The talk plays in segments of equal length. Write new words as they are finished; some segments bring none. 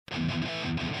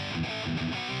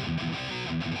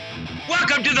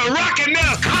Welcome to the Rock and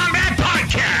Metal Combat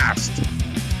Podcast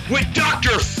with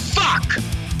Dr. Fuck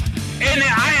and the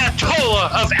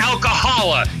Ayatollah of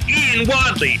Alcohola, Ian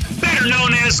Wadley, better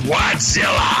known as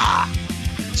Wadzilla.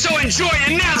 So enjoy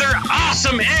another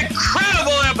awesome,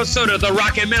 incredible episode of the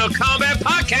Rock and Metal Combat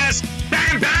Podcast.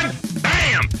 Bam, bam,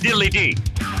 bam, diddly dee.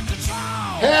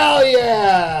 Hell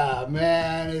yeah,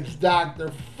 man. It's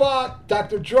Dr. Fuck,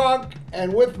 Dr. Drunk,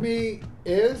 and with me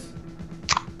is...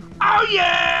 Oh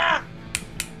yeah!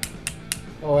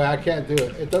 Oh, I can't do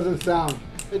it. It doesn't sound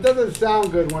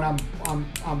good when I'm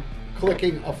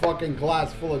clicking a fucking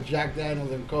glass full of Jack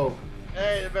Daniels and Coke.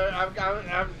 Hey, but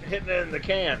I'm hitting it in the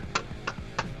can.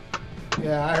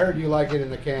 Yeah, I heard you like it in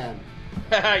the can.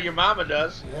 Your mama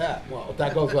does. Yeah, well,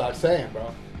 that goes without saying,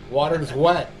 bro. Water's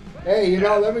wet. Hey, you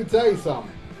know, let me tell you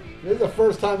something. This is the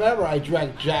first time ever I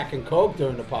drank Jack and Coke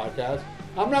during the podcast.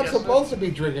 I'm not supposed to be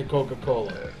drinking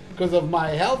Coca-Cola because of my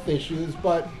health issues,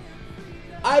 but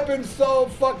I've been so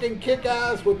fucking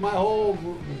kick-ass with my whole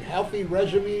healthy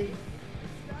regimen.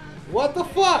 What the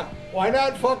fuck? Why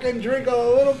not fucking drink a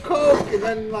little Coke and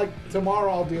then, like,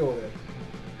 tomorrow I'll deal with it?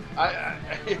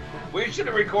 We should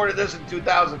have recorded this in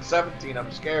 2017.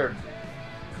 I'm scared.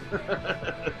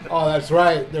 Oh, that's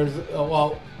right. There's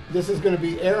this is going to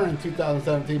be airing in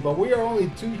 2017, but we are only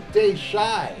 2 days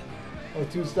shy of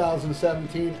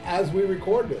 2017 as we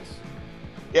record this.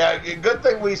 Yeah, good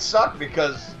thing we suck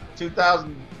because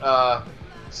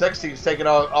 2016 is taking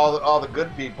all the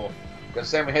good people because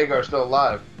Sammy Hagar is still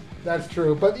alive. That's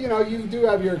true, but you know, you do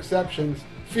have your exceptions.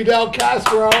 Fidel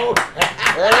Castro.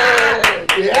 Hey!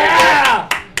 Yeah!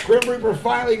 Grim Reaper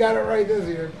finally got it right this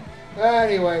year.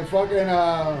 Anyway, fucking,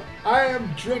 I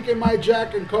am drinking my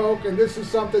Jack and Coke, and this is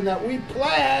something that we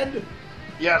planned.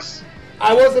 Yes.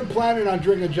 I wasn't planning on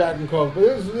drinking Jack and Coke, but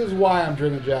this is why I'm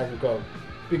drinking Jack and Coke.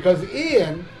 Because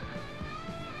Ian,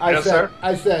 I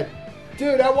said,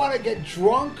 dude, I want to get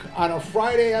drunk on a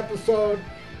Friday episode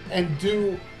and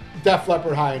do Def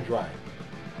Leppard High and Dry.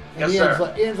 And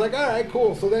Ian's like, all right,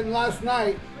 cool. So then last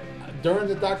night, during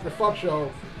the Dr. Fuck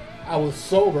show, I was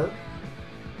sober.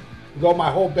 Though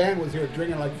my whole band was here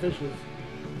drinking like fishes.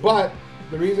 But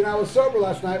the reason I was sober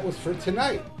last night was for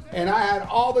tonight. And I had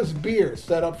all this beer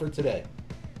set up for today.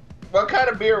 What kind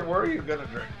of beer were you going to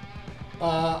drink?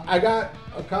 I got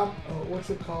what's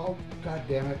it called? God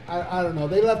damn it. I don't know.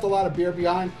 They left a lot of beer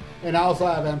behind. And I also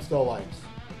have Amstel Lights.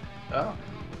 Oh.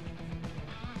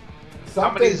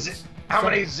 How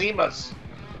many Zimas?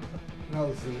 No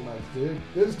Zimas, dude.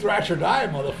 This is Thrash or Die,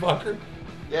 motherfucker.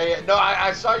 Yeah. No,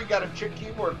 I saw you got a chick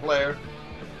keyboard player.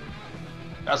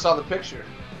 I saw the picture.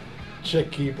 Chick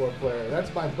keyboard player.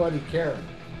 That's my buddy Karen.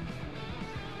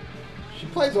 She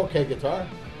plays okay guitar.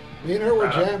 Me and her were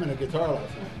jamming a guitar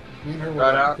last night. Me and her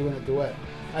were doing a duet.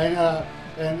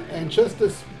 And just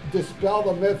to dispel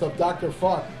the myth of Dr.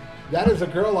 Fuck, that is a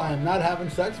girl I am not having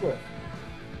sex with.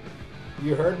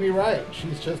 You heard me right.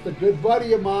 She's just a good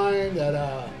buddy of mine that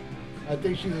I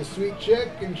think she's a sweet chick,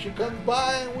 and she comes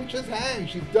by and we just hang.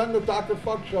 She's done the Dr.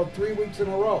 Fuck show 3 weeks in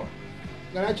a row.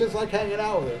 And I just like hanging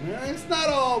out with her. It's not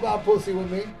all about pussy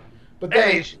with me. But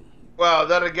then, well,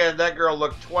 then again, that girl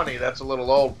looked 20. That's a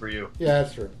little old for you. Yeah,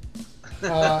 that's true.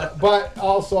 But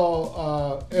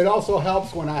also, it also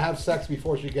helps when I have sex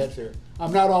before she gets here.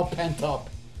 I'm not all pent up.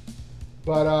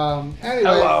 But anyway.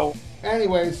 Hello.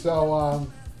 Anyway, so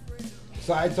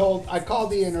I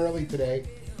called Ian early today,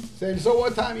 saying, so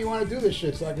what time you want to do this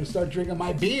shit so I can start drinking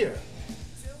my beer?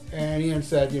 And Ian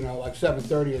said, like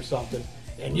 7:30 or something.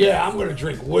 And yeah, I'm going to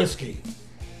drink whiskey.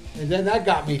 And then that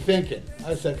got me thinking.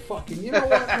 I said, fucking, you know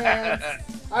what, man?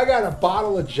 I got a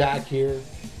bottle of Jack here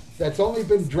that's only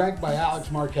been drank by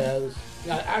Alex Marquez.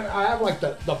 I have like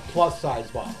the plus size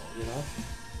bottle,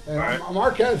 And right.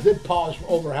 Marquez did polish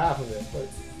over half of it, but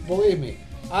believe me,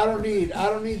 I don't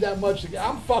need that much.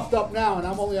 I'm fucked up now, and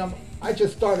I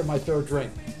just started my third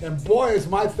drink, and boy, is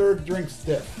my third drink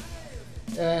stiff.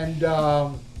 And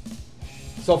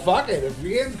so fuck it. If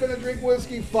Ian's gonna drink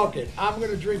whiskey, fuck it. I'm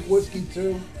gonna drink whiskey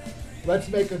too. Let's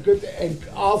make a good. And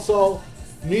also,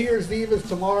 New Year's Eve is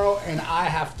tomorrow, and I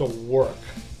have to work.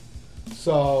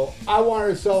 So I wanted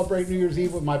to celebrate New Year's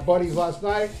Eve with my buddies last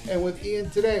night and with Ian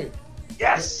today.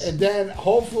 Yes. And then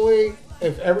hopefully,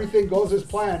 if everything goes as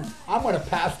planned, I'm going to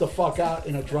pass the fuck out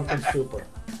in a drunken stupor.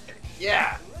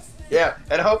 Yeah,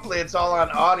 and hopefully it's all on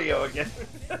audio again.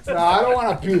 No, I don't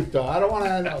want to puke, though. I don't want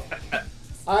to end up.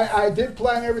 I did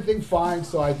plan everything fine,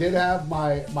 so I did have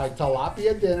my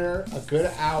tilapia dinner a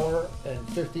good hour and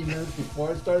 15 minutes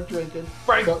before I started drinking.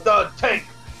 Break the tank.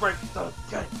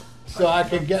 So I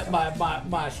could get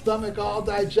my stomach all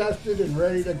digested and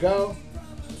ready to go.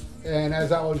 And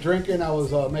as I was drinking, I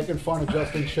was making fun of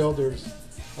Justin Childers,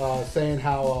 saying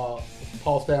how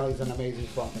Paul Stanley's an amazing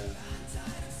frontman.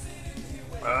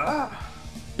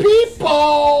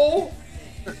 People!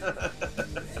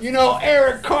 You know,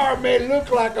 Eric Carr may look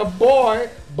like a boy,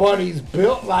 but he's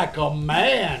built like a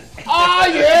man. Oh,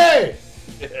 yeah!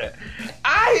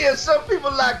 I hear some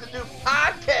people like to do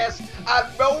podcasts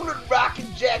on Rolling Rock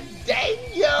and Jack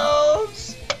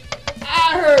Daniels.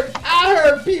 I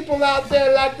heard people out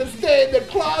there like to stay in the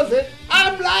closet.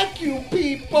 I'm like you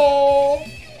people.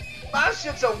 My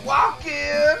shit's a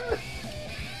walk-in.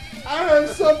 I heard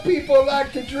some people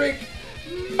like to drink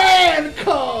man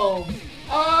cum.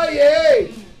 Oh yeah.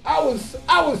 I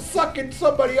was sucking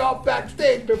somebody off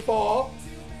backstage before,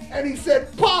 and he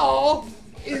said, "Paul,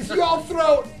 is your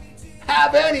throat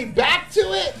have any back to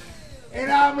it?"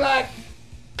 And I'm like,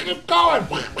 "Keep going."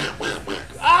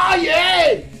 Oh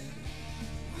yeah.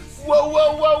 Whoa,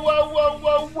 whoa, whoa, whoa, whoa,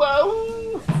 whoa,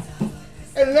 whoa.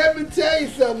 And let me tell you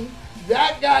something.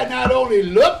 That guy not only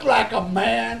looked like a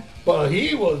man, but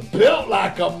he was built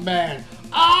like a man.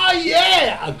 Oh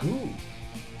yeah, a goo.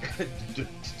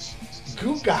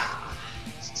 Googa.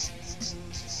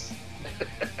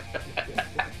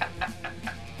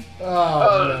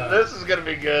 Oh, this is gonna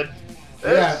be good.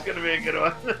 This is gonna be a good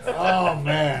one. Oh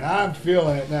man, I'm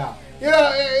feeling it now. You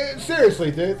know,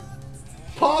 seriously, dude.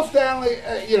 Paul Stanley,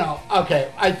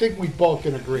 okay, I think we both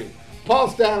can agree. Paul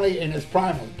Stanley in his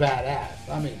prime was badass.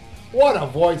 I mean, what a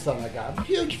voice on that guy. I'm a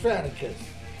huge fan of Kiss.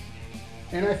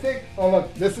 And I think, oh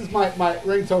look, this is my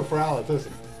ringtone for Alex.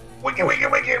 Listen. Wiki, wiki,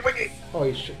 wiki, wiki. Oh,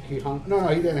 he hung. No,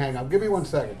 he didn't hang up. Give me 1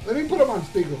 second. Let me put him on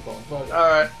speakerphone. All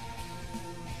right.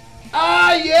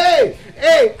 Ah, yeah.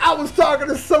 Hey, I was talking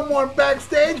to someone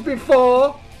backstage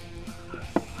before.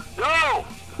 No.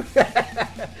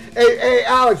 Hey,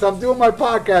 Alex, I'm doing my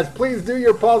podcast. Please do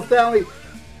your Paul Stanley.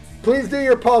 Please do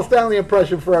your Paul Stanley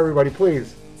impression for everybody,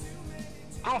 please.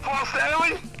 Do Paul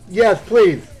Stanley? Yes,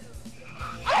 please.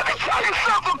 Let me tell you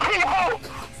something, people.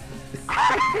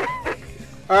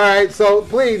 All right, so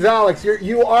please, Alex,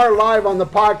 you are live on the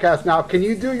podcast now. Can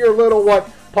you do your little what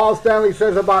Paul Stanley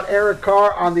says about Eric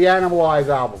Carr on the Animalize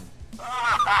album?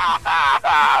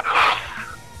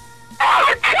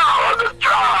 Eric Carr on the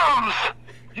drums.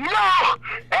 You know,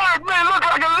 Eric may look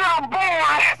like a little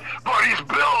boy, but he's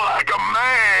built like a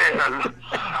man.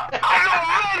 I know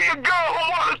many a girl who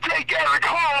want to take Eric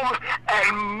home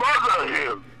and mother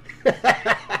him.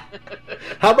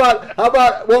 How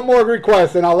about one more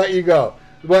request, and I'll let you go.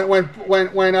 When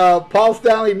Paul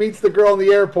Stanley meets the girl in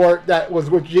the airport that was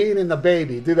with Gene and the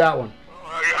baby, do that one.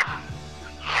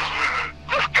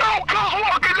 This girl comes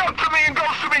walking up to me and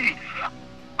goes to me,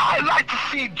 "I'd like to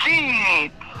see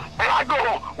Gene." And I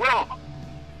go, "Well,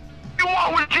 you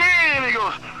want with Gene?" And he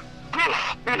goes, "This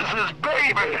is his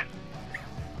baby."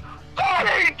 That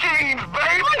ain't Gene's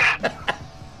baby.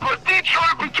 But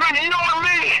Detroit, between you and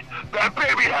me, that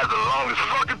baby has the longest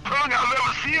fucking tongue I've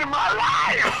ever seen in my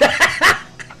life.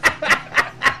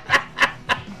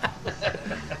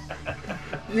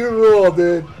 You rule,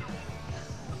 dude.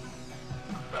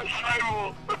 That's right,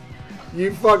 rule.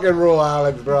 You fucking rule,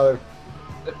 Alex, brother.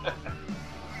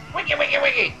 Wiki, wiki,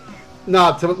 wiki.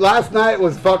 No, last night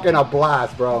was fucking a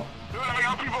blast, bro. Dude, I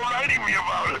got people writing me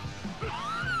about it.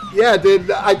 Yeah, dude,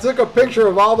 I took a picture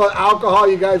of all the alcohol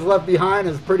you guys left behind.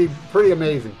 It's pretty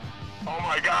amazing. Oh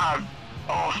my God.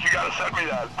 Oh, you gotta send me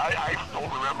that. I don't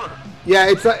remember. Yeah,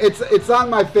 it's on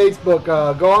my Facebook.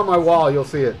 Go on my wall, you'll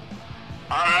see it.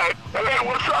 Alright. And then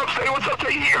what's up? Say what's up to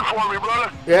Ian for me,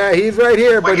 brother. Yeah, he's right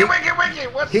here, but wiki, wiki, wiki.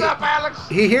 What's up, Alex?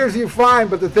 He hears you fine,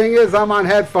 but the thing is, I'm on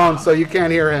headphones, so you can't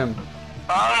hear him.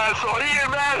 Alright, so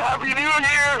Ian, man, Happy New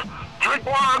Year. Drink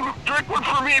one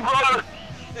for me, brother.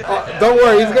 Don't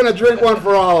worry, he's gonna drink one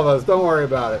for all of us. Don't worry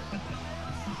about it.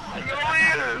 I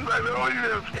know he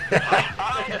is. You guys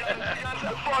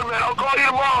have fun, man. I'll call you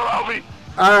tomorrow, Alfie.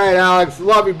 All right, Alex.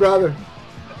 Love you, brother.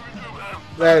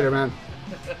 Later, man.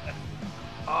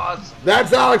 Awesome.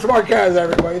 That's Alex Marquez,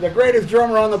 everybody. The greatest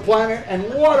drummer on the planet.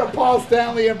 And what a Paul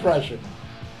Stanley impression.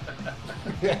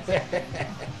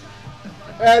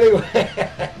 Anyway.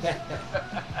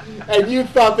 And you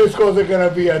thought this wasn't going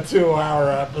to be a 2-hour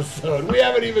episode. We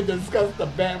haven't even discussed the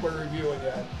band we're reviewing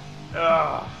yet.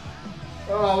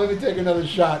 Oh, let me take another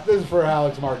shot. This is for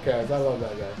Alex Marquez. I love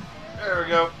that guy. There we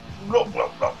go.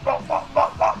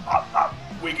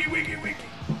 Wiki, wiki, wiki.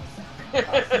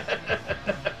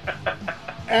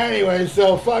 Anyway,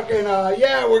 so fucking,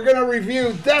 we're going to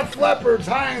review Def Leppard's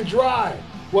High and Dry.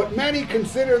 What many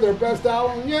consider their best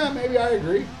album. Yeah, maybe I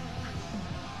agree.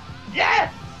 Yeah.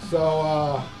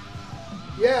 So,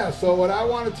 so what I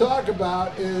want to talk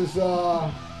about is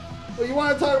Well, you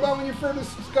want to talk about when you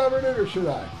first discovered it, or should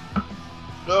I?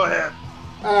 Go ahead.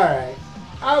 All right.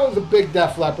 I was a big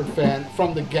Def Leppard fan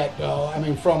from the get-go. I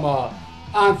mean, from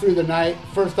On Through the Night.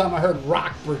 First time I heard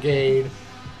Rock Brigade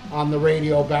on the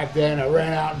radio back then, I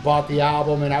ran out and bought the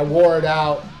album, and I wore it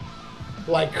out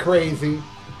like crazy.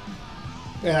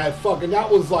 And that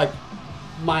was like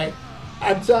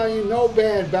I'm telling you, no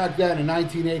band back then in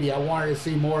 1980 I wanted to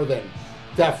see more than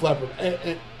Def Leppard.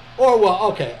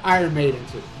 Iron Maiden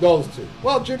too. Those two.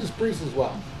 Well, Judas Priest as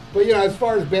well. But, as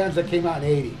far as bands that came out in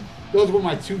 80, those were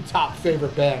my two top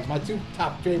favorite bands. My two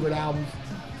top favorite albums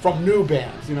from new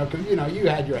bands, because, you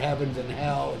had your Heavens and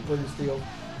Hell and British Steel.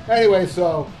 Anyway,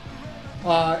 so,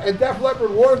 and Def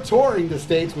Leppard were touring the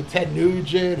States with Ted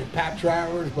Nugent and Pat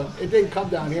Travers, but it didn't come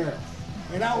down here.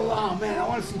 And I was, oh man, I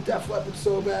want to see Def Leppard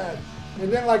so bad.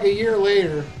 And then like a year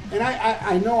later, and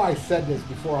I know I said this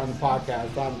before on the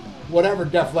podcast, on whatever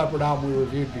Def Leppard album we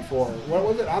reviewed before. What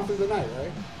was it? On Through the Night,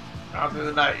 right? On Through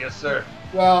the Night, yes sir.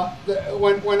 Well,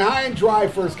 when High and Dry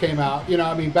first came out,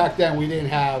 back then we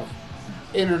didn't have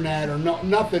internet or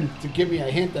nothing to give me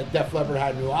a hint that Def Leppard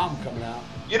had a new album coming out.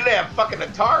 You didn't have fucking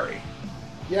Atari.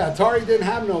 Yeah, Atari didn't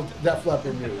have no Def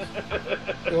Leppard news.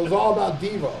 It was all about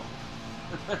Devo.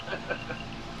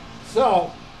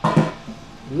 So,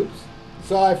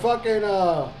 I fucking,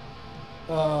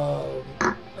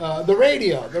 the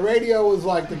radio was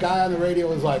like, the guy on the radio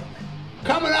was like,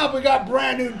 coming up, we got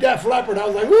brand new Def Leppard. I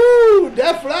was like, woo,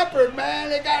 Def Leppard, man,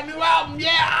 they got a new album,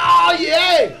 yeah, oh,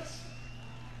 yeah.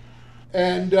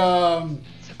 And,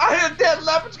 I hear Def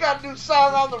Leppard's got a new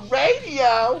song on the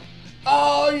radio.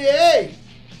 Oh, yeah.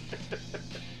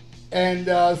 And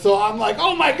so I'm like,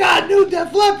 oh my God, new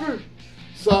Def Leppard.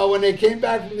 So when they came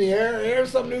back from the air,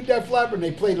 here's some new Def Leppard, and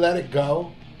they played Let It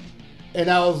Go. And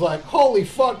I was like, holy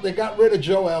fuck, they got rid of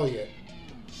Joe Elliott.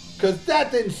 Because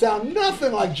that didn't sound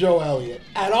nothing like Joe Elliott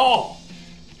at all.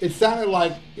 It sounded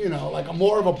like, like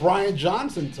more of a Brian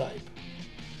Johnson type.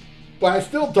 But I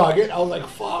still dug it. I was like,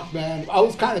 fuck, man. I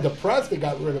was kind of depressed they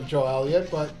got rid of Joe Elliott,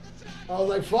 but I was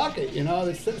like, fuck it,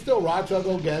 It still rocks, I'll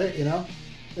go get it, And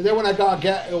then when I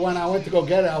went to go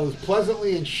get it, I was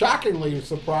pleasantly and shockingly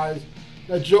surprised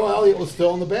that Joe Elliott was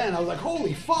still in the band. I was like,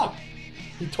 holy fuck.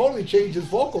 He totally changed his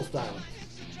vocal style.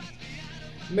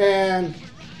 Man.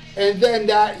 And then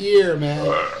that year, man,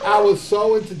 I was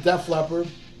so into Def Leppard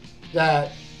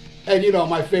that, and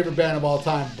my favorite band of all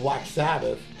time, Black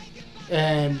Sabbath,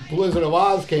 and Blizzard of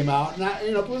Oz came out.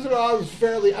 And Blizzard of Oz was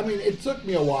fairly, it took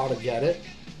me a while to get it,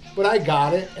 but I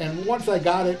got it. And once I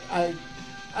got it, I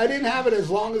didn't have it as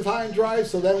long as High and Dry.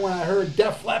 So then when I heard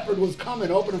Def Leppard was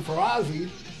coming, opening for Ozzy,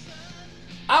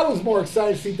 I was more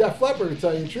excited to see Def Leppard, to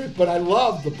tell you the truth, but I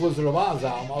loved the Blizzard of Oz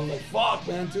album. I was like, fuck,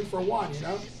 man, 2 for 1,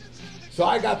 So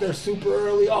I got there super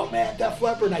early. Oh, man, Def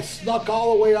Leppard, and I snuck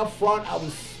all the way up front. I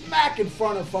was smack in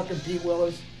front of fucking Pete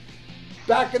Willis.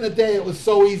 Back in the day, it was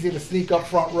so easy to sneak up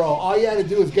front row. All you had to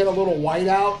do is get a little white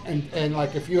out, and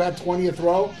like if you had 20th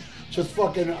row, just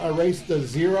fucking erase the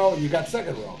 0, and you got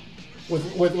second row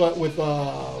with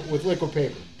liquid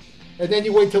paper. And then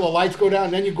you wait till the lights go down,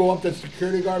 and then you go up to the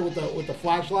security guard with the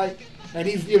flashlight, and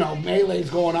he's, melee's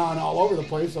going on all over the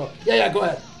place. So, yeah, go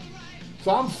ahead.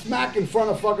 So I'm smack in front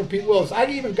of fucking Pete Willis. I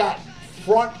even got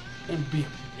front and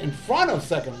in front of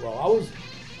second row. I was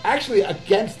actually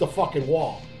against the fucking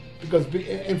wall. Because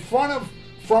in front of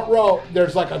front row,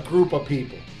 there's like a group of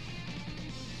people.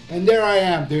 And there I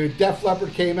am, dude. Def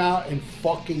Leppard came out and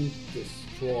fucking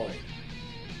destroyed.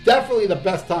 Definitely the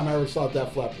best time I ever saw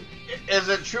Def Leppard. Is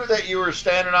it true that you were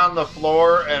standing on the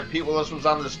floor and Pete Willis was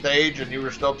on the stage and you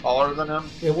were still taller than him?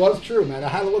 It was true, man. I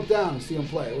had to look down and see him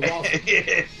play. It was awesome.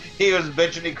 He was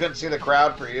bitching he couldn't see the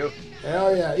crowd for you.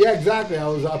 Hell yeah. Yeah, exactly. I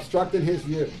was obstructing his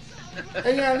view.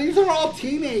 And these are all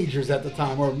teenagers at the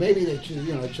time, or maybe they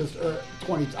just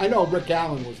 20. I know Rick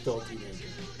Allen was still a teenager,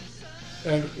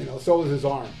 and so was his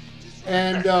arm,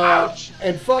 and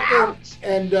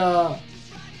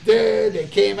dude, they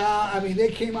came out. They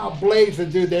came out blazing,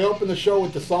 dude. They opened the show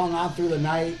with the song "On Through the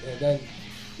Night," and then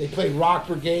they played Rock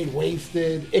Brigade,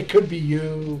 "Wasted," "It Could Be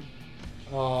You,"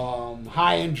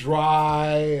 "High and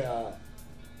Dry."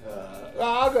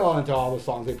 I'll go into all the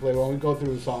songs they played when we go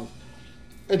through the songs.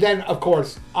 And then, of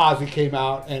course, Ozzy came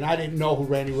out, and I didn't know who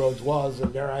Randy Rhoads was,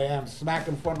 and there I am, smack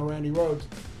in front of Randy Rhoads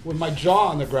with my jaw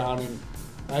on the ground. And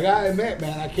I gotta admit,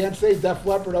 man, I can't say Def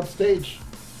Leppard upstage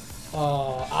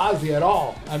Ozzy at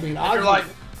all. Ozzy, you're like,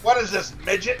 what is this,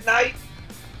 midget night?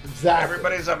 Exactly.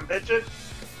 Everybody's a midget?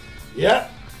 Yeah.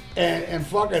 And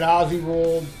fucking Ozzy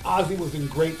ruled. Ozzy was in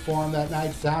great form that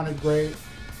night, sounded great.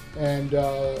 And,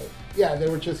 yeah, they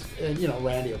were just, and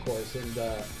Randy, of course. And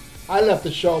I left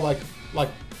the show like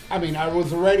I mean, I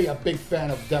was already a big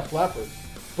fan of Def Leppard,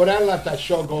 but I left that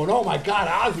show going, oh my God,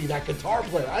 Ozzy, that guitar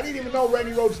player. I didn't even know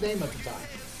Randy Rhoads' name at the time.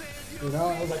 You know,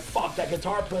 I was like, fuck, that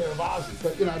guitar player of Ozzy.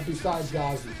 But, you know, besides the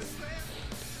Ozzy thing.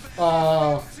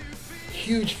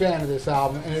 Huge fan of this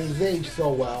album, and it has aged so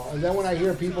well. And then when I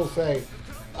hear people say,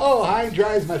 oh, High and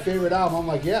Dry is my favorite album, I'm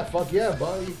like, yeah, fuck yeah,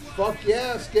 buddy. Fuck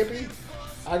yeah, Skippy.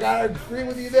 I gotta agree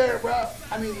with you there, bro.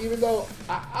 I mean, even though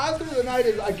Ozzy of the Night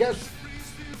is, I guess,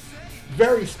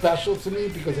 very special to me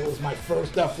because it was my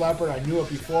first Def Leppard. I knew it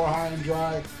before High and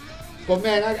Dry. But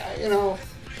man, you know,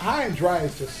 High and Dry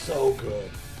is just so good.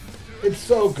 It's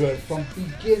so good from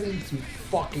beginning to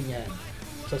fucking end.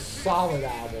 It's a solid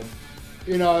album.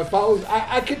 You know, if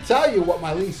I could tell you what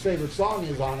my least favorite song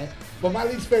is on it, but my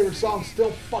least favorite song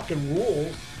still fucking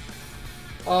rules.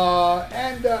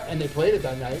 And they played it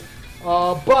that night.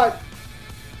 But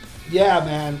yeah,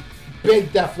 man,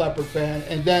 big Def Leppard fan.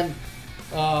 And then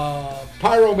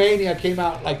Pyromania came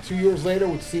out like 2 years later,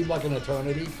 which seemed like an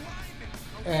eternity.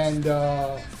 And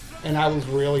I was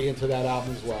really into that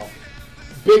album as well.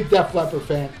 Big Def Leppard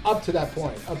fan up to that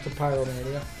point, up to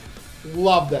Pyromania.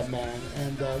 Love that man.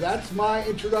 And that's my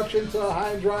introduction to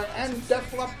High and Dry and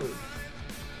Def Leppard.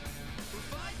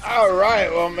 All right,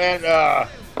 well, man,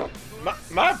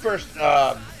 my first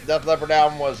Def Leppard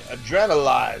album was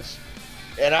Adrenalize.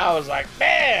 And I was like,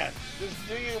 man, this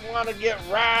Do You Want to Get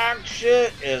Rock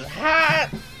shit is hot.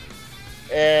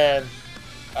 And,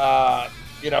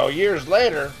 you know, years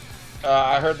later,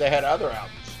 I heard they had other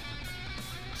albums.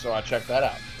 So I checked that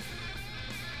out.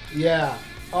 Yeah.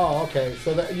 Oh, okay.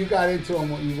 So that you got into them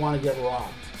when You Want to Get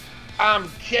Rocked. I'm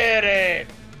kidding.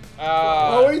 What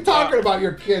are you talking about?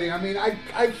 You're kidding. I mean,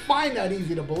 I find that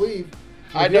easy to believe.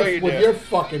 I know you do. With your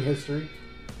fucking history.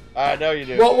 I know you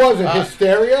do. What was it?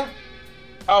 Hysteria?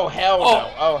 Oh, hell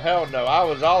no. Oh, hell no. I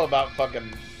was all about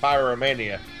fucking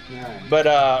Pyromania. Yeah. But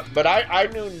I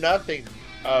knew nothing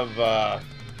of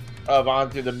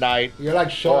On Through the Night. You're like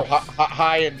Schultz. Or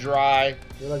High and Dry.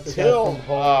 You're like the guy from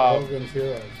Hogan's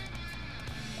Heroes.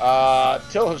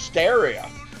 Till Hysteria.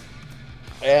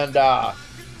 And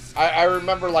I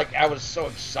remember, like, I was so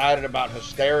excited about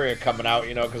Hysteria coming out,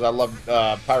 you know, because I loved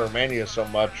Pyromania so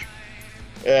much.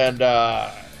 And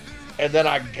then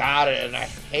I got it, and I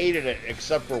hated it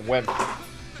except for Women.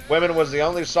 Women was the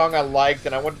only song I liked,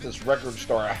 and I went to this record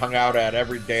store I hung out at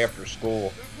every day after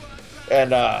school.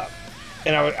 And I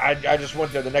just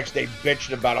went there the next day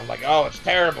bitching about it. I'm like, oh, it's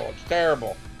terrible.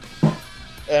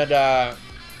 And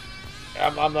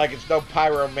I'm like, it's no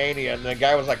Pyromania. And the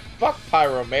guy was like, fuck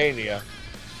Pyromania.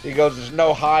 He goes, there's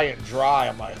no High and Dry.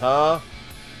 I'm like, huh?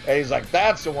 And he's like,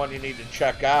 that's the one you need to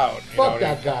check out. Fuck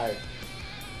that guy.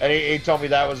 And he told me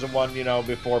that was the one, you know,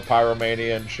 before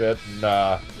Pyromania and shit. And,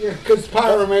 yeah, because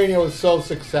Pyromania was so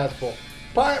successful.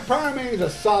 Pyromania is a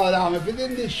solid album. If it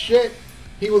didn't do shit,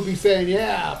 he would be saying,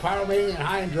 yeah, Pyromania and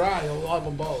High and Dry, he'll love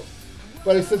them both.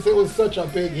 But since it was such a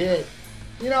big hit,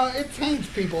 you know, it taints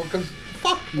people because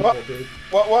fuck people, dude.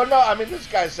 Well, no, I mean, this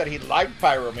guy said he liked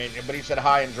Pyromania, but he said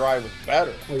High and Dry was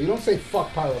better. Well, you don't say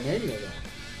fuck Pyromania, though.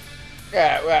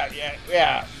 Yeah, well,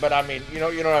 yeah, but I mean, you know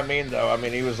what I mean, though. I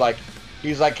mean, he's like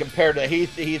compared to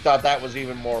he thought that was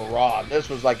even more raw. This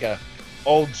was like a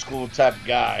old school type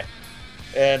guy,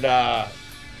 and I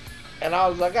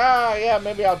was like, yeah,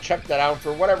 maybe I'll check that out.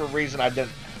 For whatever reason, I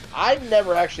didn't. I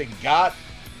never actually got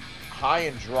High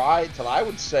and Dry till I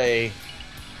would say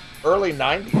early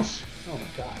 '90s. Oh my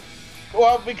god.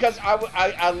 Well, because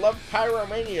I loved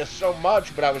Pyromania so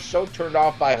much, but I was so turned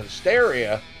off by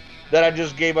Hysteria that I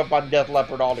just gave up on Def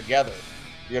Leppard altogether.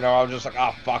 You know, I was just like,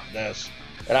 oh, fuck this.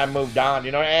 And I moved on,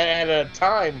 you know. And at a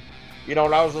time, you know,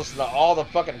 when I was listening to all the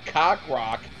fucking cock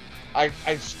rock, I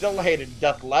still hated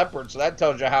Def Leppard, so that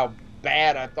tells you how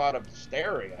bad I thought of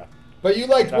Hysteria. But you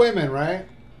liked Women, right?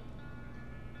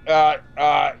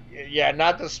 Yeah,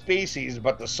 not the species,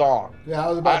 but the song. Yeah, I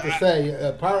was about to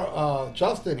say,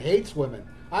 Justin hates Women.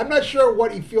 I'm not sure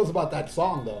what he feels about that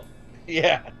song, though.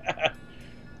 Yeah.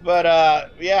 But I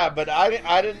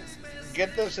didn't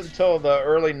get this until the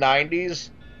early 90s.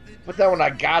 But then when I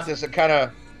got this,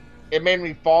 it made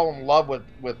me fall in love with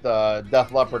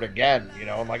Def Leppard again, you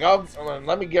know. I'm like, oh,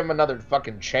 let me give him another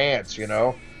fucking chance, you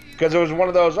know. Because it was one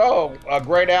of those, a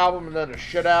great album and then a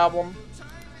shit album.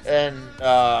 And,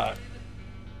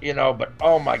 you know, but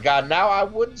oh my God, now I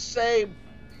would say,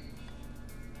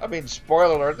 I mean,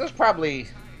 spoiler alert, there's probably,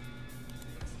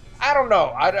 I don't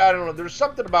know. I don't know. There's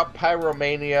something about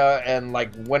Pyromania and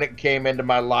like when it came into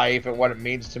my life and what it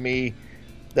means to me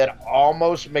that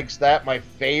almost makes that my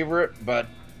favorite, but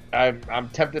I'm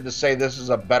tempted to say this is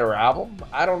a better album.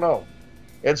 I don't know.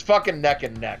 It's fucking neck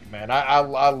and neck, man. I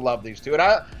love these two. And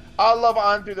I love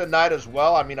On Through the Night as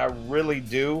well. I mean, I really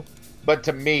do. But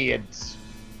to me,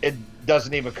 it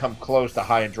doesn't even come close to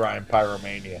High and Dry and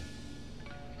Pyromania.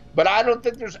 But I don't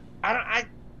think there's...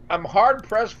 I'm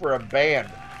hard-pressed for a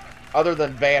band other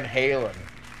than Van Halen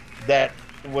that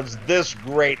was this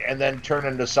great and then turned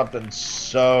into something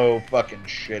so fucking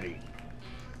shitty.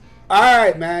 All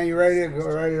right, man. You ready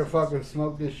to fucking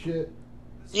smoke this shit?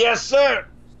 Yes, sir.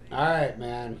 All right,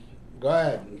 man. Go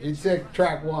ahead. You take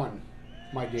track 1,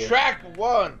 my dear. Track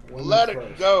 1. Let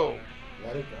it go.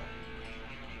 Let it go.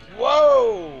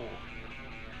 Whoa.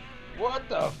 What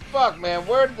the fuck, man?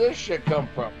 Where did this shit come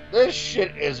from? This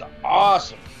shit is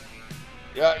awesome.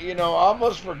 Yeah, you know, I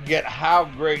almost forget how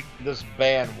great this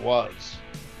band was.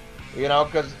 You know,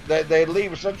 because they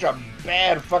leave such a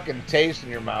bad fucking taste in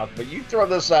your mouth. But you throw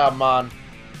this album on,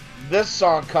 this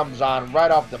song comes on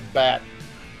right off the bat.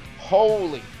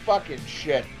 Holy fucking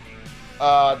shit.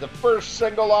 The first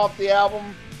single off the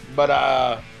album,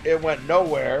 but it went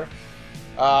nowhere.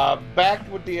 Backed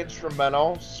with the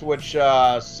instrumental, Switch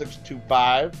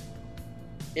 625.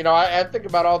 You know, I think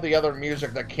about all the other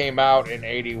music that came out in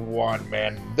 81,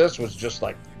 man. This was just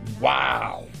like,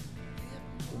 wow.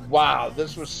 Wow,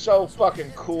 this was so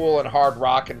fucking cool and hard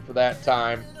rocking for that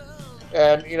time.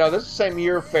 And, you know, this is the same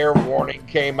year Fair Warning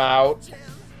came out.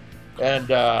 And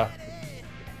the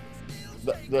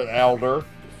Elder.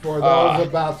 For those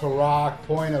about to rock,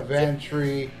 Point of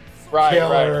Entry, right,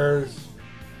 Killers. Right.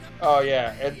 Oh,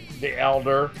 yeah, and the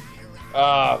Elder.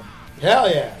 Hell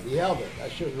yeah, the Elder.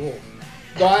 That shit rules.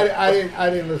 So I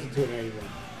didn't listen to it anyway.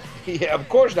 Yeah, of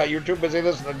course not. You're too busy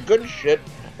listening to good shit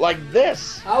like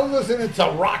this. I was listening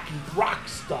to rock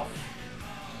stuff.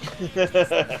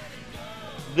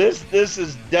 This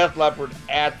is Def Leppard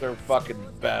at their fucking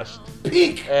best.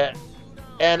 Peak.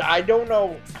 And I don't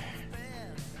know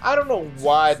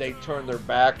why they turned their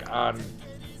back on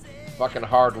fucking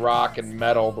hard rock and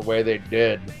metal the way they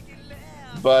did.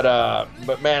 But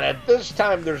man, at this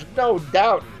time, there's no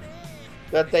doubt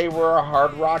that they were a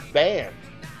hard rock band.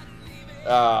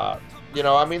 You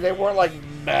know, I mean, they weren't like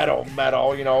metal.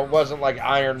 You know, it wasn't like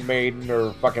Iron Maiden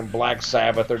or fucking Black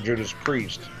Sabbath or Judas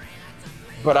Priest.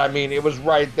 But I mean, it was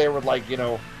right there with like, you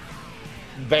know,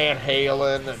 Van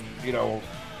Halen and, you know,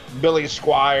 Billy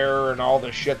Squier and all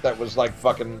the shit that was like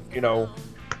fucking, you know,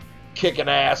 kicking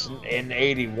ass in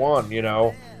 81, you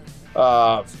know.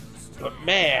 But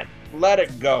man, Let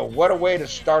It Go. What a way to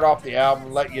start off the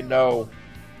album, let you know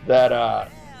that,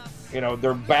 you know,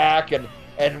 they're back.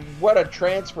 And what a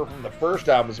transfer from the first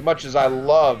album, as much as I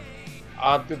love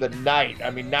On Through the Night. I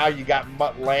mean, now you got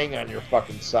Mutt Lange on your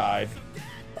fucking side,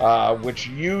 which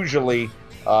usually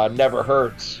never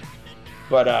hurts.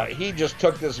 But he just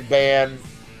took this band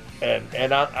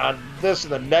and on this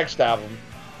and the next album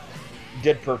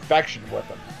did perfection with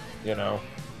them, you know.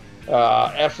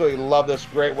 Absolutely love this.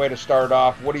 Great way to start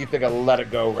off. What do you think of Let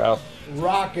It Go, Ralph?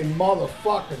 Rockin'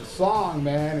 motherfucking song,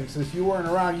 man. And since you weren't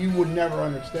around, you would never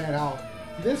understand how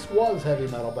this was heavy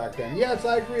metal back then. Yes,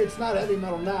 I agree, it's not heavy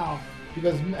metal now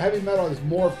because heavy metal has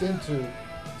morphed into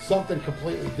something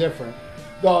completely different.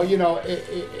 Though, you know,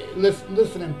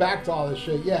 listening back to all this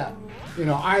shit, yeah, you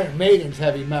know, Iron Maiden's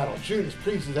heavy metal, Judas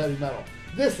Priest is heavy metal.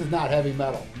 This is not heavy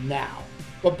metal now.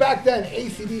 But back then,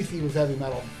 AC/DC was heavy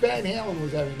metal. Van Halen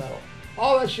was heavy metal.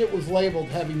 All that shit was labeled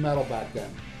heavy metal back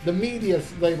then. The media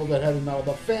labeled it heavy metal.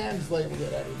 The fans labeled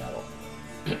it heavy metal.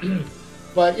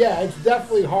 But yeah, it's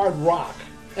definitely hard rock.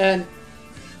 And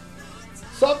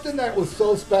something that was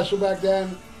so special back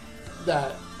then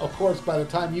that, of course, by the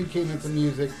time you came into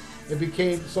music, it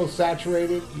became so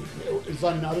saturated, it's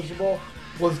unnoticeable,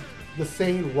 was the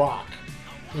saying rock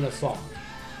in a song.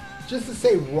 Just to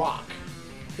say rock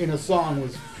in a song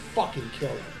was fucking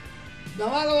killer. Now,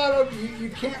 not a lot of, you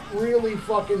can't really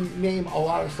fucking name a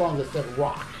lot of songs that said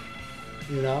rock,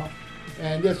 you know?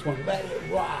 And this one, let it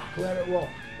rock, let it roll.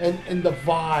 And the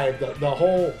vibe, the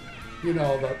whole, you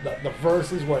know, the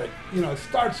verses where, you know, it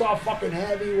starts off fucking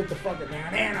heavy with the fucking,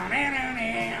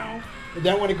 and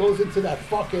then when it goes into that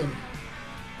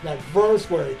verse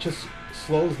where it just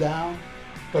slows down,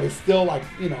 but it's still like,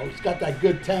 you know, it's got that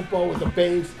good tempo with the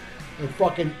bass, and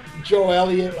fucking Joe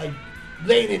Elliott, like,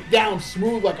 laying it down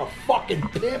smooth like a fucking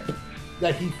pimp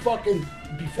that he fucking,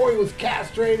 before he was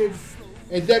castrated,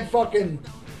 and then fucking,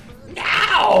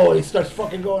 now he starts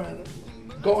fucking going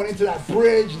into that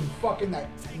bridge and fucking that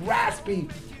raspy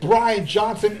Brian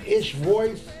Johnson-ish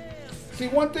voice. See,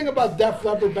 one thing about Def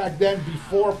Leppard back then,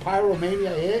 before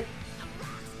Pyromania hit,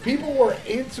 people were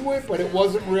into it, but it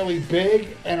wasn't really big,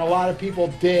 and a lot of people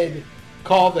did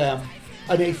call them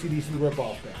an AC/DC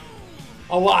ripoff band.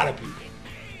 A lot of people.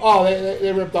 Oh,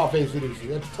 they ripped off AC/DC.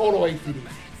 That's total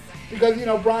AC/DC.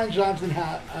 because Brian Johnson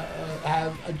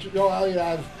has Joe Elliott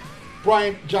has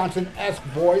Brian Johnson-esque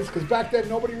voice, because back then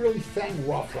nobody really sang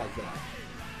rough like that,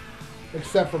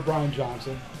 except for Brian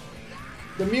Johnson.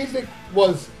 The music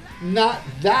was not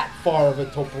that far of a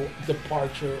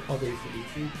departure of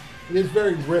AC/DC. It is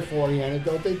very riff-oriented,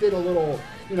 though. They did a little,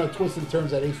 twists and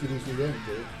turns that AC/DC didn't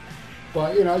do.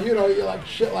 But, you like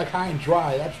shit like High and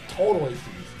Dry, that's total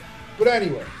AC/DC. But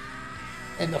anyway,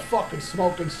 and the fucking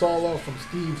smoking solo from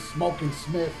Steve Smoking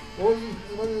Smith. What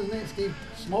was his name? Steve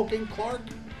Smoking Clark?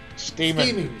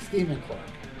 Steaming Clark.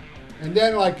 And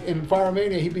then, like, in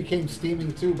Pyromania, he became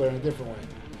Steaming too, but in a different way.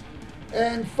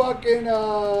 And fucking,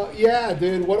 yeah,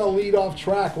 dude, what a lead-off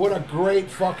track. What a great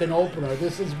fucking opener.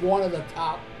 This is one of the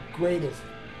top greatest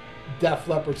Def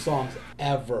Leppard songs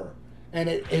ever. And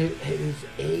it is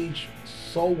aged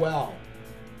so well.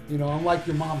 Unlike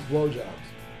your mom's blowjobs.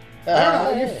 I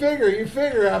don't know, you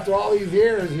figure after all these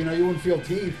years, you wouldn't feel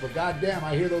teeth, but goddamn,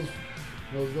 I hear those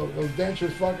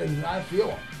dentures fucking, I feel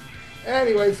them.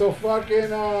 Anyway, so fucking,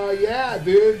 yeah,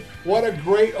 dude, what a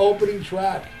great opening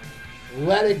track.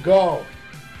 Let It Go.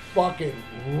 Fucking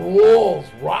rules,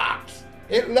 rocks.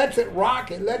 It lets it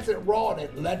rock, it lets it roll, and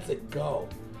it lets it go.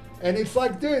 And it's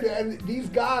like, dude, and these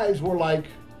guys were like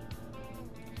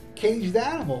caged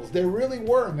animals. They really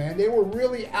were, man. They were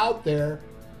really out there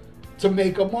to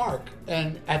make a mark.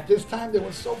 And at this time, they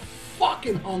were so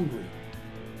fucking hungry.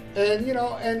 And,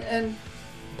 and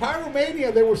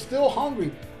Pyromania, they were still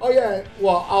hungry. Oh, yeah,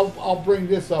 well, I'll bring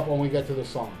this up when we get to the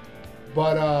song.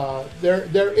 But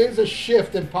there is a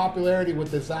shift in popularity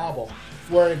with this album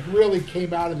where it really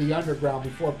came out of the underground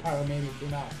before Pyromania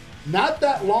came out. Not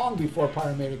that long before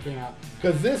Pyromania came out,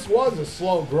 because this was a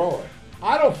slow grower.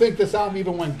 I don't think this album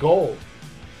even went gold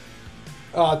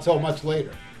until much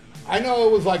later. I know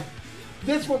it was like,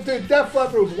 dude, Def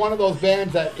Leppard was one of those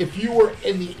bands that if you were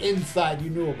in the inside, you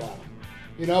knew about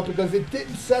them. Because it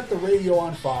didn't set the radio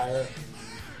on fire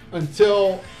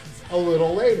until a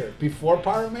little later. Before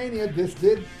Pyromania, this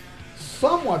did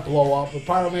somewhat blow up, but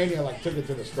Pyromania took it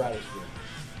to the stratosphere.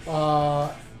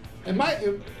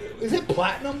 Is it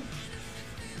platinum?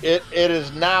 It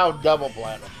is now double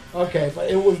platinum. Okay, but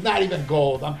it was not even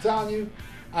gold. I'm telling you,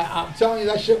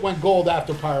 that shit went gold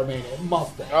after Pyromania. It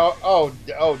must have. Oh,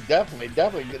 definitely.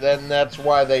 Then that's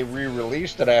why they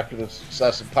re-released it after the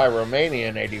success of Pyromania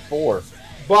in '84.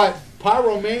 But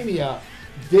Pyromania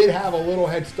did have a little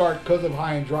head start because of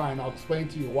High and Dry, and I'll explain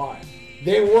to you why.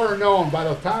 They were known. By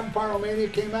the time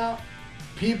Pyromania came out,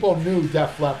 people knew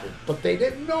Def Leppard, but they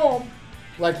didn't know them.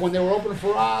 Like when they were opening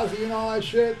for Ozzy and all that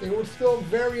shit, they were still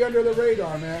very under the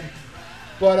radar, man.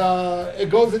 But it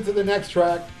goes into the next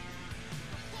track,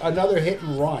 another hit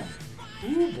and run.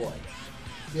 Ooh, boy.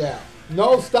 Yeah,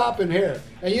 no stopping here.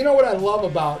 And you know what I love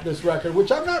about this record,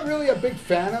 which I'm not really a big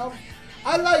fan of?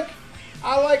 I like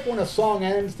when a song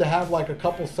ends to have a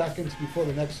couple seconds before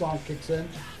the next song kicks in.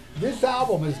 This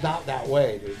album is not that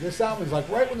way, dude. This album is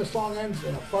right when the song ends,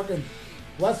 in a fucking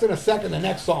less than a second, the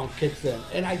next song kicks in.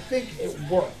 And I think it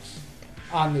works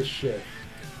on this shit.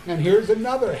 And here's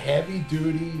another heavy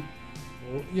duty,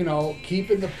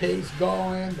 keeping the pace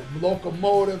going, the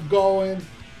locomotive going,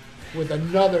 with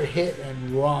another hit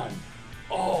and run.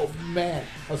 Oh, man.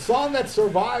 A song that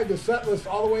survived the set list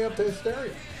all the way up to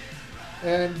Hysteria.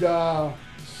 And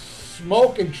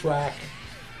smoking track,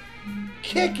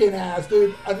 kicking ass,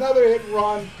 dude. Another hit and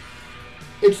run.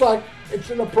 It's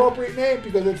an appropriate name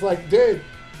because it's like, dude,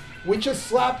 we just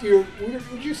slapped your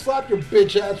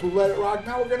bitch ass with Let It Rock.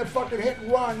 Now we're gonna fucking hit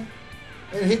and run,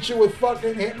 and hit you with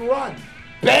fucking hit and run.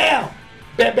 Bam,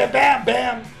 bam, bam, bam,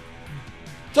 bam,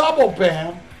 double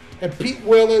bam. And Pete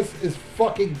Willis is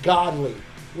fucking godly.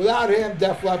 Without him,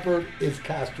 Def Leppard is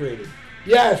castrated.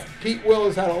 Yes, Pete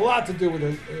Willis had a lot to do with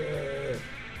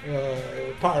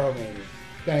Pyromania.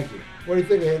 Thank you. What do you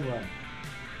think of Hit and Run?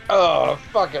 Oh, I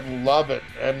fucking love it.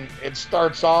 And it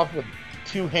starts off with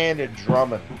two-handed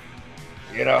drumming,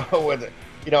 with it,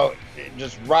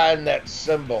 just riding that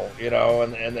cymbal,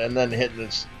 and then hitting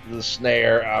the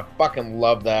snare. I fucking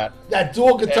love that. That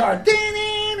dual guitar.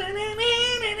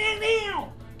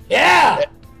 Yeah.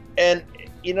 And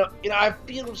I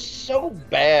feel so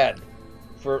bad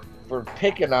for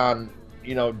picking on,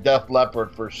 Def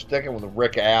Leppard for sticking with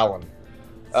Rick Allen.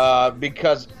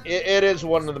 Because it is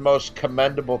one of the most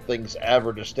commendable things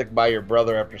ever to stick by your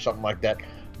brother after something like that.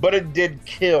 But it did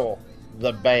kill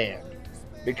the band.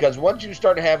 Because once you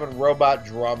start having robot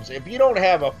drums, if you don't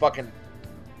have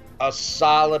a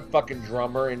solid fucking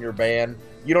drummer in your band,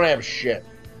 you don't have shit.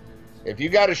 If you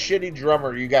got a shitty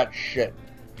drummer, you got shit.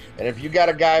 And if you got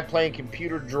a guy playing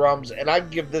computer drums, and I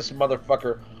give this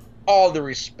motherfucker all the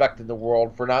respect in the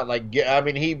world for not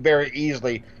he very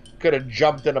easily could have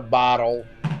jumped in a bottle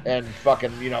and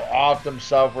fucking, you know, offed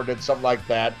himself or did something like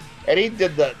that. And he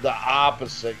did the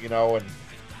opposite, you know, and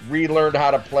relearned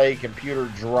how to play computer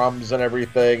drums and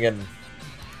everything. And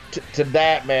to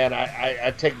that, man,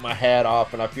 I take my hat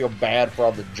off, and I feel bad for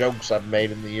all the jokes I've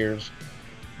made in the years.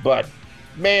 But,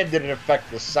 man, did it affect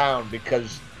the sound,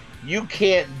 because you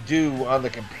can't do on the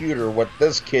computer what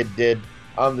this kid did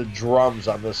on the drums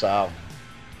on this album.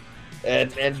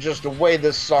 And just the way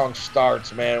this song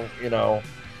starts, man, you know,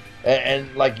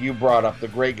 and like you brought up, the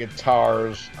great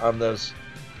guitars on this,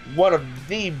 one of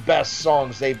the best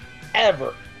songs they've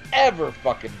ever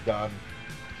fucking done.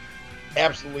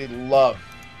 Absolutely love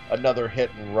Another Hit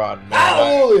and Run, man.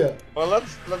 Hallelujah! Well,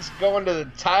 let's go into the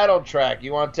title track.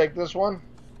 You want to take this one?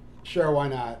 Sure, why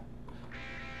not?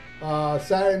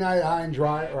 Saturday Night High and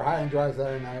Dry, or High and Dry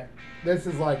Saturday Night. This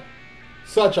is like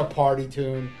such a party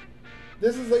tune.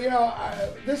 This is, you know,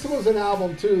 this was an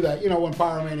album too that, you know, when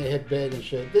Pyromania hit big and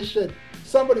shit, this shit,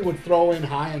 somebody would throw in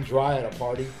High and Dry at a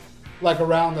party, like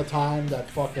around the time that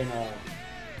fucking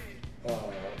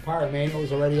Pyromania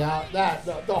was already out.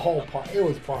 The whole party, it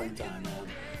was party time, man.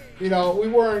 You know, we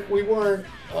weren't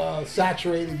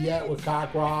saturated yet with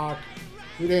cock rock.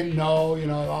 We didn't know, you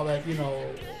know, all that, you know,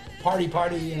 party,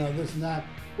 you know, this and that.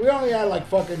 We only had like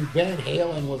fucking Van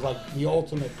Halen was like the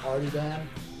ultimate party band.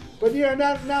 But, you know,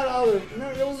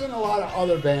 there wasn't a lot of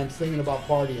other bands singing about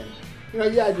partying. You know,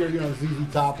 you had your, you know,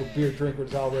 ZZ Top with Beer Drinkers,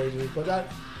 Hellraisers, but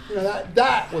that, you know,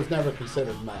 that was never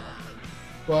considered metal.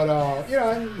 But, you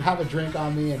know, and Have a Drink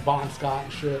on Me and Bon Scott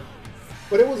and shit.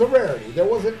 But it was a rarity. There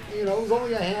wasn't, you know, it was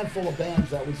only a handful of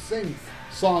bands that would sing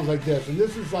songs like this. And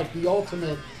this is like the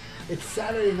ultimate, it's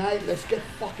Saturday night, let's get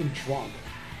fucking drunk.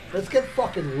 Let's get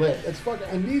fucking lit. And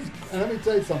let me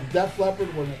tell you something, Def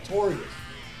Leppard were notorious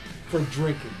for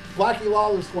drinking. Blackie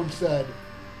Lawless once said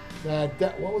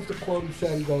that, what was the quote he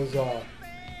said? He goes,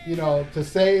 you know, to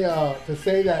say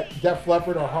that Def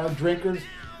Leppard are hard drinkers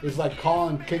is like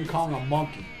calling King Kong a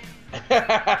monkey.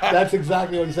 That's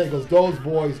exactly what he said. He goes, those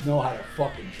boys know how to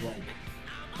fucking drink.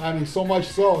 I mean, so much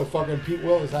so that fucking Pete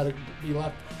Willis had to be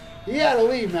left. He had to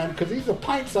leave, man, because he's a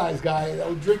pint-sized guy that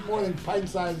would drink more than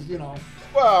pint-sized, you know.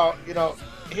 Well, you know,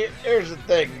 here's the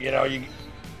thing, you know,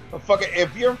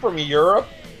 if you're from Europe,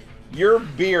 your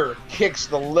beer kicks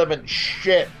the living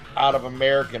shit out of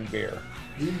American beer.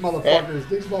 These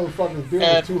motherfuckers, beer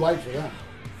is too light for them.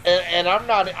 And I'm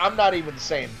not even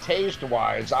saying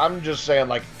taste-wise. I'm just saying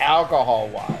like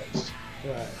alcohol-wise.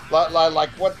 Right. Like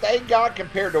what they got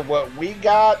compared to what we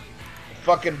got,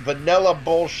 fucking vanilla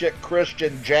bullshit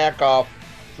Christian jack-off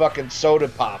fucking soda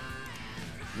pop.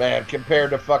 Man, compared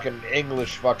to fucking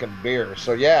English fucking beer.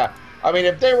 So yeah, I mean,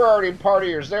 if they were already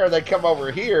partiers there, they come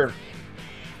over here.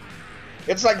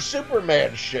 It's like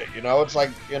Superman shit, you know? It's like,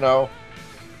 you know,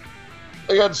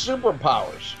 they got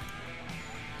superpowers.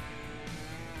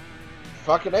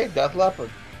 Fucking A, Def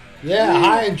Leppard. Yeah,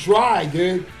 High and Dry,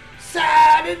 dude.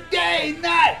 Saturday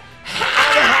night,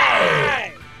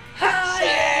 high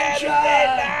and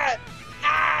dry.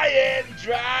 High and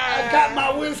dry. I got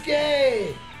my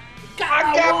whiskey.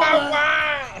 I got my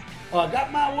wine. Oh, I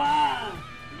got my wine.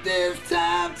 This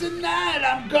time tonight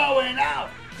I'm going out.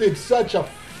 Dude, such a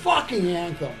fucking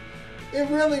anthem. It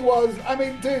really was. I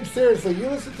mean, dude, seriously, you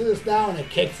listen to this now and it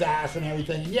kicks ass and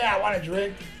everything. Yeah, I want to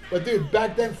drink. But, dude,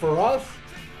 back then for us,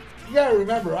 you got to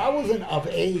remember, I wasn't of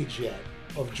age yet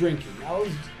of drinking. I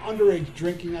was underage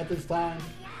drinking at this time.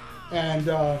 And,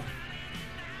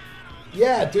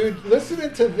 yeah, dude,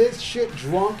 listening to this shit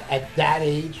drunk at that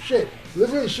age, shit,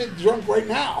 listening to shit drunk right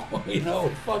now, you know,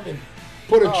 fucking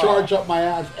put a charge up my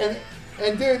ass.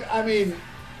 And dude, I mean,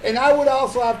 and I would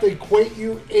also have to equate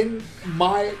you in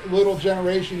my little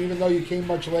generation, even though you came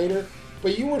much later,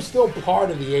 but you were still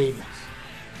part of the 80s.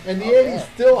 And the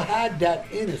 80s still had that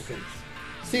innocence.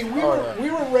 See, we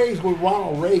were raised with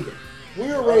Ronald Reagan. We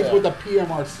were raised with the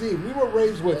PMRC. We were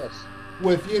raised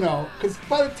with you know, because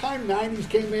by the time 90s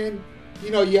came in,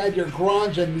 you know, you had your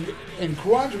grunge, and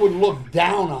grunge would look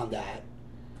down on that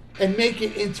and make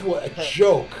it into a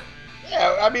joke.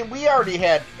 Yeah, I mean, we already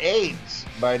had AIDS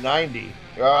by 90.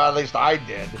 Or at least I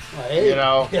did. You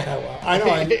know? Yeah, well, I know.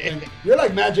 And you're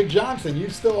like Magic Johnson. You're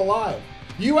still alive.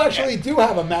 You actually do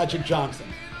have a Magic Johnson.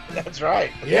 That's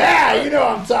right. Yeah, you know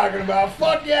what I'm talking about.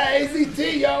 Fuck yeah,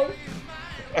 AZT, yo.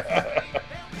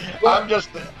 I'm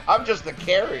just the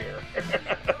carrier.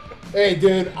 Hey,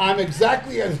 dude, I'm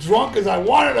exactly as drunk as I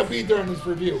wanted to be during this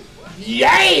review.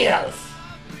 Yes!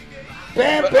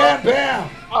 Bam, bam, bam.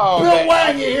 Oh, Bill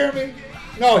Wang, you hear me?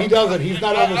 No, he doesn't. He's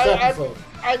not on this episode.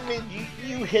 I mean,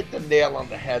 you hit the nail on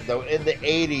the head, though. In the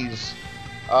 80s,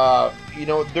 you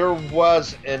know, there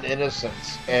was an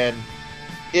innocence, and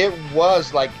it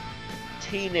was like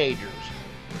teenagers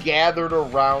gathered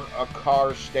around a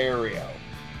car stereo.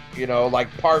 You know, like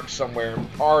parked somewhere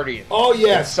and partying. Oh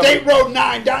yeah, State Road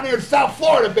 9 down here in South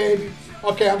Florida, baby.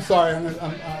 Okay, I'm sorry,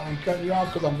 I'm cutting you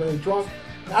off because I'm very drunk.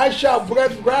 I shall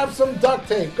grab some duct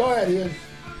tape. Go ahead, Ian.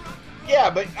 Yeah,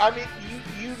 but I mean,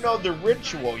 you know the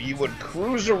ritual. You would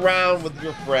cruise around with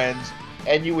your friends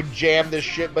and you would jam this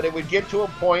shit, but it would get to a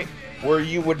point where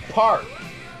you would park.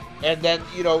 And then,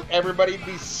 you know, everybody'd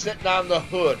be sitting on the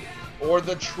hood or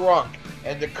the trunk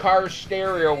and the car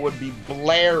stereo would be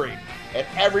blaring. And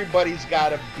everybody's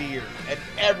got a beer, and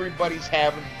everybody's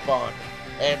having fun.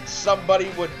 And somebody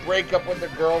would break up with a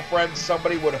girlfriend,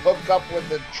 somebody would hook up with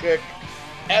a chick.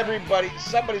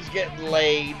 Somebody's getting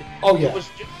laid. Oh yeah.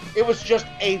 It was just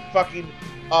a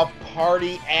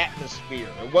party atmosphere.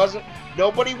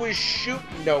 Nobody was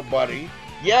shooting nobody.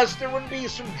 Yes, there would be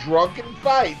some drunken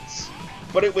fights,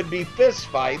 but it would be fist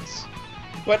fights.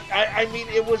 But I mean,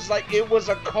 it was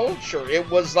a culture. It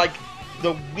was like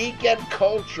the weekend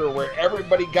culture where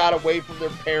everybody got away from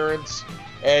their parents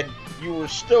and you were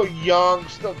still young,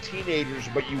 still teenagers,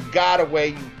 but you got away.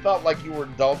 You felt like you were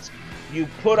adults. You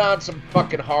put on some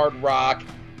fucking hard rock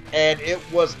and it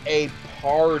was a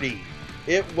party.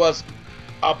 It was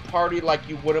a party like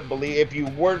you wouldn't believe. If you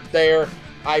weren't there,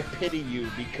 I pity you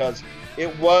because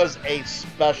it was a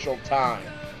special time.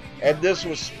 And this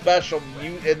was special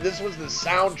and this was the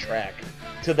soundtrack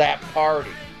to that party.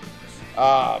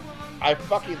 I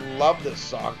fucking love this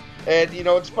song. And, you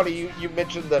know, it's funny, you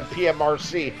mentioned the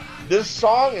PMRC. This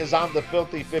song is on the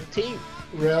Filthy 15.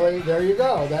 Really? There you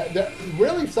go. That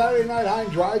really, Saturday Night High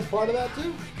and Dry's part of that,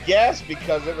 too? Yes,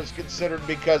 because it was considered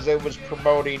because it was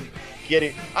promoting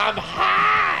I'm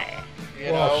high!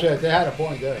 Well, shit, they had a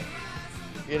point there.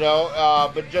 You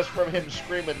know, but just from him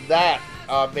screaming that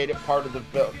made it part of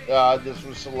this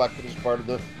was selected as part of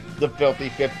the Filthy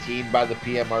 15 by the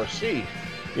PMRC.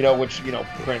 You know, which, you know,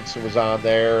 Prince was on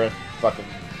there and fucking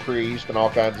Priest and all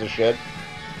kinds of shit.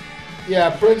 Yeah,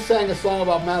 Prince sang a song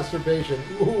about masturbation.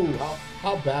 Ooh,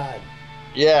 how bad.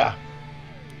 Yeah.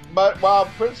 But while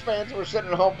Prince fans were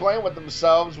sitting at home playing with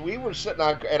themselves, we were sitting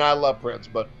on, and I love Prince,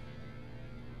 but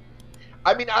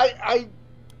I mean, I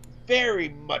very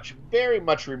much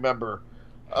remember,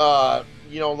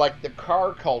 you know, like the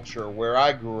car culture where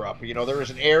I grew up. You know, there was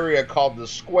an area called the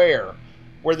Square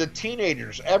where the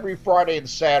teenagers every Friday and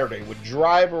Saturday would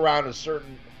drive around a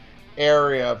certain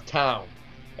area of town.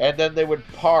 And then they would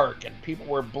park and people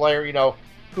were blaring, you know,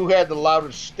 who had the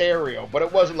loudest stereo. But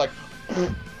it wasn't like,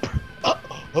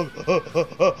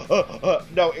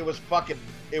 no,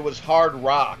 it was hard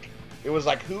rock. It was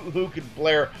like who could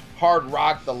blare hard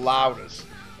rock the loudest.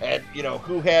 And, you know,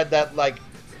 who had that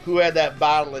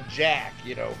bottle of Jack,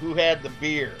 you know, who had the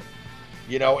beer,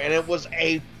 you know, and it was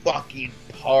a fucking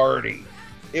party.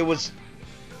 It was,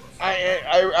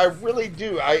 I really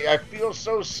do. I feel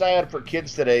so sad for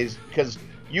kids today because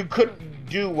you couldn't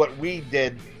do what we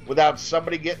did without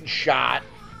somebody getting shot,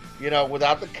 you know,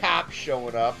 without the cops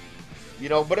showing up, you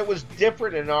know, but it was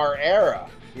different in our era.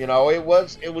 You know, it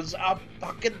was a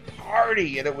fucking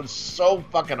party and it was so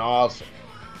fucking awesome.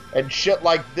 And shit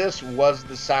like this was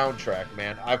the soundtrack,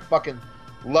 man. I fucking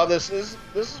love this. This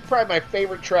is probably my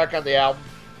favorite track on the album,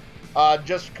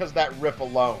 just because that riff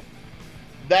alone.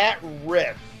 That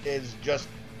riff is just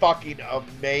fucking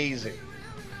amazing.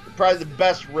 Probably the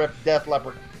best riff Def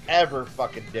Leppard ever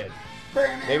fucking did.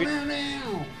 Maybe. I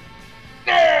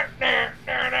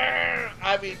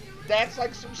mean, that's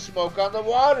like some Smoke on the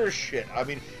Water shit. I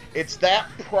mean, it's that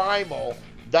primal,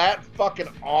 that fucking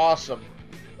awesome.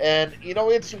 And, you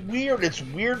know, it's weird. It's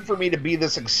weird for me to be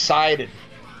this excited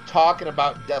talking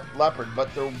about Def Leppard,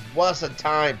 but there was a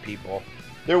time, people.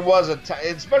 There was a time,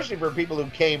 especially for people who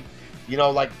came, you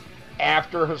know, like,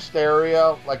 after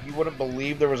Hysteria. Like, you wouldn't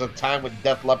believe there was a time when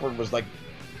Def Leppard was, like,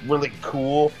 really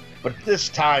cool. But this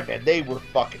time, man, they were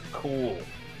fucking cool.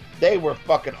 They were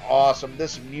fucking awesome.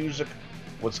 This music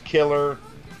was killer.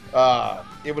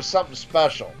 It was something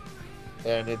special.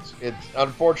 And it's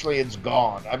unfortunately it's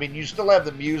gone. I mean, you still have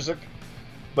the music,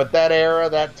 but that era,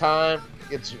 that time,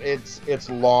 it's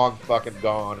long fucking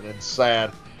gone, and it's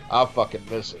sad. I'll fucking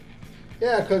miss it.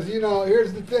 Yeah, because, you know,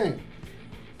 here's the thing.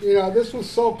 You know, this was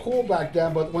so cool back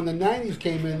then, but when the 90s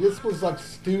came in, this was, like,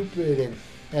 stupid,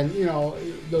 and you know,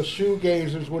 the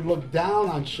shoegazers would look down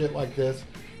on shit like this.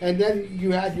 And then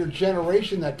you had your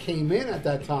generation that came in at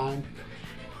that time,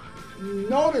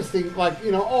 noticing, like,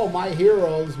 you know, oh, my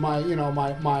heroes, my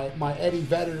Eddie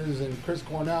Vedders and Chris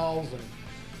Cornells and,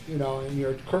 you know, and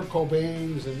your Kurt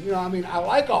Cobains and, you know, I mean, I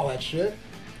like all that shit.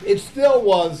 It still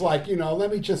was like, you know,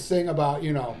 let me just sing about,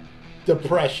 you know,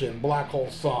 depression, Black Hole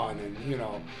Sun, and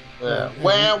Yeah.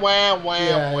 Wham.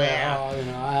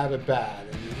 I have it bad.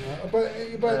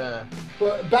 And,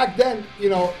 but back then,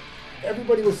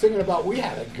 everybody was singing about we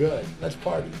had it good. Let's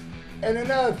party. And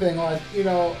another thing, it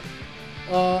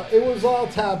was all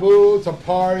taboo to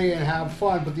party and have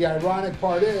fun. But the ironic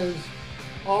part is,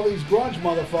 all these grunge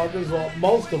motherfuckers, well,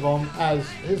 most of them, as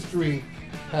history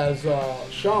has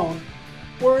shown,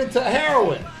 were into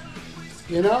heroin.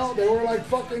 They were like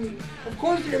fucking. Of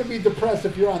course, you're gonna be depressed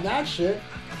if you're on that shit.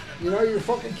 You're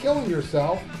fucking killing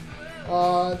yourself.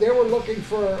 They were looking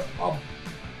for a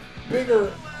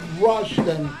bigger rush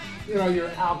than, your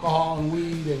alcohol and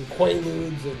weed and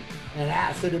quaaludes and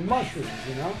acid and mushrooms,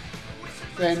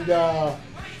 And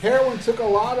heroin took a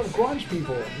lot of grunge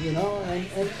people,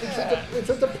 and it's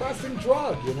a depressing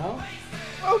drug,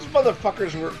 Those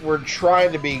motherfuckers were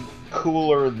trying to be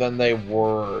cooler than they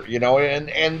were,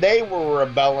 and they were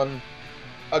rebelling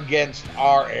against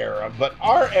our era. But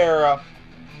our era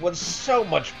was so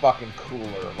much fucking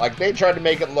cooler. Like, they tried to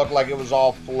make it look like it was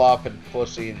all fluff and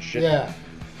pussy and shit. Yeah.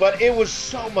 But it was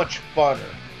so much funner.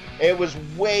 It was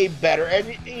way better.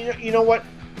 And you know what?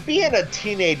 Being a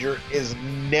teenager is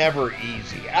never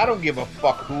easy. I don't give a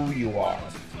fuck who you are.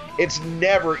 It's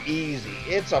never easy.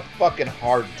 It's a fucking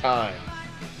hard time.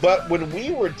 But when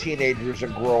we were teenagers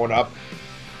and growing up,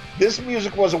 this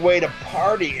music was a way to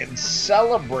party and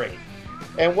celebrate.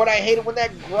 And what I hated when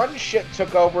that grunge shit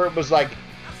took over, it was like,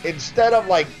 instead of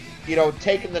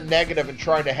taking the negative and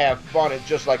trying to have fun, it's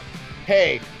just like,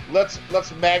 hey, let's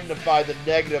magnify the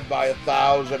negative by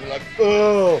 1,000. Like,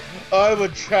 oh, I'm a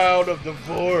child of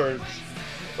divorce.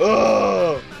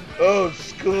 Oh,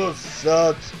 school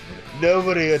sucks.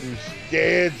 Nobody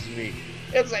understands me.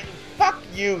 It's like, fuck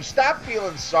you. Stop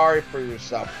feeling sorry for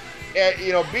yourself.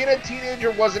 Being a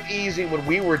teenager wasn't easy when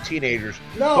we were teenagers.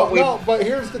 But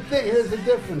here's the thing. Here's the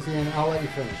difference, Ian. I'll let you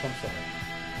finish. I'm sorry.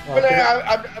 But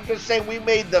I'm just saying, we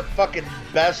made the fucking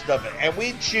best of it, and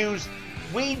we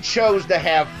chose to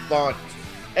have fun,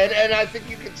 and I think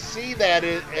you can see that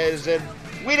as in,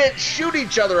 we didn't shoot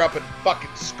each other up in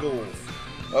fucking school,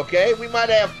 okay? We might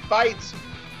have fights,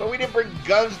 but we didn't bring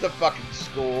guns to fucking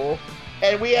school,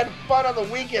 and we had fun on the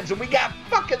weekends, and we got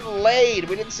fucking laid.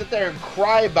 We didn't sit there and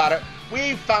cry about it.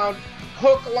 We found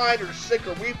hook, line, or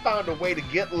sinker. We found a way to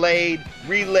get laid,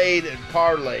 relayed, and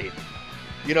parlayed.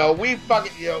 We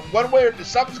fucking, one way or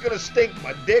something's gonna stink,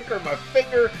 my dick or my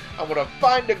finger. I'm gonna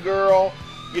find a girl,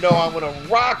 I'm gonna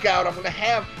rock out, I'm gonna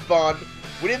have fun.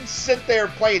 We didn't sit there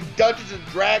playing Dungeons and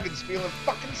Dragons feeling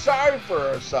fucking sorry for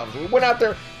ourselves. We went out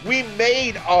there, we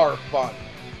made our fun.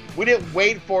 We didn't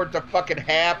wait for it to fucking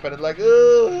happen and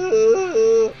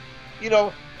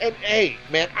and hey,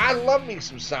 man, I love me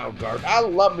some Soundgarden. I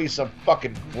love me some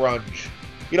fucking grunge.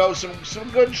 Some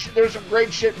good there's some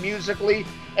great shit musically.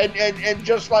 And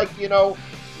just like,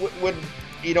 when,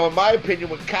 in my opinion,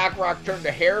 when cock rock turned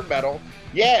to hair metal,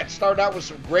 yeah, it started out with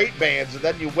some great bands, and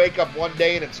then you wake up one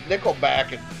day and it's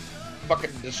Nickelback and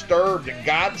fucking Disturbed and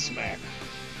Godsmack.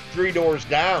 3 doors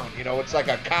down, it's like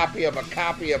a copy of a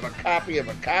copy of a copy of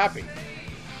a copy.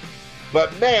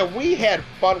 But man, we had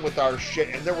fun with our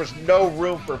shit, and there was no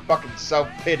room for fucking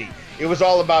self-pity. It was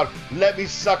all about, let me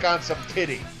suck on some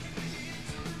titty.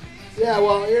 Yeah,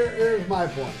 well, here's my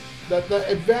point. The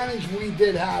advantage we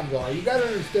did have, though, you got to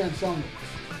understand something.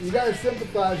 You got to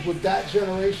sympathize with that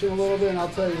generation a little bit, and I'll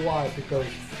tell you why. Because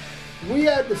we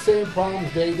had the same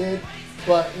problems they did,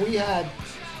 but we had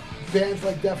bands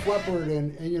like Def Leppard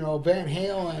and Van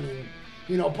Halen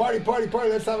and, party,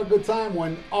 let's have a good time,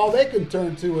 when all they can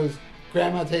turn to is,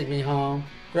 Grandma, take me home,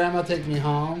 Grandma, take me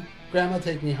home, Grandma,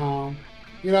 take me home.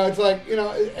 It's like,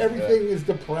 everything is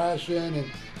depression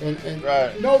and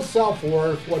right. No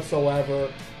self-worth whatsoever.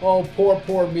 Oh,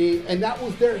 poor me. And that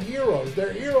was their heroes.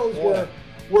 Their heroes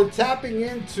were tapping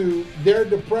into their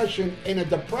depression in a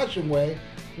depression way,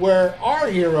 where our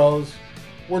heroes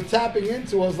were tapping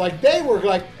into us like they were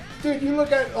like, dude, you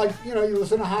look at, you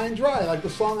listen to High and Dry, like the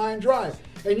song High and Dry,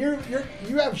 and you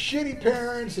have shitty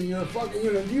parents, and you're fucking,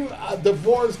 you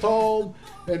divorced home,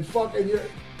 and fucking,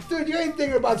 dude, you ain't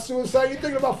thinking about suicide. You're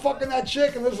thinking about fucking that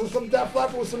chick and listening to some Def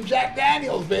Leppard with some Jack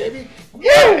Daniels, baby.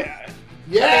 Yeah.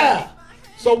 Yeah.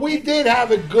 So we did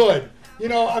have it good.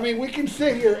 We can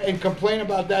sit here and complain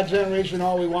about that generation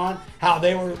all we want, how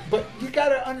they were, but you got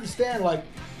to understand,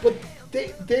 but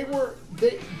they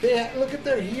look at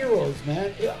their heroes,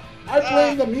 man. I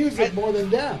blame the music more than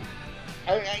them.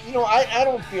 I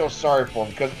don't feel sorry for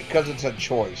them because it's a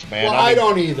choice, man. Well, I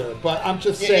don't either, but I'm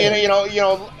just saying.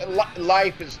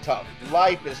 Life is tough.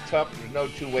 Life is tough. There's no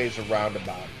two ways around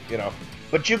about it,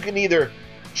 But you can either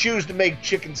choose to make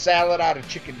chicken salad out of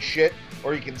chicken shit,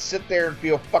 or you can sit there and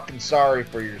feel fucking sorry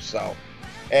for yourself.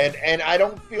 And I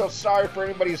don't feel sorry for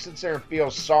anybody who sits there and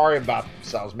feels sorry about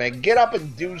themselves, man. Get up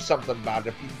and do something about it.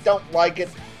 If you don't like it,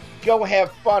 go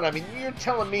have fun. I mean, you're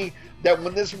telling me that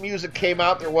when this music came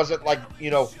out, there wasn't, like,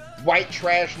 you know, white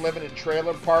trash living in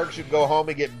trailer parks who go home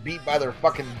and get beat by their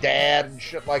fucking dad and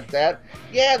shit like that?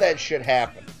 Yeah, that shit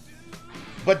happened.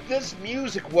 But this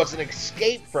music was an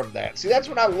escape from that. See, that's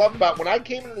what I love about when I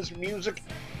came into this music.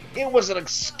 It was an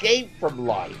escape from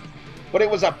life. But it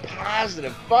was a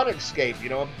positive, fun escape, you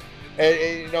know. And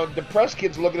you know, depressed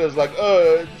kids look at us like,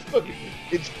 oh,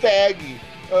 it's faggy.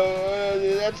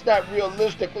 That's not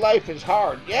realistic. Life is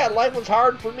hard. Yeah, life was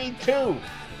hard for me too.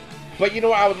 But you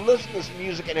know, I would listen to this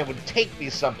music and it would take me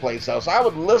someplace else. I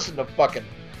would listen to fucking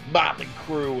Motley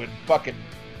Crue and fucking,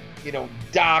 you know,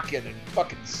 Dokken and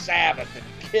fucking Sabbath and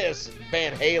Kiss and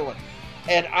Van Halen.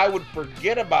 And I would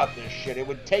forget about this shit. It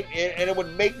would take, and it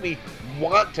would make me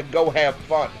want to go have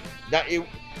fun. Now,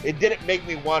 it didn't make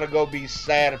me want to go be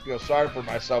sad and feel sorry for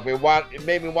myself. It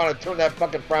made me want to turn that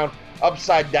fucking frown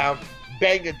upside down,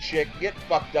 bang a chick, get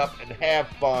fucked up, and have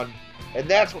fun. And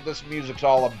that's what this music's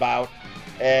all about.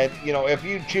 And, you know, if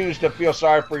you choose to feel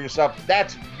sorry for yourself,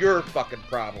 that's your fucking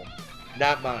problem,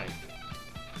 not mine.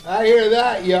 I hear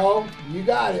that, yo. You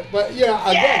got it. But, you know,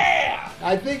 again,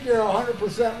 I think you're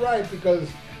 100% right because,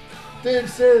 dude,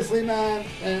 seriously, man,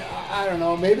 and I don't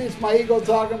know, maybe it's my ego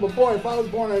talking, but boy, if I was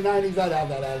born in the 90s, I'd have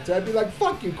that attitude. I'd be like,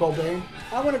 fuck you, Cobain.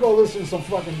 I'm going to go listen to some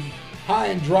fucking High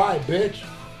and Dry, bitch.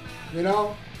 You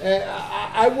know? And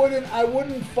I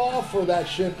wouldn't fall for that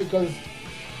shit because,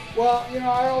 well, you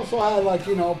know, I also had, like,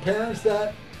 you know, parents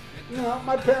that, you know,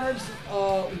 my parents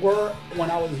were, when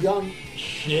I was young,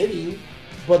 shitty,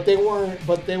 but they were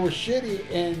shitty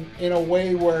in a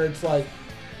way where it's like,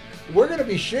 we're going to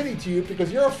be shitty to you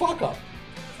because you're a fuck up.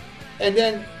 And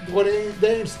then what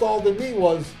they installed in me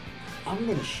was, I'm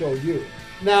going to show you.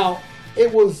 Now,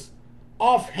 it was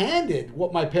offhanded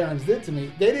what my parents did to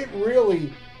me. They didn't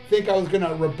really think I was going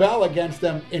to rebel against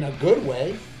them in a good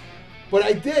way. But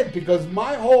I did because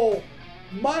my whole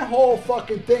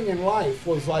fucking thing in life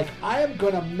was like, I am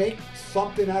going to make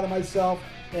something out of myself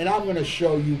and I'm going to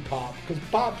show you, Pop. Because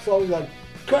Pop's always like,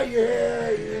 cut your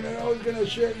hair, you know, he's gonna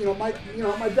shit. You know, my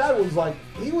dad was like,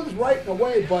 he was right in a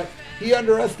way, but he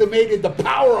underestimated the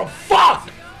power of fuck.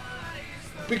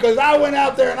 Because I went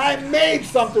out there and I made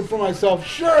something for myself.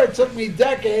 Sure, it took me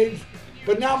decades,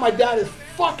 but now my dad is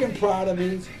fucking proud of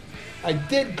me. I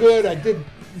did good. I did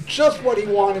just what he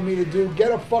wanted me to do.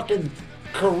 Get a fucking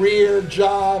career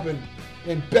job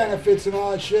and benefits and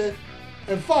all that shit.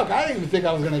 And fuck, I didn't even think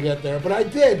I was going to get there. But I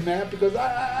did, man, because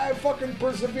I fucking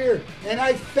persevered. And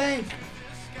I thank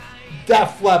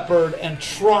Def Leppard and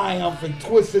Triumph and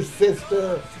Twisted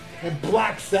Sister and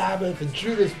Black Sabbath and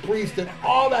Judas Priest and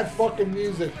all that fucking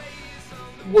music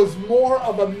was more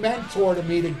of a mentor to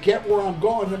me to get where I'm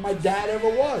going than my dad ever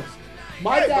was.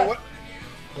 My dad...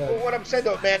 But what I'm saying,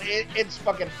 though, man, it's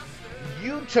fucking...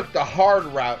 You took the hard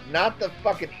route, not the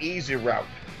fucking easy route.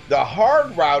 The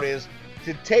hard route is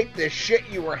to take the shit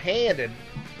you were handed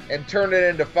and turn it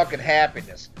into fucking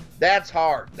happiness. That's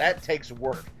hard. That takes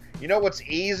work. You know what's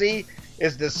easy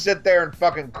is to sit there and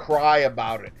fucking cry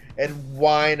about it and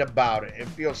whine about it and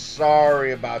feel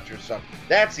sorry about yourself.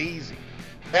 That's easy.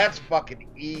 That's fucking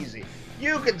easy.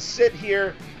 You can sit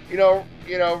here, you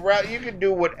can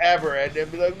do whatever and then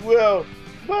be like, well,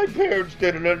 my parents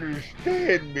didn't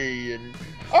understand me and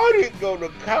I didn't go to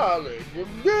college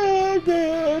and blah,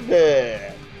 blah,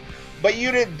 blah. But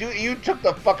you took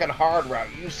the fucking hard route.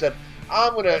 You said,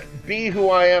 I'm going to be who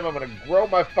I am. I'm going to grow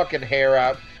my fucking hair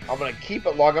out. I'm going to keep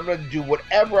it long. I'm going to do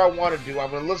whatever I want to do. I'm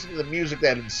going to listen to the music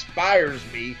that inspires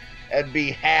me and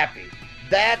be happy.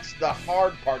 That's the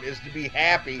hard part, is to be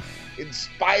happy in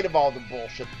spite of all the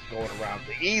bullshit that's going around.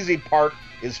 The easy part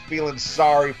is feeling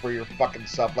sorry for your fucking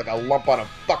self like a lump on a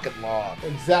fucking log.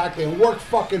 Exactly. And work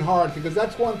fucking hard, because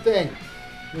that's one thing.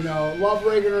 You know, love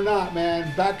Reagan or not,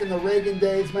 man, back in the Reagan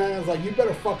days, man, I was like, you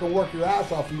better fucking work your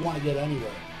ass off if you want to get anywhere.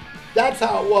 That's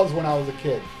how it was when I was a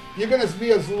kid. You're going to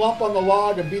be a lump on the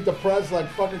log and be depressed like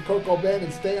fucking Kurt Cobain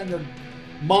and stay on your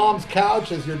mom's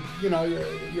couch as your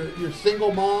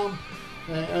single mom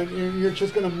and you're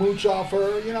just going to mooch off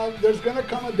her. You know, there's going to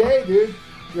come a day, dude,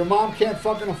 your mom can't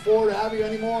fucking afford to have you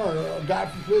anymore, or God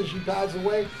forbid she passes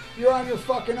away. You're on your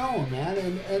fucking own,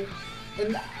 man.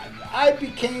 And I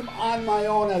became on my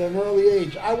own at an early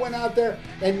age. I went out there,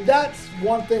 and that's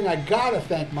one thing I gotta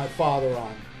thank my father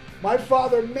on. My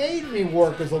father made me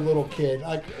work as a little kid,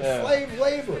 like slave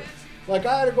labor. Like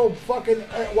I had to go fucking,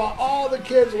 while all the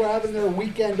kids were having their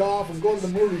weekend off and go to the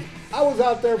movies, I was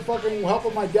out there fucking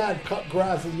helping my dad cut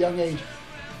grass at a young age.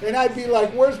 And I'd be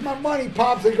like, where's my money,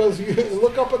 Pops? He goes, you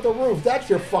look up at the roof. That's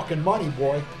your fucking money,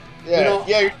 boy. Yeah, you know?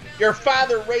 Yeah. Your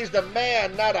father raised a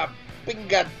man, not a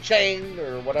pinga chain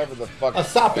or whatever the fuck. A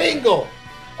sapingo.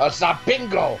 A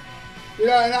sapingo. You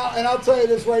know, and I'll tell you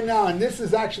this right now, and this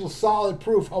is actual solid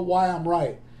proof of why I'm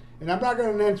right. And I'm not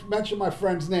going to mention my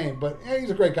friend's name, but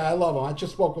he's a great guy. I love him. I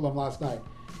just spoke with him last night.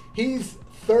 He's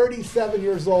 37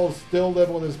 years old, still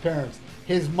living with his parents.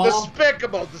 His mom...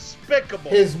 Despicable.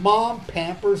 His mom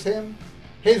pampers him.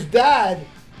 His dad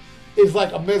is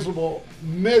like a miserable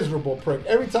prick.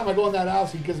 Every time I go in that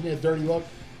house, he gives me a dirty look.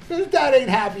 His dad ain't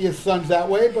happy his son's that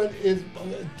way, but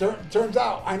turns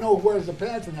out I know who wears the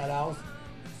pants in that house.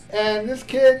 And this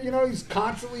kid, you know, he's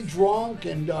constantly drunk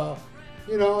and,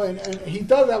 you know, and he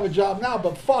does have a job now,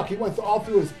 but fuck, he went all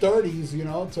through his 30s, you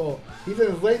know, till he's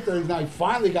in his late 30s now. He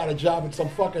finally got a job at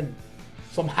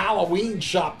some Halloween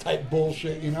shop type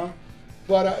bullshit, you know.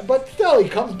 But still, he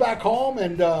comes back home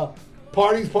and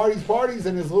parties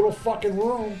in his little fucking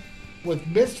room with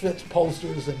Misfits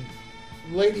posters and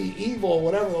Lady Evil,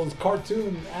 whatever, those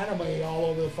cartoon anime all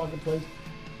over the fucking place.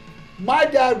 My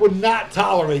dad would not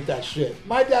tolerate that shit.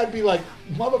 My dad'd be like,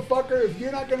 motherfucker, if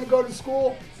you're not going to go to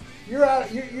school, you're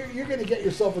going to get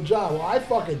yourself a job. Well,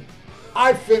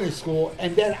 I finished school,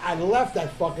 and then I left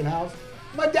that fucking house.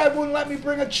 My dad wouldn't let me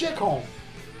bring a chick home.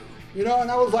 You know, and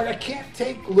I was like, I can't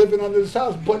take living under this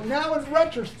house. But now in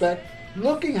retrospect,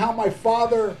 looking how my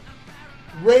father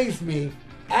raised me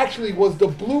actually was the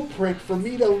blueprint for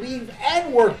me to leave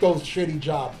and work those shitty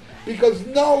jobs. Because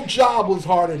no job was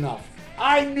hard enough.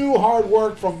 I knew hard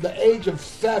work from the age of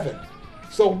 7.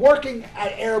 So working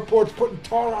at airports, putting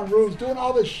tar on roofs, doing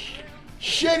all this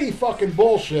shitty fucking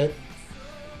bullshit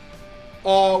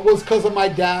was because of my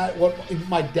dad, what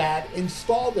my dad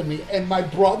installed in me. And my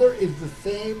brother is the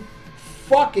same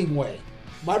fucking way.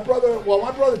 My brother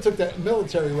took the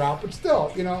military route, but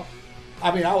still, you know,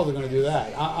 I mean, I wasn't going to do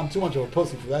that. I'm too much of a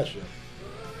pussy for that shit.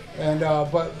 And,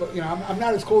 but you know, I'm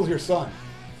not as cool as your son.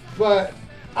 But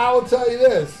I will tell you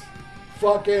this.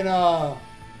 Fucking,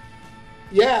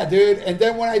 yeah, dude. And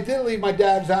then when I did leave my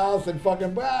dad's house and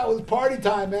fucking, well, it was party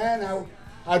time, man.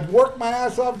 I'd work my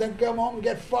ass off, then come home and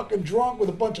get fucking drunk with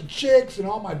a bunch of chicks and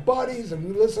all my buddies, and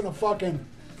we listen to fucking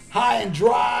High and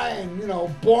Dry and, you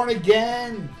know, Born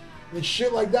Again and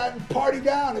shit like that and party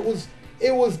down. It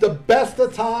was the best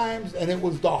of times and it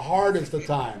was the hardest of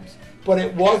times, but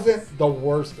it wasn't the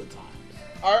worst of times.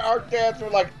 Our dads were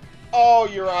like, oh,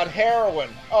 you're on heroin.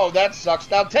 Oh, that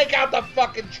sucks. Now take out the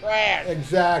fucking trash.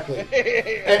 Exactly.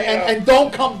 and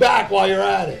don't come back while you're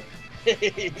at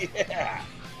it. Yeah.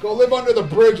 Go live under the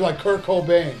bridge like Kurt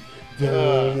Cobain.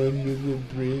 Down under the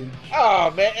bridge.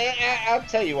 Oh, man. I'll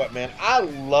tell you what, man. I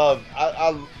love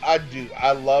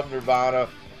Nirvana.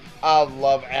 I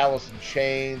love Alice in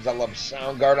Chains. I love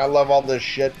Soundgarden. I love all this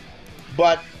shit.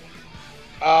 But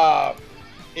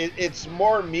it's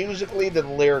more musically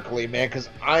than lyrically, man, because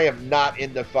I am not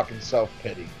into fucking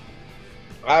self-pity.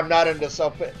 I'm not into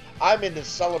self-pity. I'm into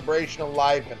celebration of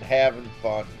life and having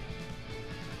fun.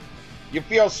 You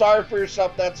feel sorry for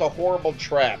yourself, that's a horrible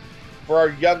trap. For our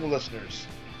young listeners,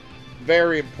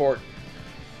 very important.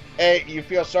 Hey, you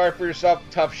feel sorry for yourself,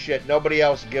 tough shit. Nobody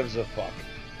else gives a fuck.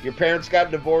 Your parents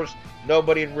got divorced,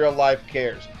 nobody in real life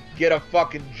cares. Get a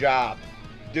fucking job.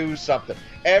 Do something.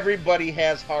 Everybody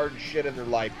has hard shit in their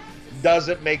life.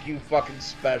 Doesn't make you fucking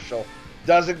special.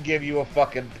 Doesn't give you a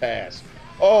fucking pass.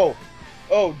 Oh,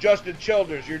 Justin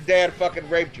Childers, your dad fucking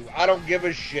raped you. I don't give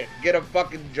a shit. Get a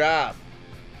fucking job.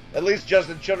 At least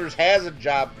Justin Childers has a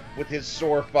job with his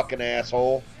sore fucking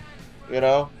asshole. You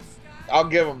know? I'll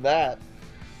give him that.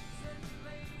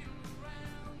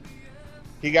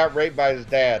 He got raped by his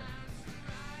dad.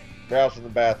 Their house in the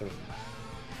bathroom.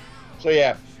 So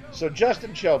yeah. So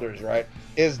Justin Childers, right?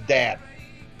 His dad.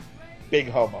 Big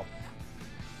homo.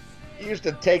 He used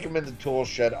to take him in the tool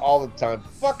shed all the time.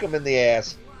 Fuck him in the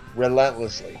ass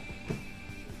relentlessly.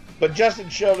 But Justin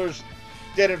Childers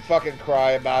didn't fucking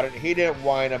cry about it. He didn't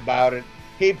whine about it.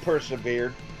 He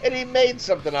persevered. And he made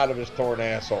something out of his torn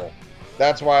asshole.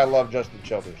 That's why I love Justin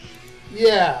Childers.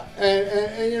 Yeah,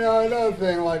 and you know, another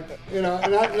thing, like, you know,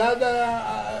 not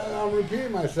that I'm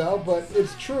repeating myself, but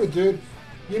it's true, dude.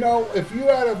 You know, if you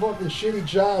had a fucking shitty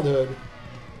childhood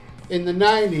in the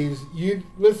 90s, you'd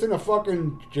listen to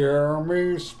fucking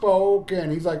Jeremy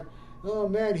Spoken. He's like, oh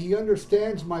man, he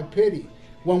understands my pity.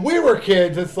 When we were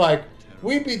kids, it's like,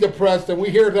 we'd be depressed and we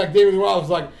hear like David Wallace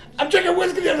like, I'm drinking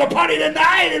whiskey at a party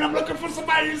tonight and I'm looking for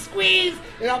somebody to squeeze.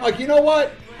 And I'm like, you know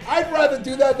what? I'd rather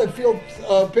do that than feel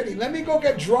pity. Let me go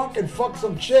get drunk and fuck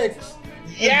some chicks.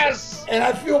 Yes! And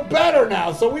I feel better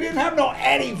now. So we didn't have no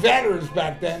Eddie Vedders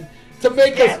back then. to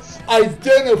make us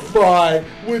identify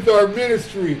with our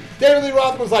ministry. David Lee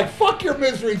Roth was like, fuck your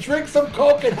misery, drink some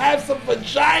Coke and have some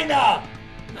vagina.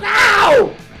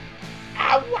 Ow!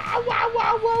 Ow, ow, ow,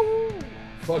 ow, ow.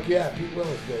 Fuck yeah, Pete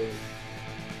Willis, baby.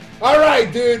 All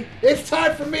right, dude, it's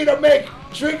time for me to make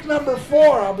drink number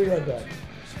 4. I'll be right back.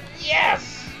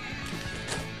 Yes!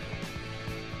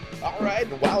 All right,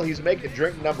 and while he's making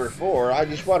drink number 4, I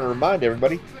just want to remind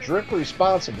everybody, drink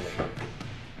responsibly.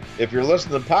 If you're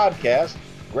listening to the podcast,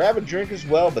 grab a drink as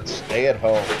well, but stay at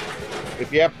home.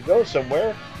 If you have to go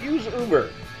somewhere, use Uber.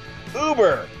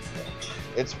 Uber!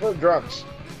 It's for drunks.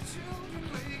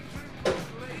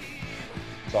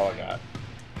 That's all I got.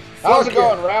 How's it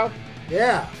going, Ralph?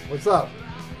 Yeah, what's up?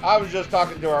 I was just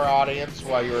talking to our audience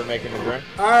while you were making a drink.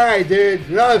 All right, dude.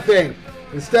 Another thing.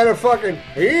 Instead of fucking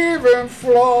even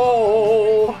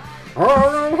flow,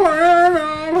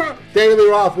 David Lee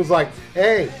Roth was like,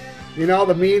 hey, you know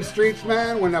the mean streets,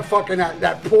 man? When the fucking,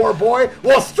 that poor boy,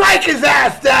 well, strike his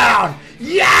ass down!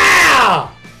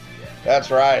 Yeah! That's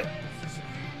right.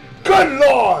 Good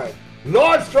Lord!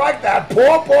 Lord, strike that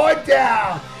poor boy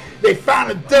down! They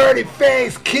found a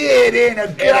dirty-faced kid in a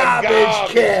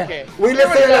garbage can. We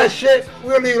listen to that shit,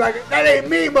 we'll be like, that ain't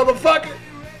me, motherfucker!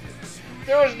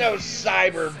 There was no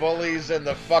cyber bullies in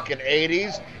the fucking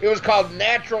 80s. It was called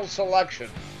natural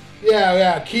selection.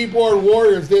 Yeah, keyboard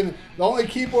warriors. The only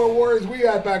keyboard warriors we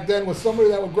had back then was somebody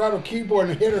that would grab a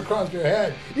keyboard and hit it across your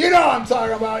head. You know what I'm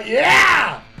talking about,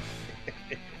 yeah!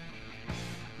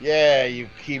 Yeah, you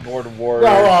keyboard warrior.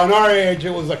 Well, in our age,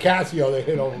 it was a Casio that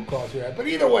hit over across your head. But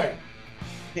either way.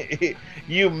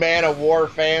 You Man of War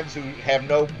fans who have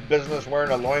no business wearing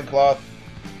a loincloth.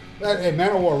 Hey,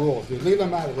 Man of War rules, dude. Leave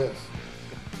them out of this.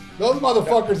 Those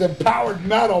motherfuckers empowered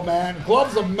metal, man.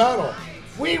 Gloves of metal.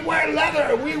 We wear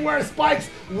leather. We wear spikes.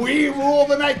 We rule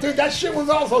the night, dude. That shit was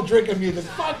also drinking music.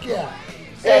 Fuck yeah.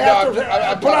 Hey,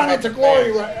 put on Into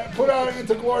Glory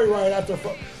right after.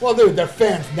 Well, dude, they're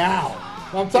fans now.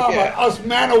 I'm talking about us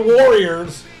Man of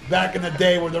Warriors back in the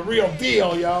day were the real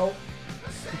deal, yo.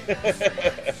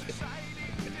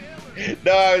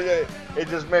 No, it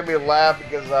just made me laugh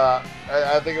because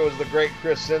I think it was the great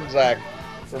Chris Sinzak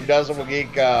from Decibel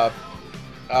Geek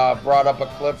brought up a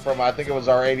clip from, I think it was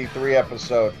our 83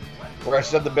 episode, where I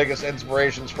said the biggest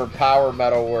inspirations for power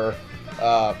metal were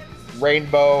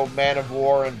Rainbow, Man of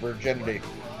War, and Virginity.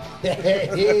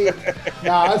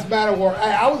 Nah, that's Man of War.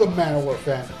 I was a Man of War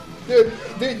fan. Dude,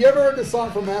 you ever heard the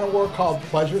song from Man of War called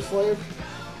Pleasure Slave?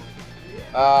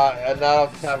 And now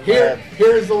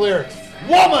here's the lyrics.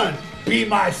 Woman, be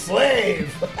my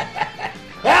slave.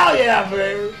 Hell yeah,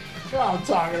 baby. You know what I'm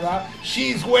talking about.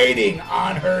 She's waiting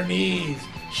on her knees.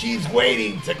 She's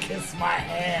waiting to kiss my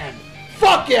hand.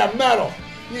 Fuck yeah, metal.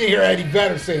 You didn't hear Eddie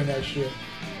Vedder saying that shit.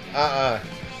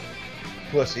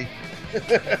 Pussy.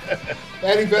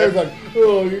 Eddie Vedder's like,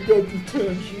 oh, you got the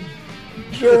tension.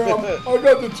 I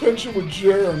got the tension with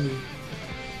Jeremy.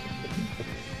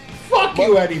 Fuck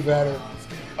you, Eddie Vedder.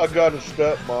 I got a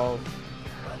stepmom.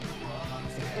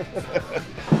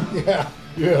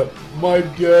 Yeah. My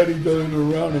daddy doesn't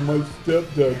around and my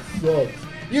stepdad sucks.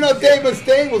 You know, Dave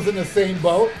Mustaine was in the same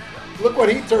boat. Look what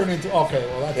he turned into. Okay,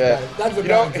 well, that's a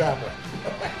bad example.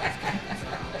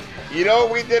 You know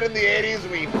what we did in the 80s?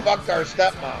 We fucked our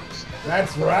stepmoms.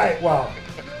 That's right. Well,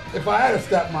 if I had a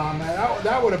stepmom, man,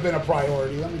 that would have been a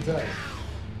priority, let me tell you.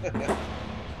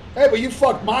 Hey, but you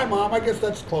fucked my mom. I guess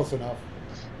that's close enough.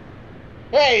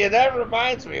 Hey, that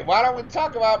reminds me. Why don't we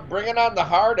talk about Bringing on the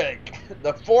Heartache,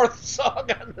 the 4th song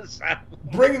on the sound?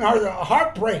 Bringing on the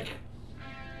Heartbreak.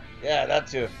 Yeah, that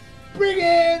too.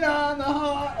 Bringing on the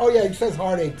heart. Oh yeah, he says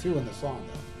heartache too in the song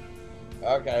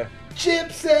though. Okay.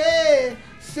 Gypsy,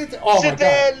 sit there. Oh my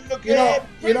God.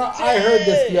 You know, I heard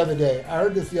this the other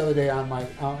day. On my,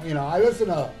 I listen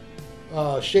to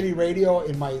shitty radio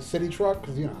in my city truck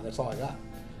because that's all I got.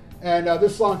 And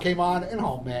this song came on, and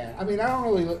oh man, I mean, I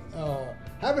don't really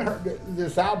haven't heard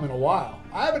this album in a while.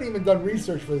 I haven't even done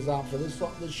research for this album for this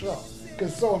show because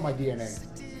it's so in my DNA.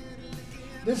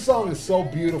 This song is so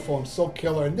beautiful and so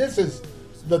killer, and this is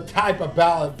the type of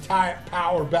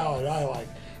power ballad I like.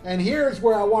 And here's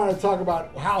where I want to talk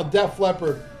about how Def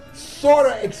Leppard sort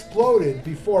of exploded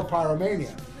before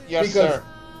Pyromania. Yes, sir.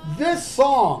 This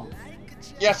song,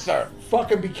 yes, sir,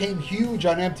 fucking became huge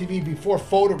on MTV before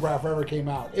Photograph ever came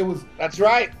out. It was. That's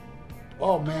right.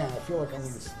 Oh man, I feel like I'm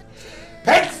gonna.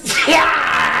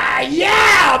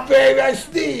 Yeah, baby, I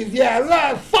sneezed.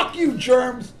 Yeah, fuck you,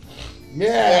 germs.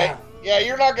 Yeah. Yeah,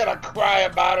 you're not gonna cry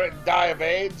about it and die of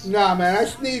AIDS. Nah, man, I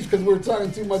sneezed because we were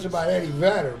talking too much about Eddie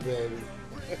Vedder, baby.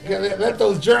 Let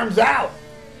those germs out.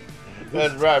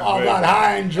 That's right, all about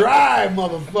high and dry,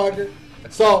 motherfucker.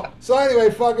 So anyway,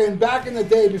 fucking back in the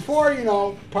day, before, you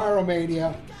know,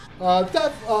 Pyromania,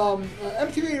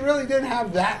 MTV really didn't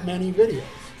have that many videos.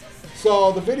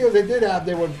 So the videos they did have,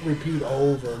 they would repeat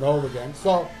over and over again.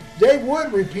 So they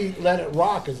would repeat Let It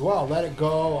Rock as well, Let It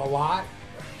Go a lot.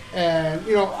 And,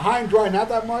 you know, High and Dry, not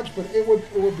that much, but it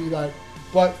would be like,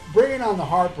 but Bringing On the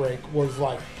Heartbreak was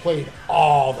like played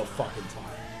all the fucking time.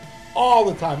 All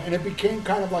the time. And it became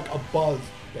kind of like a buzz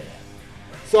band.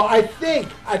 So I think,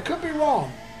 I could be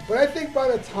wrong, but I think by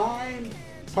the time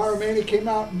Pyromania came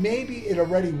out, maybe it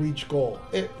already reached gold.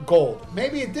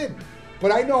 Maybe it didn't.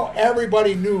 But I know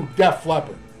everybody knew Def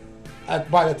Leppard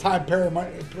by the time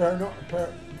Pyromania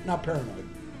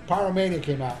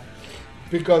came out.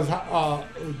 Because, what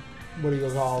do you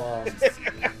call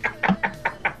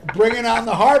Bringing On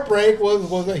the Heartbreak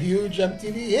was a huge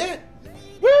MTV hit.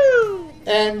 Woo!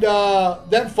 And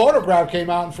then Photograph came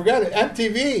out, and forget it,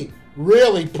 MTV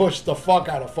really pushed the fuck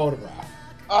out of Photograph.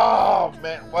 Oh,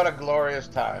 man, what a glorious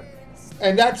time.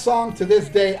 And that song, to this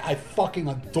day, I fucking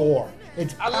adore.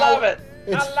 I love it.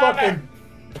 It's fucking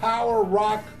power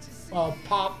rock,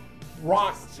 pop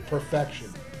rock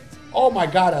perfection. Oh my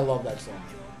God, I love that song.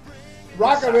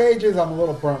 Rock of Ages, I'm a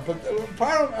little burnt, but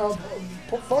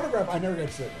Photograph, I never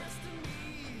get sick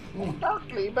of.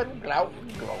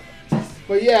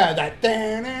 But yeah, that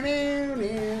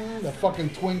the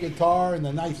fucking twin guitar and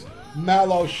the nice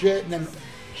mellow shit, and then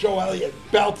Joe Elliott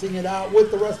belting it out with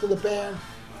the rest of the band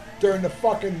during the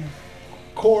fucking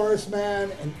chorus, man,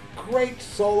 and great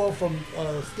solo from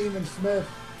Stephen Smith.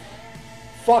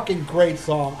 Fucking great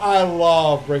song. I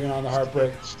love Bringing On the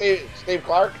Heartbreak. Steve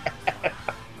Clark.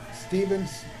 Stephen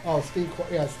Clark.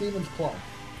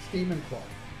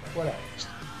 Whatever.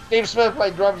 Steve Smith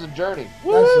played drums in Journey.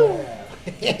 Woo!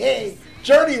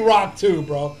 Journey rock too,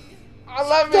 bro. I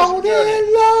love Stone Journey.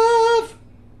 in Love.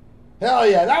 Hell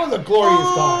yeah, that was a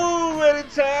glorious time. Ooh,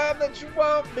 anytime that you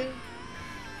want me.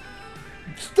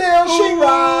 Still she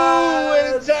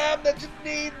rides anytime that you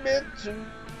need me to.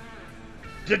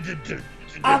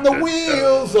 on the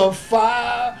wheels of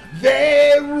fire.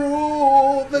 They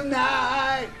rule the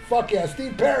night. Fuck yeah,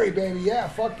 Steve Perry, baby. Yeah,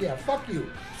 fuck yeah. Fuck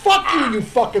you. Fuck you, you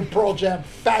fucking Pearl Jam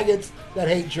faggots that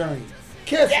hate Journey.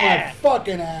 Kiss my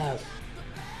fucking ass.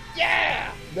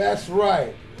 Yeah. That's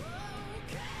right.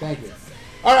 Thank you.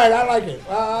 All right, I like it.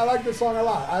 I like this song a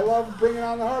lot. I love Bringing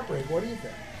On the Heartbreak. What do you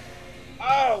think?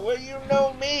 Oh, well, you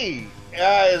know me.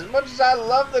 As much as I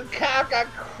love the cock, I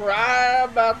cry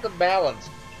about the ballads.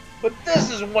 But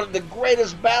this is one of the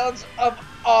greatest ballads of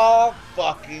all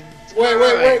fucking time. Wait.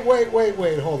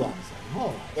 Hold on a second.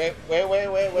 Hold on. Wait. What?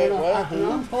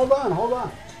 Hold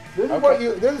on.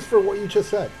 This is for what you just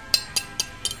said.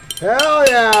 Hell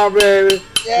yeah, baby.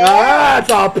 Yeah. Now that's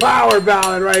a power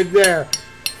ballad right there.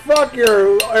 Fuck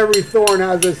your Every Thorn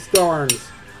Has Its Thorns.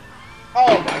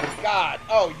 Oh my God.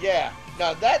 Oh yeah.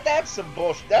 No, that's some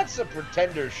bullshit. That's some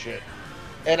Pretenders shit.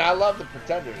 And I love the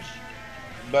Pretenders.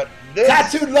 But this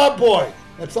Tattooed Love Boy.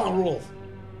 That song rules.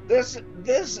 This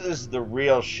is the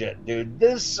real shit, dude.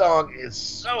 This song is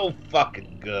so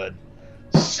fucking good.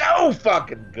 So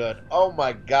fucking good. Oh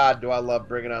my God, do I love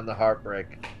Bringing On the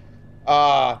Heartbreak.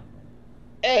 And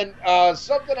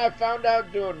something I found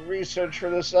out doing research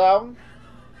for this album,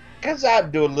 because I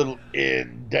do a little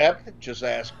in-depth, just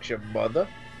ask your mother.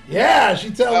 Yeah,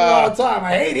 she tells me all the time.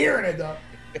 I hate hearing it, though.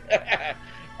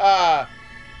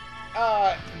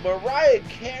 Mariah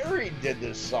Carey did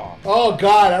this song. Oh,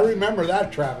 God, I remember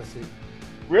that travesty.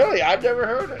 Really? I've never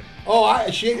heard it. Oh,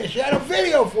 she had a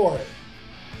video for it.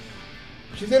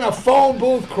 She's in a phone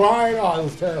booth crying. Oh, it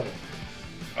was terrible.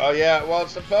 Oh, yeah. Well,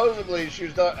 supposedly she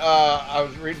was I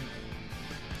was reading.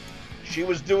 She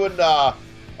was doing a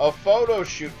photo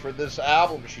shoot for this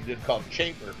album she did called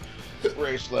Chamber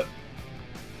Bracelet.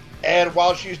 And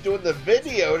while she was doing the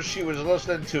video, she was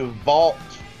listening to Vault,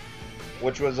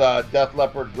 which was a Def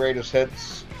Leppard greatest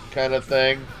hits kind of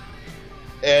thing.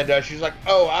 And she's like,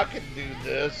 oh, I can do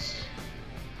this.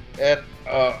 And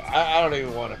I don't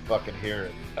even want to fucking hear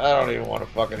it. I don't even want to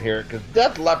fucking hear it. Because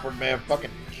Def Leppard, man,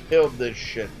 fucking killed this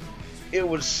shit. It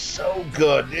was so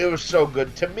good. It was so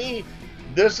good. To me,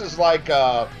 this is like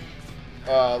a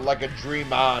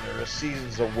Dream On or a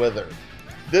Seasons of Wither.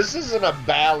 This isn't a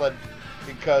ballad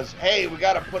because, hey, we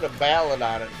got to put a ballad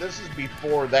on it. This is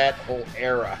before that whole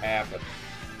era happened.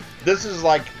 This is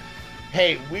like,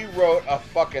 hey, we wrote a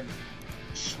fucking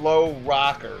slow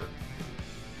rocker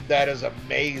that is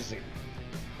amazing.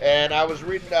 And I was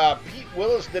reading, Pete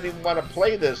Willis didn't even want to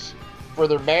play this for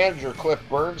their manager, Cliff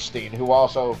Bernstein, who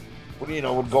also,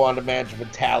 would go on to manage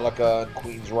Metallica and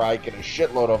Queensryche and a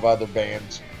shitload of other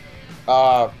bands.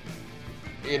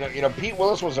 Pete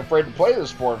Willis was afraid to play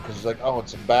this for him because he's like, oh,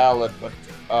 it's a ballad, but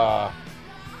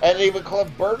and even Cliff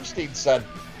Bernstein said,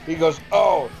 he goes,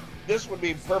 oh, this would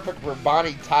be perfect for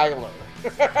Bonnie Tyler,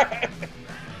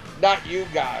 not you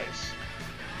guys.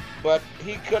 But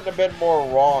he couldn't have been more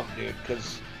wrong, dude,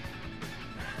 because,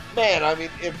 man, I mean,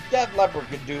 if Def Leppard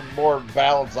could do more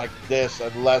ballads like this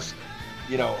and less,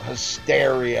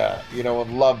 hysteria,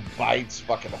 and Love Bites,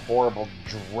 fucking horrible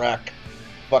dreck,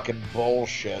 fucking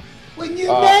bullshit. When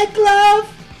you make love,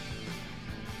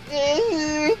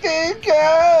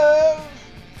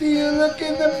 do you look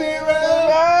in the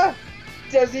mirror?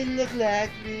 Does it look like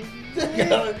me?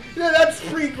 Yeah, that's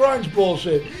free grunge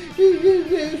bullshit.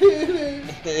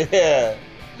 Yeah.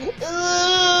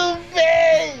 Oh,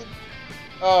 babe.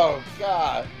 Oh,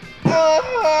 God.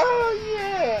 Oh,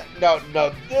 yeah.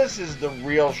 No, this is the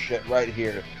real shit right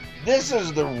here. This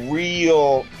is the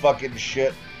real fucking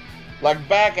shit. Like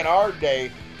back in our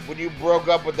day, when you broke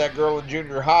up with that girl in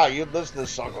junior high, you'd listen to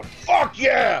this song going, fuck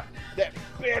yeah, that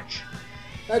bitch.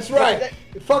 That's right.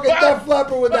 Fucking Def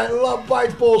Leppard with that Love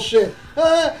Bites bullshit.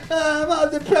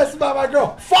 I'm depressed about my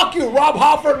girl. Fuck you, Rob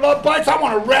Halford, Love Bites. I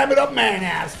want to ram it up man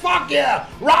ass. Fuck yeah,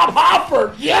 Rob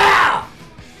Halford, yeah.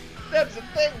 That's the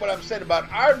thing, what I'm saying about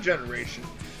our generation.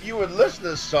 You would listen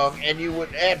to this song, and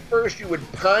at first you would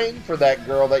pine for that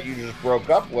girl that you just broke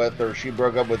up with, or she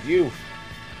broke up with you.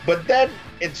 But then,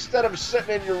 instead of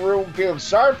sitting in your room feeling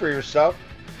sorry for yourself,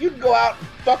 you'd go out and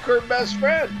fuck her best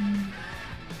friend.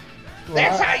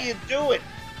 That's how you do it.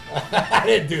 I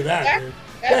didn't do that, dude.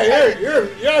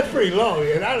 That's pretty low,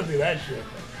 man. I don't do that shit.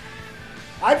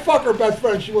 I'd fuck her best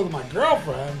friend if she wasn't my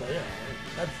girlfriend, but yeah,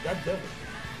 that's different.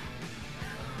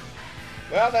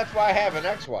 Well, that's why I have an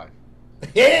ex-wife.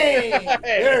 Hey,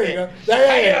 there you go.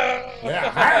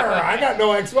 Yeah, I got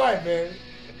no ex-wife, man.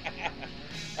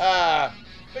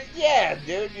 But yeah,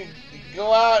 dude, you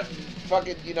go out and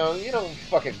fucking, you don't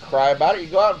fucking cry about it. You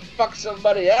go out and fuck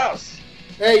somebody else.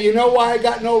 Hey, you know why I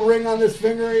got no ring on this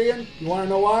finger, Ian? You want to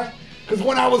know why? Because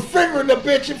when I was fingering the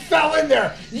bitch, it fell in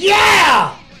there.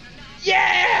 Yeah!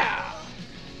 Yeah!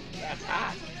 That's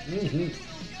hot. Mm-hmm.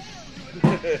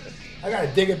 I got to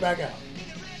dig it back out.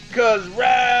 Because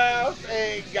Ralph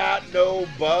ain't got nobody.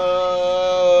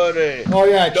 Oh,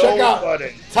 yeah, check out.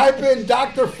 Type in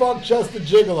Dr. Funk Just a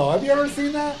Gigolo. Have you ever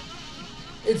seen that?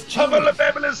 It's cheap. No, I'm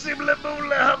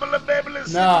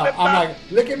like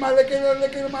licking my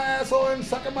asshole and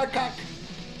sucking my cock.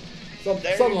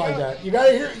 Something like that. You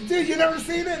gotta hear, dude. You never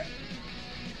seen it?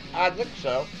 I think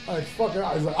so. It's fucking.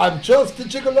 I'm just a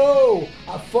gigolo.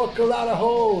 I fuck a lot of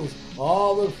hoes.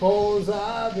 All the hoes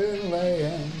I've been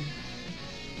laying.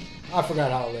 I forgot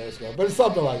how the lyrics go, but it's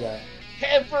something like that.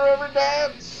 Can't forever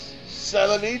dance.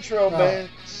 Salanitro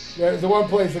bands. There's the one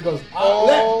place that goes,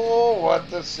 what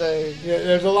to say? Yeah,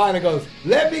 there's a line that goes,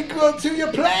 let me go to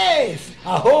your place.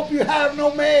 I hope you have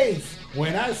no mace.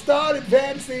 When I start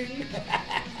advancing.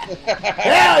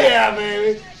 Hell yeah,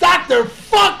 baby. Dr.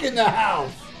 Fuck in the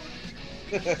house.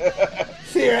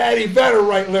 See, Eddie better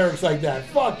write lyrics like that.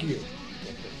 Fuck you.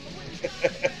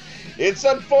 It's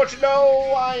unfortunate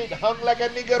I ain't hung like a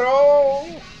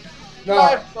Negro. No.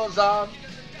 Life goes on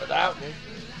without me.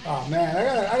 Oh man,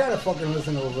 I gotta fucking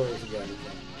listen to those lyrics again.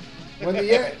 When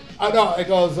it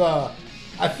goes,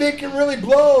 I think it really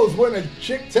blows when a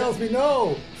chick tells me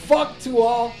no. Fuck to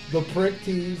all the prick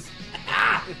tees.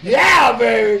 Yeah,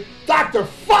 baby! Dr.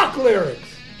 Fuck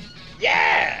lyrics!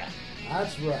 Yeah!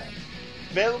 That's right.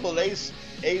 Available Ace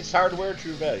Hardware,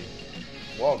 True Value.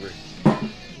 Walgreens.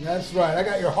 That's right. I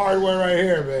got your hardware right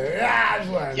here, baby. Yeah, that's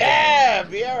right. Yeah,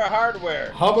 Viera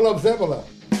Hardware. Hubble up, zibble up.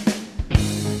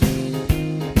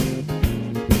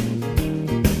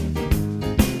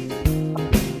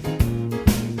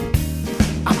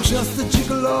 Just a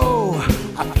gigolo,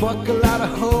 I fuck a lot of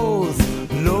hoes.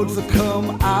 Loads will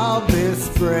come, I'll be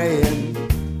spraying.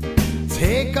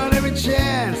 Take on every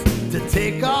chance to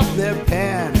take off their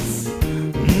pants.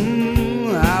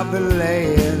 I'll be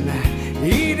laying,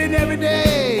 eating every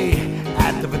day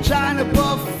at the vagina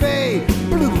buffet.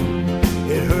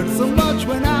 It hurts so much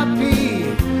when I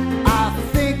pee. I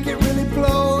think it really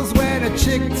blows when a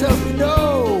chick tells me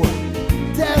no.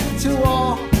 Death to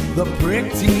all the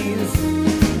prick tees.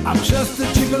 I'm just a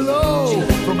gigolo,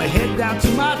 from my head down to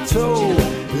my toe.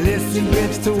 Listen,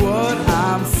 bitch, to what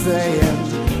I'm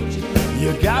saying.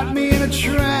 You got me in a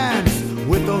trance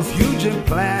with those huge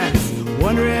implants,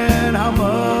 wondering how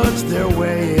much they're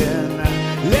weighing.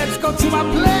 Let's go to my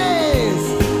place.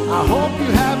 I hope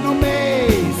you have no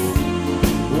mace.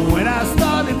 When I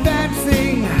start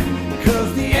advancing,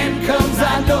 cause the end comes,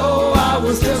 I know I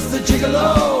was just a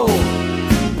gigolo.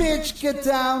 Bitch, get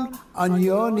down on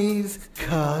your knees,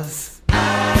 cause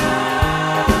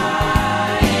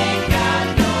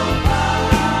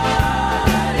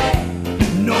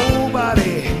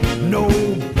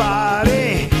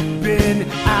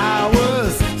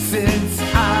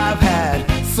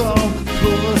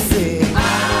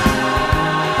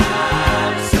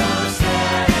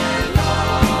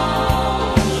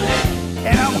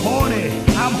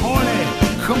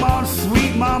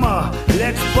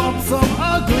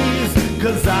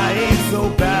 'cause I ain't so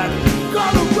bad.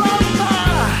 Gonna run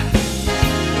my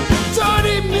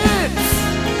dirty mitts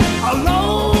all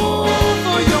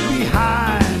over your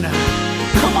behind.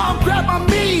 Come on, grab my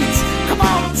meat. Come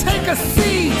on, take a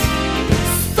seat.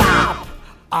 Stop!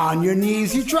 On your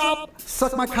knees you drop,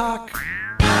 suck my cock.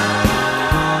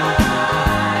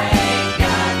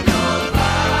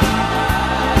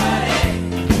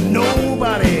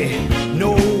 Nobody,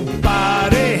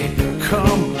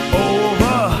 come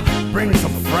over, bring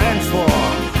some friends for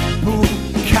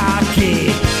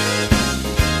bukkake.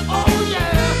 Oh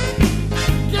yeah,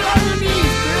 get on your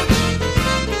knees, bitch.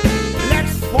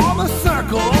 Let's form a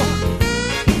circle.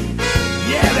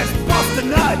 Yeah, let's bust a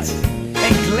nut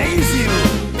and glaze you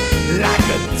like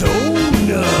a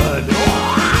donut.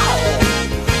 Wow,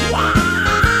 wow,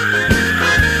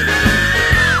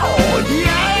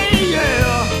 yeah.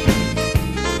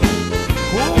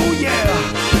 Oh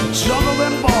yeah, juggle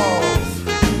them balls.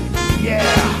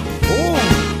 Yeah.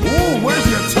 Ooh, where's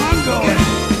your tongue going?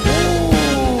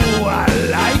 Ooh, I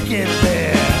like it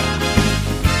there.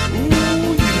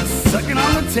 Ooh, you're sucking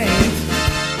on the taint.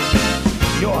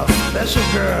 You're a special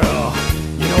girl.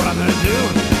 You know what I'm gonna do?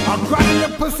 I'll grind in your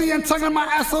pussy and tongue in my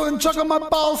asshole and juggle my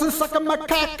balls and suck on my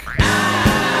cock.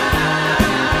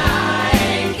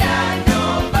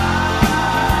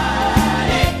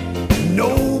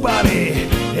 Nobody,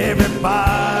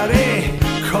 everybody,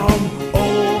 come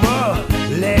over.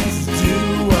 Let's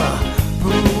do a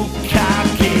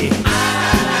bukkake. I'm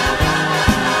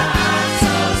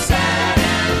so sad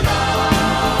and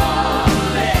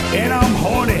lonely. And I'm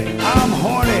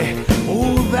horny.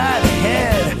 Ooh, that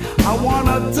head. I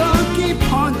wanna donkey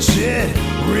punch it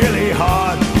really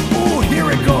hard. Ooh,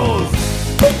 here it goes.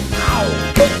 Ow.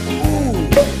 Ooh,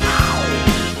 ow.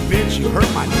 Bitch, you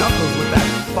hurt my knuckles with that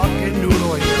fucking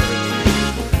noodle of yours.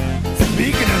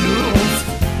 Speaking of noodles,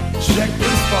 check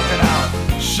this fucking out.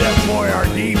 Chef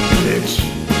Boyardee, bitch.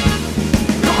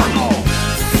 Gargle.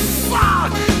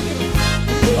 Fuck.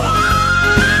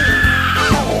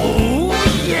 Wow.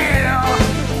 Yeah.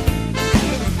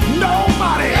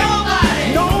 Nobody.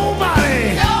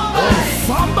 Or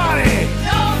somebody.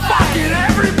 Fucking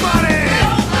everybody.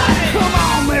 Come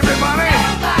on, everybody.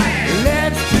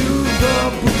 Let's do the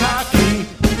bukkake.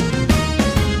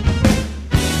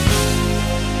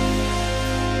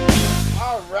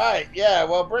 Right, yeah,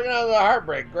 well, Bringing On the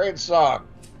Heartbreak, great song.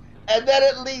 And then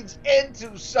it leads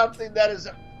into something that is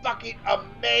fucking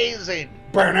amazing.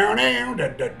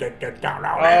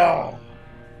 Oh,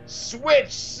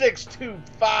 Switch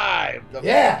 625, the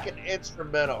fucking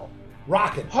instrumental.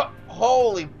 Rockin'.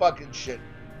 Holy fucking shit.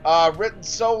 Written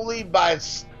solely by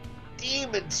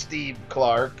Steve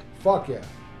Clark. Fuck yeah.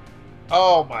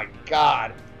 Oh my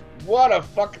god. What a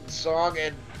fucking song.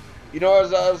 And, you know,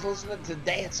 as I was listening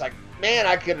today, it's like, man,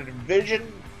 I could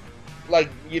envision, like,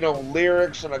 you know,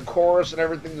 lyrics and a chorus and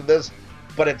everything to this,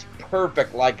 but it's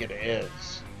perfect like it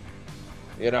is.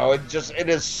 You know, it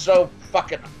is so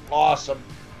fucking awesome,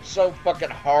 so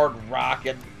fucking hard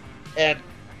rocking, and,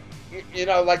 you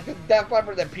know, like, the Def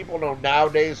Leppard that people know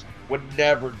nowadays would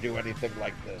never do anything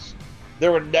like this.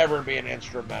 There would never be an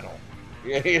instrumental,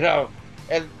 you know,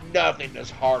 and nothing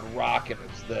as hard rocking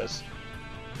as this.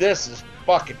 This is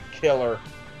fucking killer.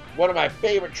 One of my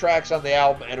favorite tracks on the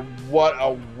album, and what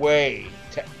a way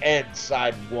to end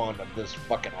side one of this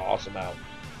fucking awesome album.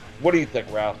 What do you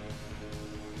think, Ralph?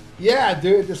 Yeah,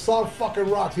 dude, this song fucking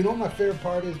rocks. You know what my favorite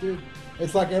part is, dude?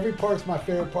 It's like every part's my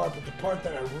favorite part, but the part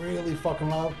that I really fucking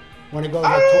love, when it goes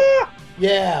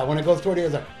when it goes toward the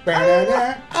end, it's like,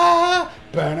 ba-na-na,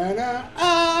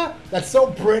 ba-na-na, that's so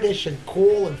British and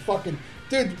cool and fucking,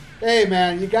 dude, hey,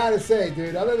 man, you gotta say,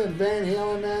 dude, other than Van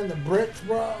Halen, man, the Brits,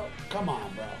 bro, come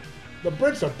on, bro. The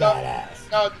Brits are badass.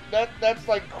 No, that's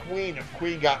like Queen if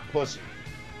Queen got pussy.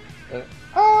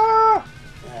 Yeah,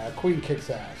 Queen kicks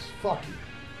ass. Fuck you.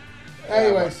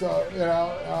 Anyway, so, you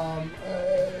know,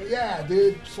 yeah,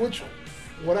 dude, Switch,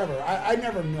 whatever. I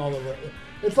never know the.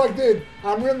 It's like, dude,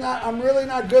 I'm really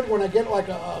not good when I get like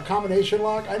a combination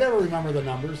lock. I never remember the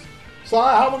numbers. So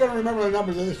how am I gonna remember the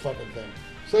numbers of this fucking thing?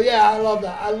 So yeah, I love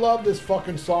that. I love this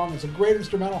fucking song. It's a great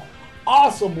instrumental.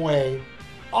 Awesome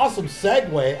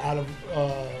segue out of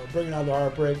Bringing On the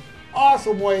Heartbreak.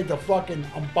 Awesome way to fucking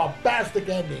bombastic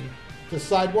ending to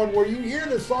side one, where you hear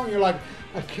this song, you're like,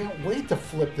 I can't wait to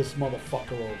flip this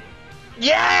motherfucker over.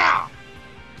 Yeah!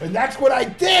 And that's what I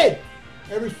did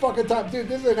every fucking time. Dude,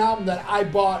 this is an album that I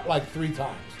bought like 3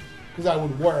 times because I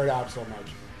would wear it out so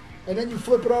much. And then you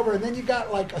flip it over, and then you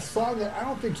got like a song that I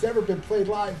don't think's ever been played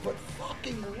live, but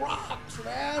fucking rocks,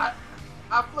 man.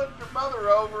 I flipped your mother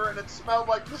over, and it smelled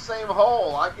like the same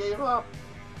hole. I gave up.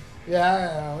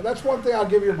 Yeah, that's one thing I'll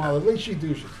give your mother. At least she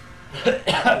douches.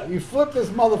 You flip this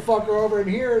motherfucker over, and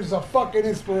here's a fucking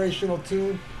inspirational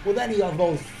tune with any of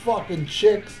those fucking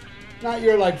chicks. Not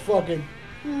your like fucking.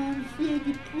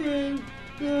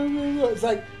 It's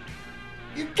like,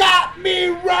 you got me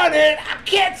running. I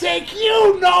can't take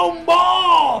you no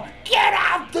more. Get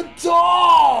out the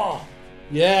door.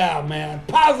 Yeah, man.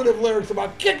 Positive lyrics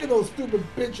about kicking those stupid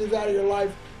bitches out of your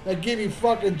life that give you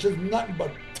fucking just nothing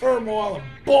but turmoil and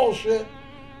bullshit.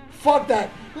 Fuck that.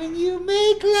 When you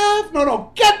make love.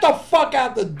 No, get the fuck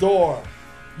out the door.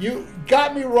 You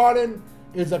Got Me Running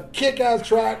is a kick-ass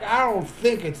track. I don't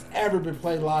think it's ever been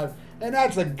played live. And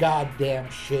that's a goddamn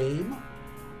shame.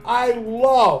 I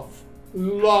love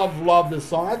this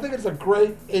song. I think it's a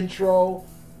great intro,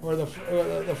 or the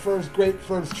first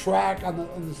track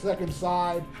on the second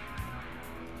side.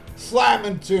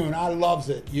 Slamming tune. I loves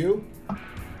it. You?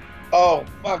 Oh,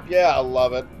 fuck yeah, I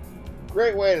love it.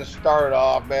 Great way to start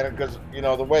off, man, because,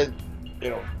 the way,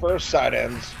 first side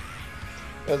ends,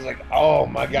 it's like, oh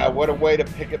my God, what a way to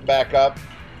pick it back up.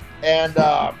 And,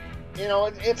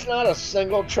 it's not a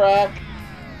single track,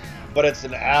 but it's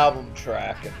an album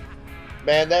track. And,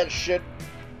 man, that shit,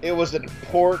 it was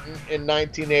important in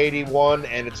 1981,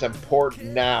 and it's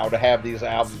important now to have these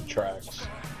album tracks,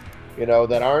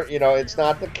 that aren't, it's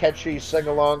not the catchy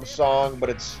sing-along song, but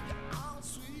it's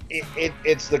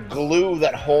the glue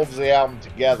that holds the album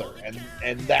together,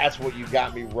 and that's what You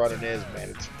Got Me Running is, man.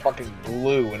 It's fucking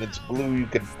glue, and it's glue you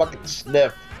can fucking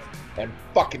sniff and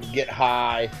fucking get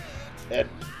high, and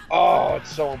oh, it's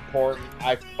so important.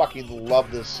 I fucking love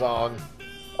this song.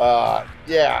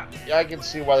 Yeah, I can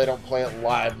see why they don't play it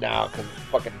live now, because it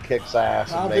fucking kicks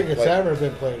ass. I don't think it's ever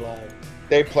been played live.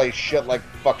 They play shit like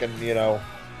fucking,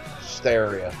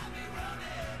 Hysteria.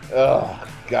 Oh,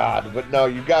 God. But no,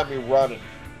 You Got Me Running.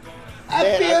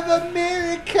 I feel the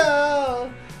miracle.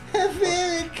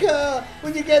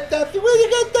 When you get that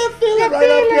feeling right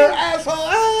up your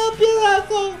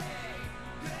asshole.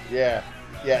 Yeah,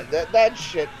 that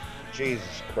shit,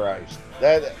 Jesus Christ.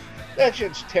 That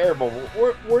shit's terrible.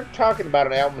 We're talking about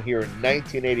an album here in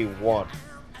 1981.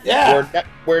 Yeah.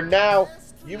 Where now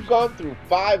you've gone through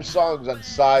 5 songs on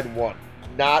side 1.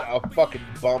 Not a fucking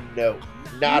bum note.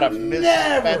 Not a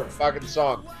misspent fucking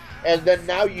song. And then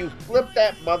now you flip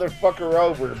that motherfucker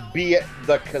over, be it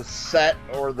the cassette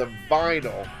or the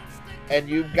vinyl, and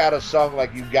you've got a song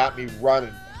like You Got Me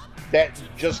Running that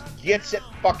just gets it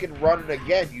fucking running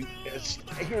again.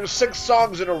 Here's 6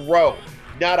 songs in a row.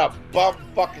 Not a bum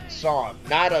fucking song.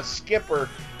 Not a skipper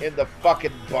in the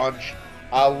fucking bunch.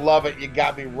 I love it. You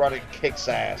Got Me Running kicks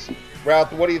ass.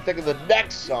 Ralph, what do you think of the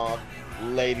next song,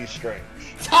 Lady Strange?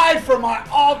 Tied for my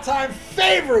all-time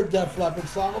favorite Def Leppard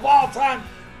song of all time,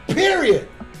 period.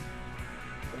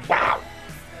 Wow.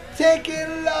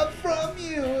 Taking love from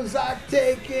you is like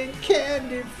taking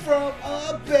candy from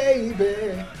a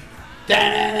baby.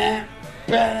 Da-na-na,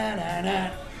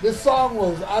 ba-na-na-na. This song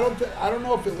was, I don't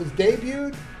know if it was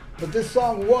debuted, but this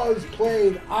song was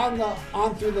played on the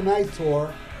On Through the Night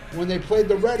tour when they played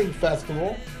the Reading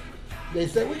Festival. They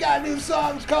said, we got new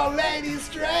songs called Lady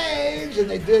Strange, and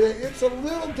they did it. It's a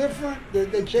little different.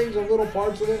 They changed a little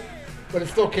parts of it, but it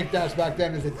still kicked ass back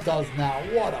then as it does now.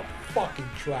 What a fucking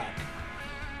track.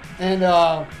 And,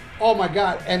 oh my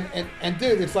God. And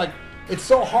dude, it's like, it's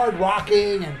so hard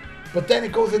rocking, but then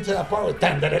it goes into that part with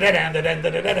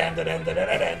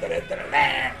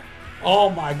oh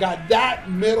my God, that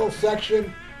middle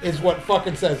section is what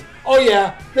fucking says, oh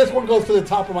yeah, this one goes to the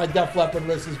top of my Def Leppard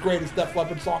list as greatest Def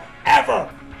Leppard song ever.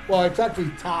 Well, it's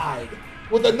actually tied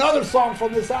with another song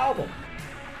from this album.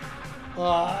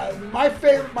 My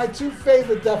 2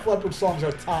 favorite Def Leppard songs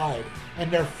are tied,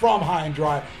 and they're from High and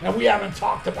Dry, and we haven't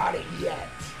talked about it yet.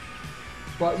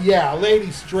 But yeah, Lady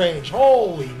Strange,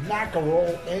 holy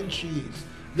mackerel and cheese.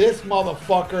 This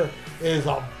motherfucker is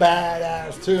a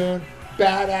badass tune,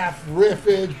 badass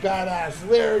riffage, badass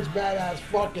lyrics, badass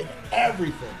fucking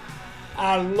everything.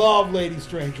 I love Lady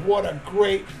Strange. What a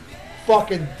great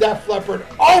fucking Def Leppard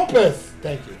opus.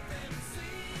 Thank you.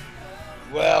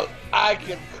 Well, I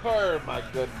concur, my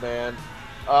good man.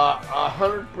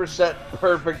 100%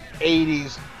 perfect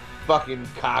 80s fucking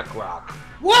cock rock.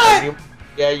 What?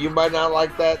 You might not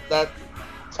like that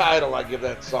title I give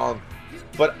that song,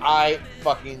 but I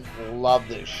fucking love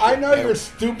this shit. I know your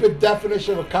stupid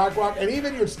definition of cock rock, and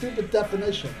even your stupid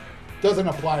definition doesn't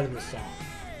apply to this song.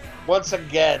 Once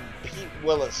again, Pete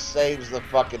Willis saves the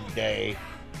fucking day.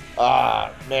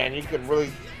 Man, you can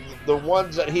really... The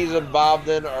ones that he's involved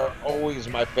in are always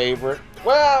my favorite.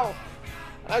 Well,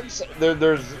 I'd say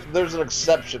there's an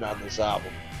exception on this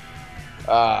album.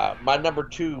 My number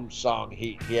 2 song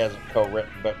he hasn't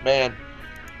co-written, but man,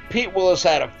 Pete Willis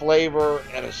had a flavor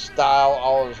and a style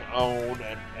all his own,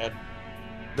 and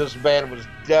this band was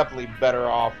definitely better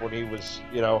off when he was,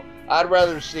 I'd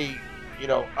rather see,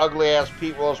 ugly-ass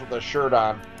Pete Willis with a shirt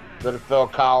on than Phil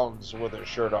Collins with his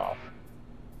shirt off.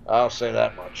 I'll say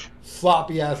that much.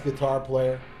 Sloppy-ass guitar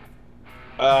player.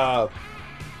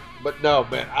 But no,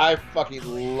 man, I fucking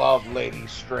love Lady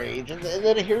Strange. And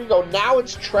then here we go. Now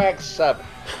it's track 7.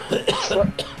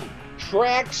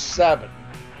 Track 7.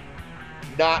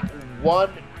 Not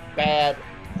one bad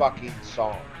fucking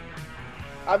song.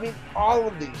 I mean, all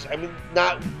of these. I mean,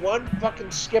 not one fucking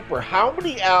skipper. How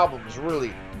many albums,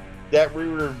 really, that we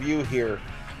review here,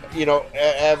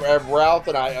 have Ralph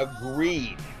and I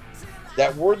agreed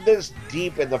that we're this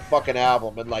deep in the fucking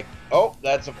album and like, oh,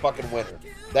 that's a fucking winner.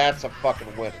 That's a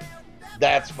fucking winner.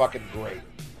 That's fucking great.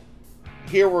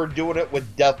 Here we're doing it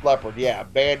with Def Leppard. Yeah, a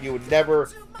band you would never,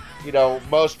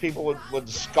 most people would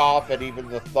scoff at even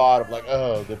the thought of like,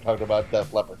 oh, they're talking about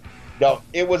Def Leppard. No,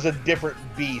 it was a different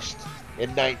beast in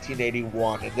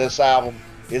 1981, and this album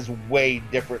is way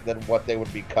different than what they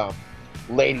would become.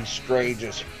 Lady Strange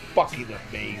is fucking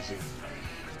amazing.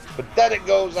 But then it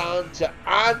goes on to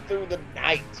On Through the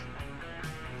Night,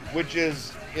 which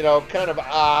is, kind of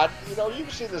odd.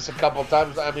 You've seen this a couple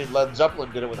times. I mean, Led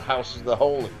Zeppelin did it with House of the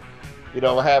Holy.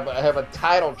 Have a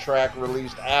title track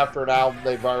released after an album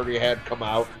they've already had come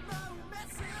out.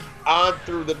 On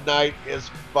Through the Night is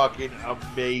fucking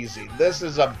amazing. This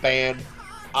is a band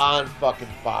on fucking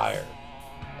fire.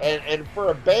 And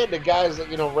for a band of guys that,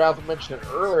 Ralph mentioned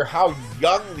earlier, how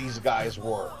young these guys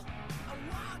were.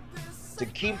 To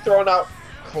keep throwing out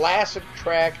classic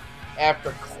track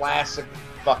after classic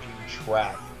fucking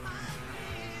track.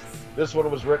 This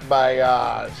one was written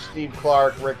by Steve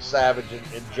Clark, Rick Savage,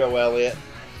 and Joe Elliott.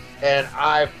 And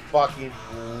I fucking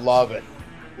love it.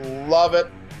 Love it.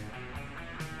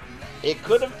 It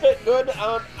could have fit good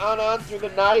on Through the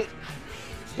Night,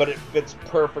 but it fits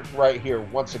perfect right here.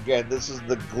 Once again, this is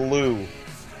the glue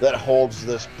that holds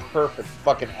this perfect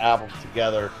fucking album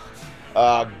together.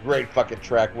 Great fucking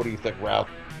track. What do you think, Ralph?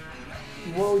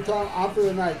 What are we talking? On Through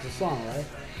the Night, the song, right?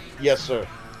 Yes, sir.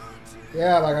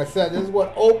 Yeah, like I said, this is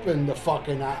what opened the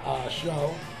fucking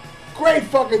show. Great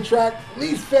fucking track.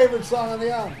 Least favorite song on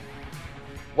the album.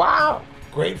 Wow.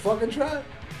 Great fucking track.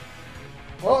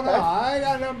 Oh, okay. No, I ain't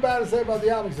got nothing bad to say about the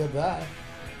album except that.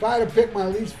 If I had to pick my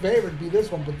least favorite, it'd be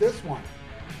this one, but this one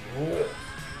rules.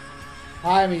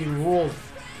 I mean, rules.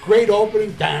 Great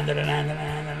opening. And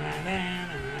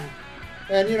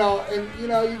you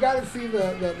got to see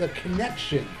the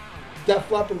connection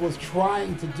Def Leppard was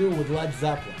trying to do with Led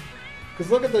Zeppelin. Because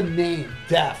look at the name,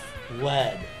 Def,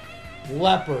 Led,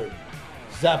 Leopard,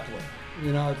 Zeppelin.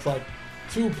 It's like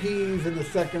 2 P's in the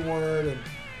second word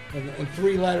and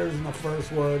 3 letters in the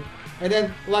first word. And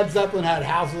then Led Zeppelin had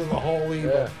Houses of the Holy,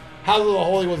 but Houses of the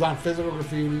Holy was on Physical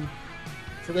Graffiti.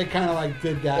 So they kind of like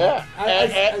did that.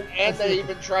 Yeah, and they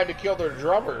even tried to kill their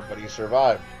drummer, but he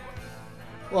survived.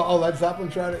 Well, Led Zeppelin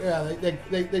tried to,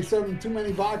 they served him too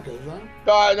many vodkas,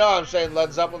 huh? No, I'm saying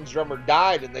Led Zeppelin's drummer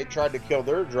died, and they tried to kill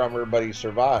their drummer, but he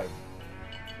survived.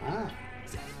 Ah.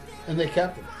 And they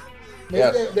kept him.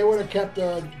 Maybe they would have kept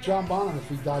John Bonham if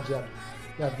he dodged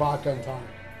that vodka and tonic.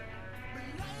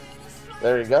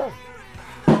 There you go.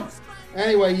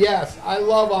 Anyway, yes, I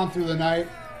love On Through the Night.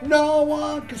 No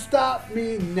one can stop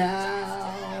me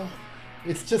now.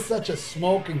 It's just such a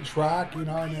smoking track, and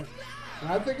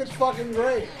I think it's fucking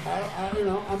great.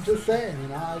 I'm just saying,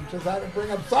 I just had to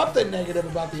bring up something negative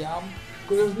about the album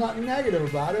because there's nothing negative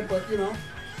about it. But this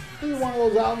is one of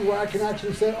those albums where I can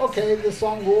actually say, okay, this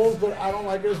song rules, but I don't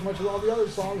like it as much as all the other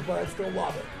songs, but I still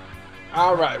love it.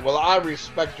 All right, well, I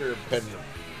respect your opinion.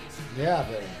 Yeah,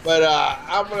 baby. But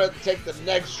I'm gonna take the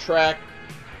next track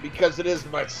because it is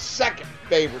my second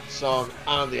favorite song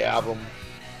on the album,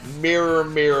 "Mirror,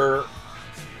 Mirror,"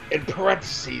 in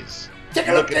parentheses. Take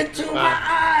a look into my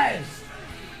eyes.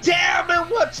 Tell me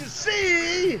what you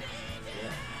see. Yeah.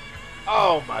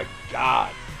 Oh my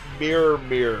God, "Mirror,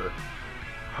 Mirror."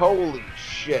 Holy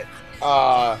shit.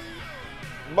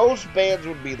 Most bands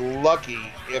would be lucky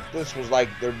if this was like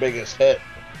their biggest hit.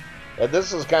 And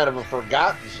this is kind of a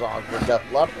forgotten song for Def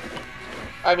Leppard.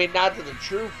 I mean, not to the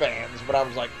true fans, but I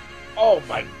was like, oh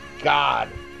my God.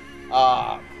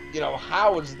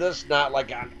 How is this not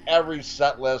like on every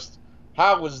set list?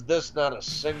 How is this not a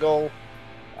single?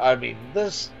 I mean,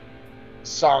 this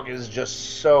song is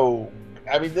just so...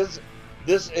 I mean, this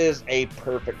is a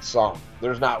perfect song.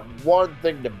 There's not one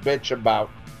thing to bitch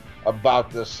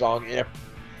about this song. If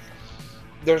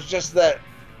there's just that...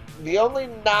 The only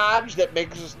notch that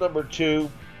makes this number 2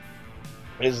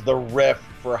 is the riff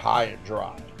for High and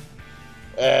Dry.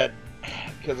 And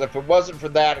Because if it wasn't for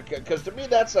that, because to me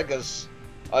that's like a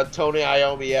Tony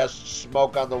Iommi-esque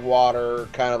Smoke on the Water,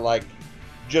 kind of like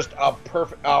just a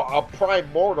perfect, a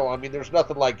Primordial. I mean, there's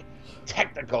nothing like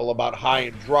technical about High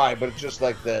and Dry, but it's just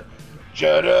like the,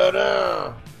 you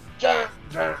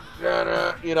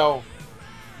know.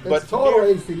 It's total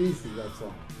AC/DC, that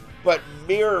song. But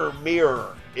Mirror,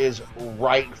 Mirror is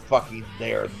right fucking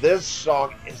there. This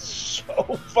song is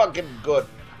so fucking good.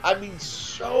 I mean,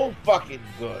 so fucking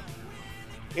good.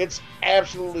 It's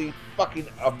absolutely fucking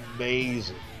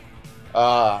amazing.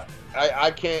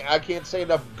 I can't say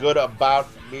enough good about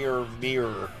Mirror,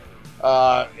 Mirror.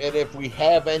 And if we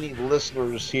have any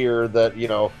listeners here that, you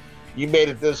know, you made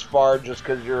it this far just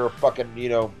because you're a fucking, you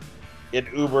know, an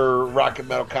uber Rock and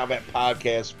Metal Combat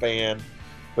podcast fan,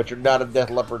 but you're not a Def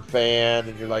Leppard fan,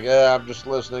 and you're like, I'm just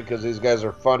listening because these guys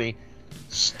are funny.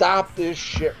 Stop this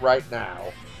shit right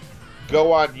now.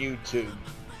 Go on YouTube.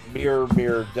 Mirror,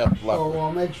 Mirror, Def Leppard. Oh,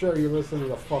 well, make sure you listen to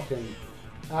the fucking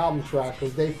album track,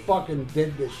 because they fucking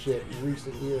did this shit in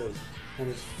recent years, and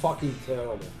it's fucking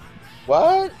terrible.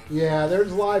 What? Yeah,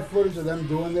 there's live footage of them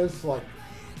doing this, like,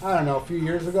 I don't know, a few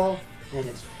years ago, and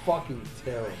it's fucking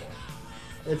terrible.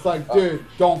 It's like, dude,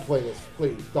 don't play this,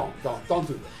 please. Don't do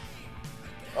this.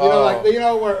 You know, like, you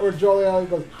know where Joey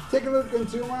Elliott goes, take a look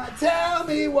into my, tell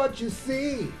me what you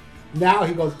see. Now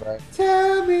he goes,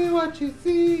 tell me what you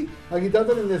see. Like, he does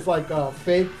it in this, like,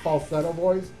 fake falsetto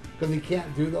voice, because he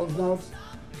can't do those notes.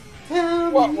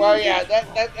 Well, yeah,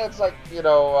 that's like, you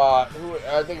know,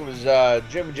 I think it was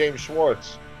Jim James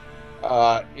Schwartz,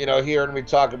 you know, hearing me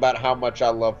talk about how much I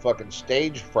love fucking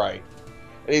Stage Fright.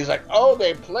 And he's like, oh,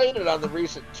 they played it on the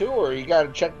recent tour. You got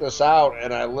to check this out.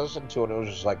 And I listened to it, and it was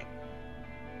just like,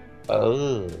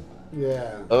 oh.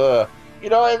 Yeah. You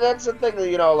know, and that's the thing,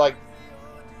 you know, like,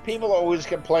 people always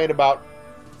complain about,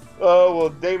 oh, well,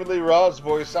 David Lee Roth's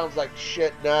voice sounds like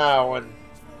shit now. And,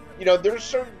 you know, there's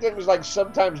certain things like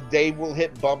sometimes Dave will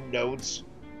hit bum notes,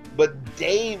 but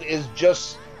Dave is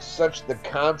just such the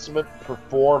consummate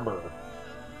performer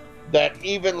that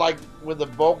even like when the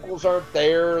vocals aren't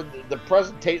there, the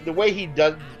presentation, the way he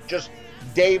does, just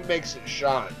Dave makes it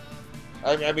shine.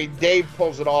 I mean, Dave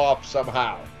pulls it off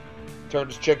somehow.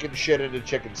 Turns chicken shit into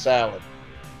chicken salad.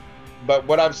 But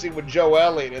what I've seen with Joe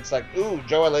Elliott, it's like, ooh,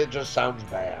 Joe Elliott just sounds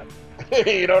bad.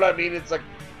 You know what I mean? It's like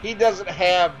he doesn't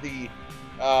have the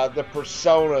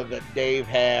persona that Dave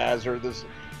has, or this,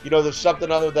 you know, there's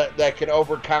something other that can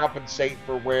overcompensate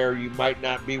for where you might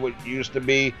not be what you used to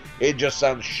be. It just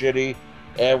sounds shitty.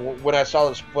 And when I saw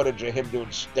this footage of him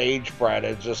doing Stage Fright,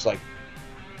 it's just like,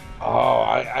 oh,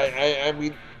 I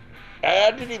mean,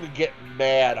 I didn't even get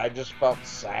mad. I just felt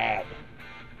sad,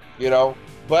 you know.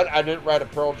 But I didn't write a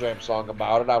Pearl Jam song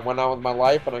about it. I went on with my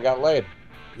life and I got laid.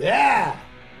 Yeah.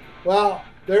 Well,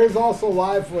 there is also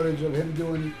live footage of him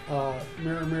doing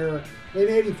Mirror, Mirror in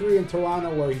 '83 in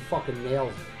Toronto, where he fucking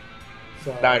nails it.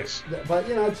 So, nice. But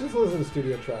you know, just listen to the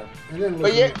studio track, and then.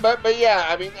 But yeah,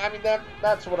 I mean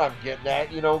that's what I'm getting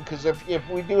at, you know, because if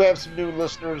we do have some new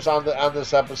listeners on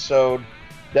this episode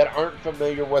that aren't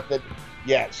familiar with it,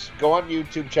 yes, go on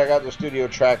YouTube, check out the studio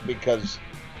track, because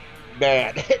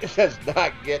man, it does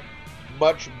not get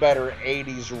much better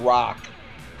 '80s rock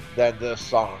than this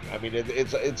song. I mean,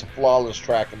 it's a flawless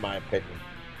track in my opinion.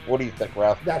 What do you think,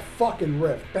 Ralph? That fucking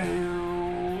riff.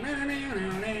 And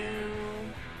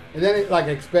then it like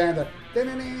expands,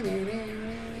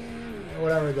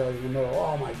 whatever it does in the middle.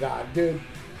 Oh my god, dude.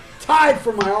 Tied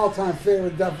for my all-time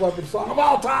favorite Def Leppard song of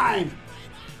all time.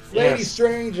 Lady Yes.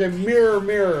 Strange and Mirror,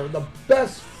 Mirror. The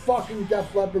best fucking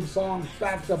Def Leppard song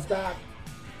back to back.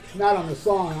 Not on the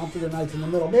song, On Through the Night's in the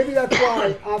middle. Maybe that's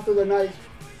why On Through the Night,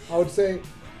 I would say,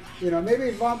 you know, maybe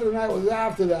if On Through the Night was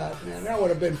after that, man, that would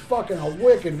have been fucking a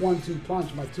wicked 1-2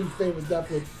 punch. My two favorite Def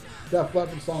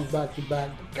Leppard songs back to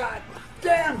back. But god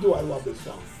damn, do I love this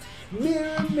song.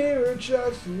 Mirror, mirror,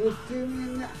 just look to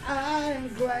me in the eye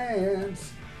and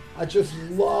glance. I just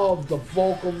love the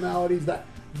vocal melodies. That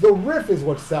the riff is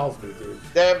what sells me, dude.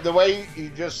 Damn, the way you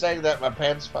just sang that, my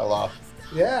pants fell off.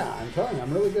 Yeah, I'm telling you,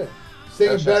 I'm really good.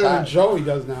 Singing That's better than hot. Joey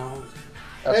does now.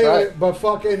 That's anyway, right. but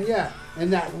fucking, yeah.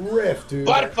 And that riff, dude.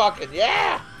 But fucking,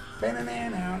 yeah!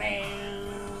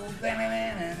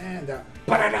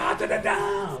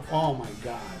 Oh my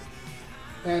god.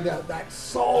 And that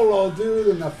solo, dude,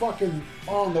 and the fucking,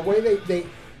 and the way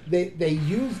they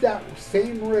used that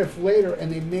same riff later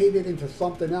and they made it into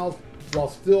something else while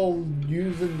still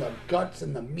using the guts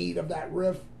and the meat of that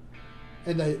riff.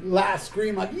 And the last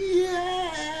scream, like,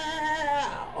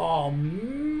 yeah! Oh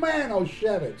man,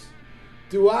 Oshevitz.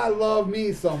 Do I love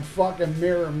me some fucking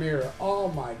Mirror, Mirror. Oh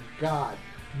my god.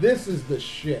 This is the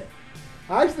shit.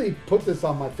 I actually put this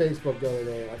on my Facebook the other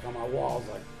day, like on my walls,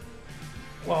 like,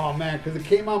 oh man, because it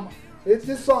came on.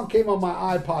 This song came on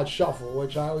my iPod Shuffle,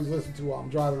 which I always listen to while I'm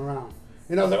driving around.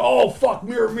 And I was like, oh fuck,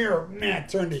 Mirror Mirror, man,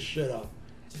 turn this shit up.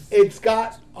 It's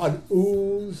got an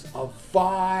ooze, a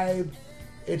vibe.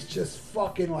 It's just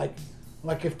fucking like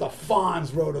if the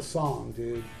Fonz wrote a song,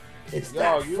 dude. It's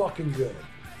fucking good.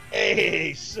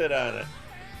 Hey, sit on it.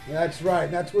 That's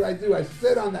right. That's what I do. I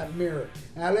sit on that mirror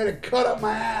and I let it cut up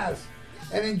my ass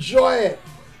and enjoy it.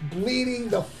 Bleeding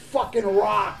the fucking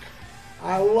rock.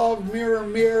 I love Mirror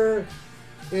Mirror.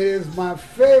 It is my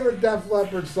favorite Def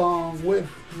Leppard song with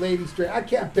Lady Straight. I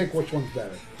can't pick which one's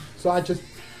better. So I just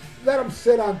let them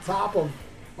sit on top of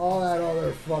all that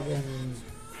other fucking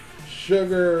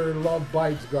sugar love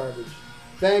bites garbage.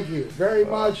 Thank you very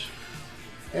much.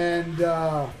 And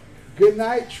good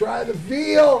night. Try the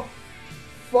veal.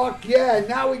 Fuck yeah.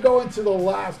 Now we go into the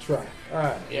last track. All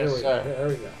right. Yes, sir. Here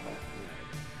we go.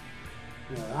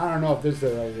 I don't know if this is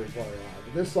a regular part or not,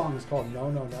 but this song is called No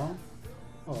No No.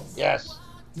 Oh. Yes.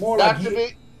 More not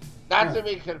like to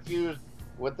be confused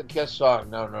with the Kiss song.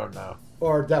 No, no, no.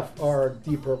 Or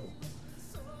Deep Purple.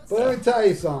 But let me tell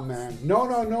you something, man. No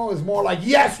No No is more like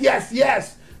yes, yes,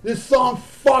 yes. This song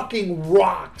fucking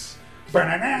rocks.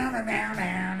 And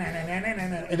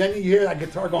then you hear that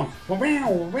guitar going,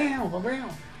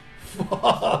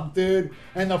 fuck, dude.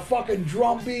 And the fucking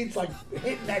drum beats like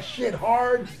hitting that shit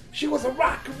hard. She was a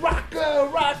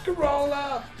rock-a-roller,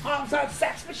 arms-out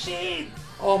sex machine.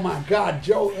 Oh my God,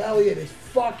 Joe Elliott is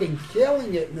fucking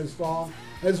killing it in this song,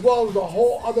 as well as the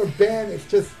whole other band. It's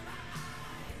just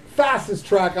fastest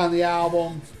track on the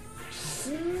album.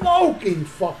 Smoking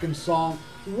fucking song.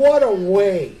 What a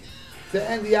way to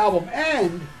end the album.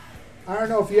 And I don't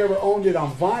know if you ever owned it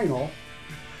on vinyl.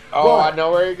 Oh, I know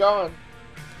where you're going.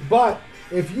 But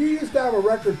if you used to have a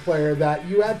record player that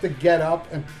you had to get up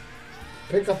and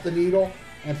pick up the needle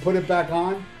and put it back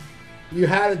on, you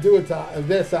had to do it to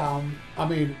this album. I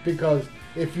mean, because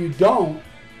if you don't,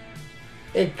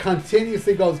 it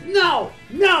continuously goes, no,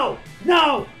 no,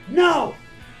 no, no.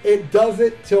 It does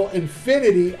it till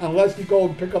infinity unless you go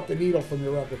and pick up the needle from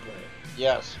your record player.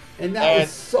 Yes. And that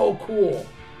was so cool.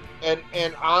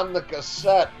 And on the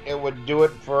cassette, it would do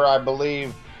it for, I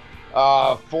believe,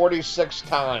 46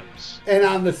 times. And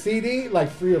on the CD, like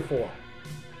 3 or 4.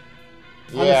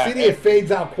 On the CD, it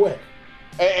fades out quick.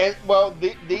 And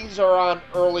these are on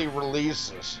early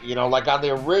releases. You know, like on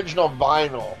the original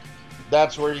vinyl,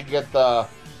 that's where you get the,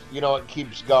 it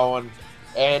keeps going.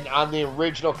 And on the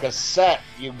original cassette,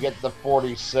 you get the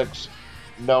 46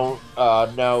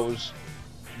 no's.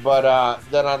 But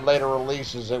then on later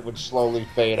releases, it would slowly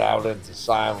fade out into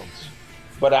silence.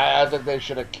 But I think they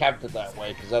should have kept it that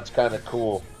way because that's kind of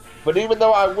cool. But even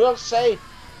though I will say,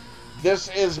 this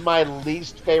is my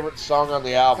least favorite song on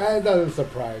the album. That doesn't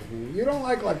surprise me. You don't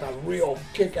like a real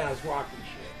kick-ass rocking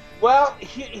shit. Well,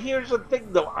 here's the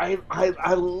thing, though. I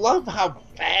love how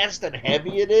fast and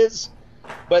heavy it is.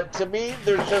 But to me,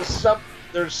 there's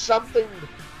something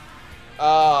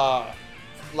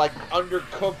like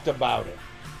undercooked about it.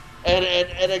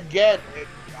 And again,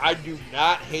 I do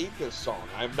not hate this song.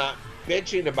 I'm not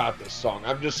bitching about this song.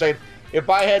 I'm just saying, if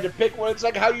I had to pick one, it's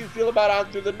like how you feel about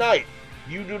On Through the Night.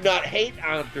 You do not hate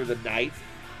On Through the Night.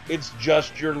 It's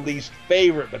just your least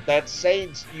favorite. But that's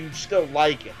saying you still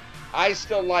like it. I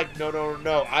still like No No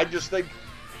No. I just think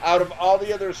out of all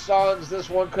the other songs, this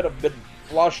one could have been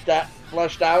flushed out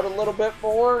a little bit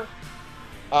more.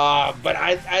 But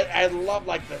I love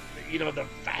like the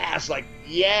fast, like,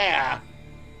 yeah.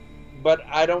 But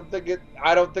I don't think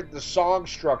the song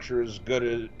structure is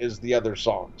good as the other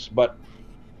songs. But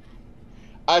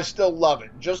I still love it.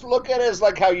 Just look at it as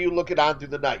like how you look at On Through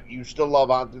the Night. You still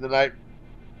love On Through the Night.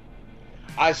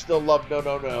 I still love No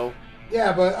No No.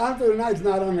 Yeah, but On Through the Night's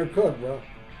not undercooked, bro.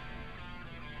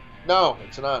 No,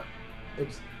 it's not.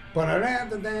 It's oh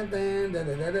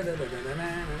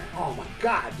my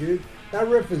God, dude. That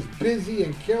riff is busy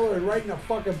and killer and right in the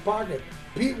fucking pocket.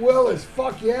 Pete Willis,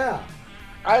 fuck yeah.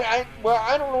 I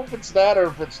don't know if it's that or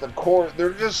if it's the chorus.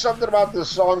 There's just something about this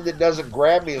song that doesn't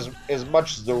grab me as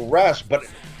much as the rest, but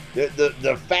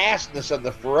the fastness and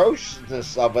the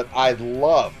ferociousness of it I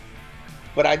love.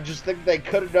 But I just think they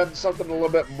could have done something a little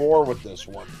bit more with this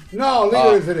one. No, leave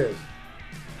it as it is.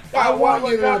 I want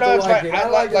you not to like it. I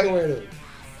like it the way it is.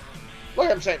 Like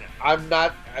I'm saying,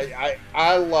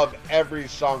 I love every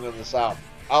song on this album.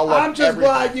 I'm just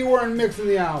glad you weren't mixing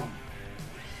the album.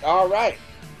 All right.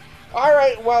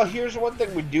 Well, here's one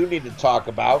thing we do need to talk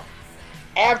about.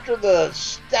 After the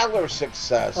stellar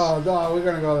success... Oh, no, we're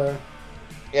going to go there.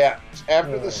 Yeah.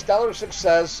 After the stellar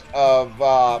success of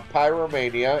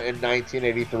Pyromania in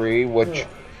 1983, which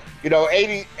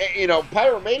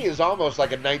Pyromania is almost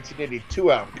like a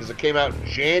 1982 album because it came out in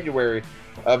January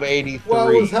of '83. Well,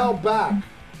 it was held back.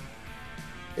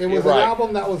 It was an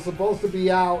album that was supposed to be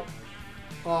out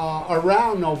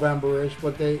around November-ish,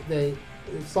 but they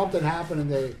something happened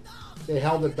and they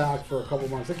held it back for a couple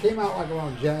months. It came out like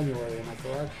around January, am I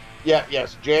correct?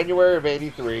 Yes, January of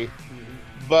 '83. Mm-hmm.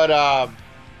 But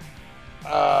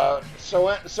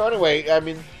so anyway, I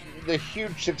mean, the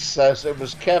huge success. It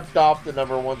was kept off the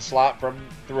 #1 slot from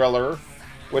Thriller,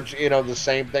 which the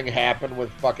same thing happened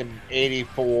with fucking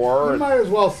 '84. You might as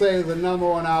well say the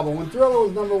 #1 album. When Thriller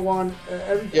was #1,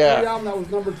 every album that was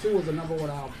 #2 was a #1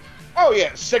 album. Oh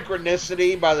yeah,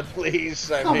 Synchronicity by the Police.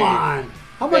 Come on,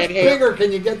 how much bigger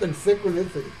can you get than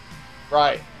Synchronicity?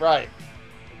 Right.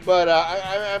 But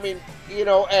I mean,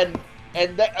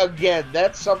 and that, again,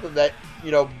 that's something that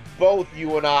both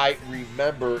you and I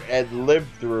remember and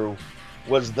lived through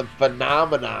was the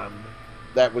phenomenon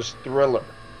that was Thriller.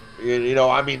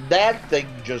 I mean, that thing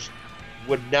just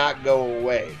would not go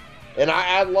away. And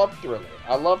I love Thriller.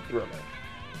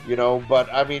 But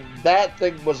I mean, that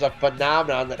thing was a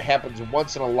phenomenon that happens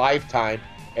once in a lifetime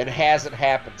and hasn't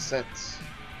happened since.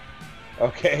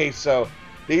 Okay, so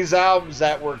these albums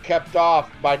that were kept off,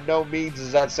 by no means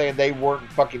is that saying they weren't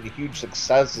fucking huge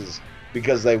successes,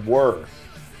 because they were.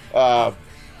 But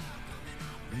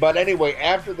anyway,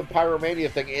 after the Pyromania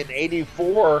thing, in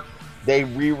 '84, they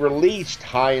re-released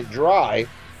High and Dry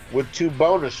with 2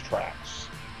 bonus tracks.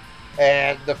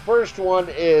 And the first one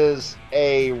is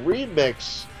a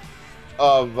remix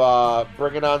of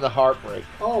Bringing On the Heartbreak.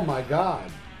 Oh my God.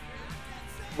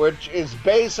 Which is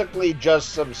basically just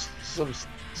some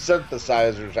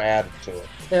synthesizers added to it.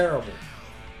 Terrible.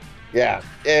 Yeah,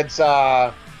 it's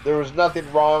there was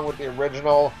nothing wrong with the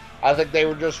original. I think they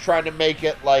were just trying to make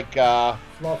it like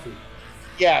fluffy.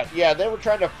 Yeah, they were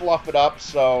trying to fluff it up.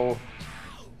 So,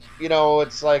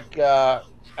 it's like I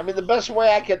mean, the best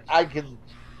way I can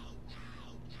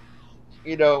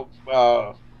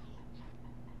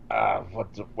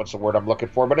what's the word I'm looking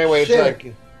for? But anyway, shit. It's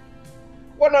like,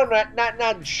 well, no,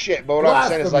 not shit. But what I'm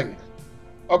saying is like,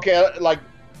 okay, like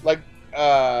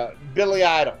Billy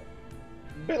Idol.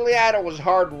 Billy Idol was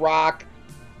hard rock,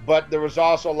 but there was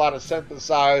also a lot of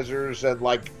synthesizers and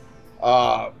like,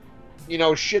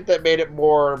 shit that made it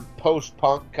more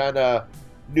post-punk, kind of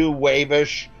new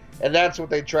wave-ish. And that's what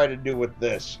they tried to do with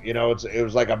this. It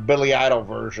was like a Billy Idol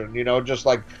version, just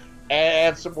like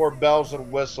add some more bells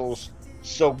and whistles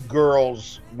so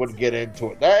girls would get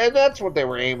into it. And that's what they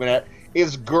were aiming at,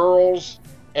 is girls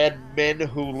and men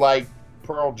who like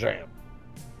Pearl Jam.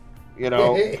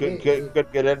 Could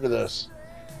get into this.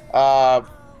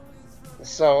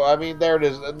 So, I mean, there it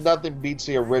is. Nothing beats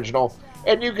the original.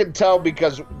 And you can tell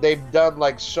because they've done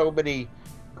like so many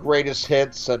greatest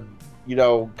hits and,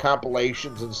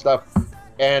 compilations and stuff.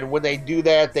 And when they do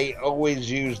that, they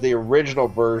always use the original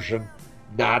version,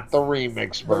 not the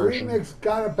remix version. The remix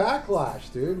got a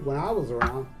backlash, dude, when I was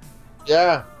around.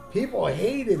 Yeah. People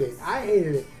hated it. I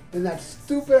hated it. In that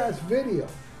stupid-ass video.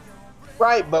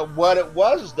 Right, but what it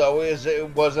was, though, is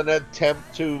it was an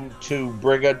attempt to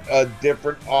bring a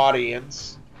different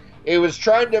audience. It was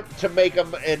trying to make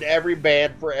them in every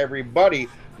band for everybody,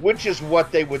 which is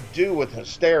what they would do with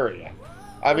Hysteria.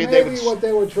 I mean, maybe what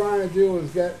they were trying to do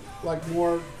was get like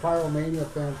more Pyromania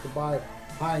fans to buy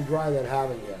High and Dry that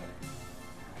haven't yet.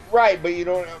 Right,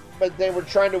 but they were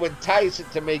trying to entice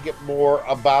it to make it more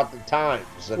about the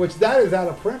times. Which that is out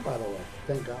of print, by the way.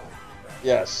 Thank God.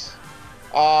 Yes.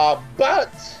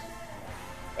 But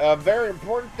a very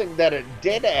important thing that it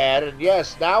did add, and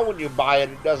yes, now when you buy it,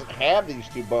 it doesn't have these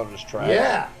 2 bonus tracks.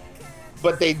 Yeah.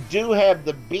 But they do have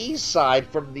the B-side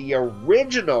from the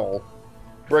original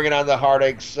Bringing On the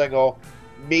Heartache single,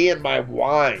 Me and My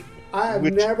Wine. I have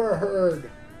never heard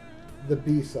the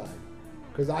B-side.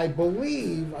 Because I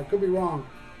believe, I could be wrong,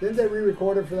 didn't they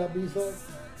re-record it for that B-side?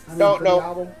 No. The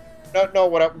album? No,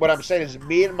 what I'm saying is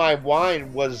Me and My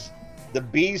Wine was the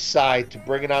B-side to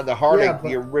Bringing On the Heartache,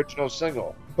 the original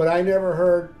single. But I never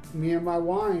heard Me and My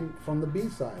Wine from the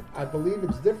B-side. I believe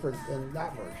it's different than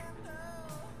that version.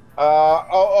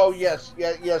 Yes,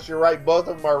 you're right. Both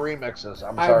of them are remixes.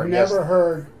 I've never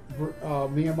heard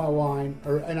Me and My Wine,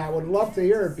 and I would love to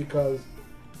hear it because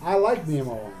I like Me and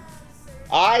My Wine.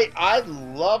 I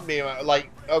love Me and My, like,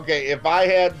 okay, if I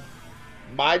had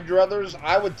my druthers,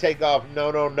 I would take off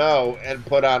No No No and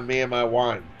put on Me and My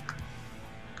Wine.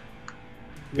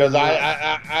 Because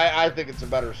I think it's a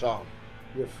better song.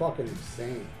 You're fucking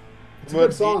insane. It's a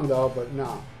good song, though, but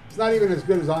no. It's not even as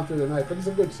good as On Through the Night, but it's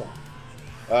a good song.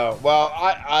 Well,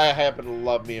 I happen to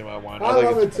love Me and My Wine. I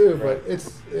love it too, but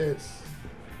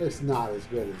it's not as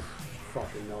good as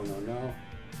fucking No No No.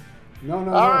 No.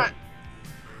 All right.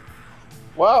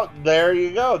 Well, there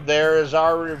you go. There is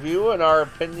our review and our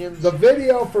opinions. The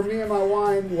video for Me and My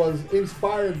Wine was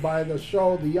inspired by the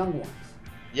show The Young Ones.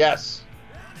 Yes.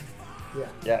 Yeah.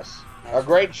 Yes. A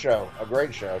great show.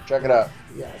 Check it out.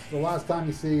 Yes. The last time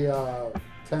you see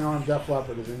 10 Armed Def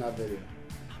Leppard is in that video.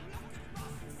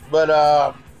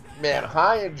 But, man,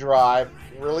 High and Dry,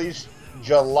 released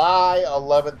July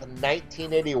 11th,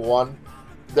 1981.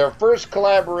 Their first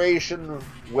collaboration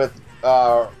with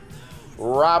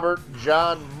Robert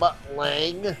John Mutt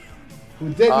Lange, who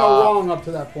did no wrong up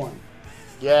to that point.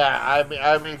 Yeah,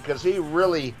 I mean, because he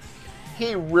really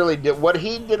did what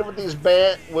he did with these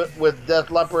with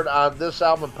Def Leppard on this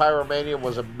album, Pyromania,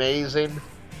 was amazing,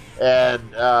 and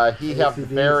he helped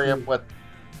marry him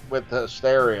with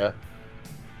Hysteria.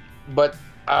 But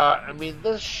I mean,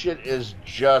 this shit is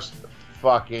just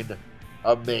fucking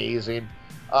amazing.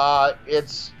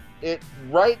 It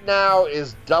right now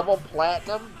is double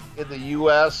platinum in the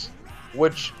U.S.,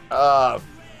 which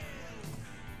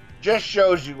just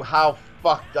shows you how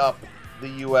fucked up the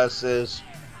U.S. is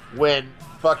when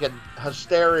fucking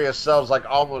Hysteria sells like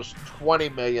almost 20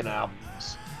 million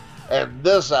albums, and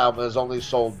this album has only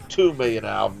sold 2 million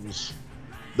albums.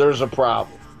 There's a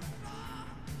problem.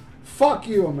 Fuck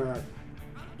you, America.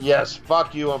 Yes,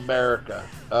 fuck you, America.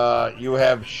 You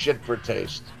have shit for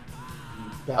taste.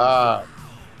 But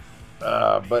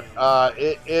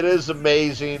it is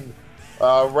amazing.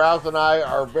 Ralph and I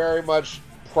are very much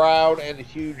proud and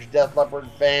huge Def Leppard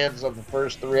fans of the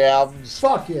first 3 albums.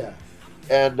 Fuck yeah.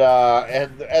 And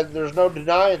there's no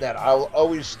denying that. I'll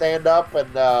always stand up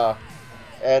and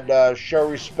show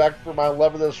respect for my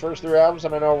love of those first 3 albums,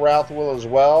 and I know Ralph will as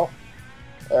well.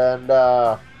 And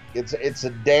it's a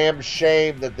damn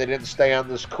shame that they didn't stay on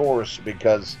this course,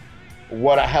 because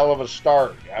what a hell of a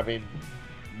start. I mean,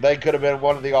 they could have been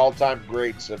one of the all-time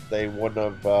greats if they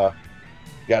wouldn't have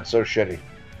got so shitty.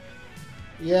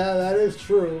 Yeah, that is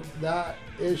true. That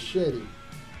is shitty.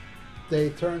 They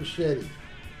turned shitty.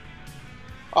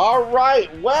 All right,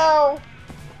 well,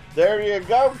 there you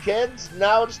go, kids.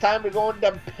 Now it's time to go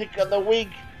into Pick of the Week.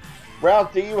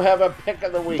 Ralph, do you have a Pick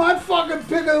of the Week? My fucking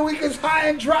Pick of the Week is High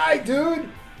and Dry, dude.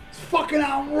 It's fucking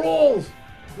on rules.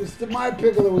 It's my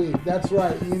Pick of the Week. That's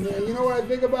right. You know what I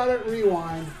think about it?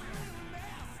 Rewind.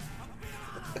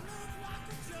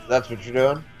 That's what you're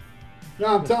doing? No,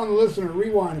 I'm telling the listener,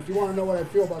 rewind if you want to know what I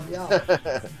feel about the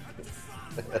album.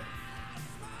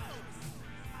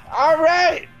 All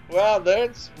right. Well,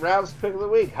 there's Ralph's Pick of the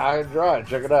Week, High and Dry.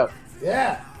 Check it out.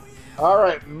 Yeah. All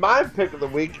right. My Pick of the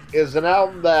Week is an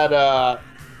album that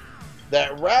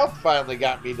Ralph finally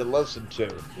got me to listen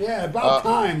to. Yeah, about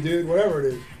time, dude. Whatever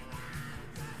it is.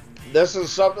 This is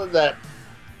something that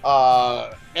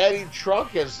Eddie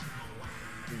Trunk has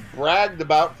bragged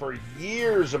about for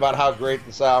years about how great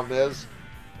this album is,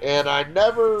 and I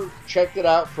never checked it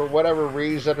out for whatever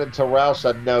reason until Ralph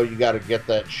said, no, you got to get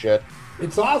that shit.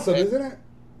 It's awesome, isn't it?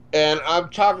 And I'm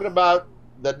talking about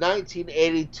the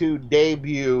 1982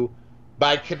 debut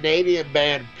by Canadian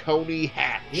band Coney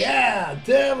Hatch. Yeah,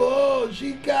 devil,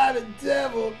 she got a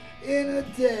devil in a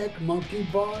deck, monkey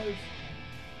bars.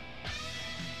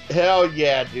 Hell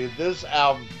yeah, dude. This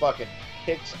album fucking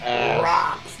kicks ass.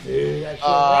 Rocks, dude. That shit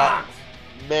rocks.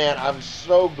 Man, I'm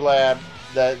so glad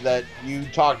that you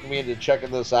talked me into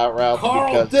checking this out, Ralph.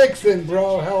 Carl Dixon,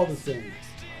 bro. Hell of a singer.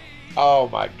 Oh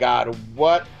my God,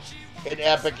 what an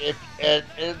epic! And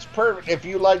it's perfect if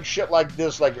you like shit like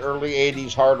this, like early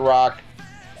 '80s hard rock.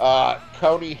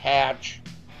 Coney Hatch.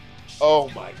 Oh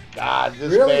my God,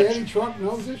 this really? band. Eddie Trunk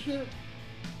knows this shit?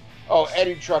 Oh,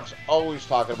 Eddie Trunk's always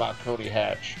talking about Coney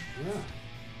Hatch. Yeah.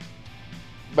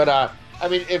 But I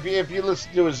mean, if you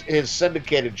listen to his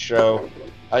syndicated show,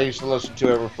 I used to listen to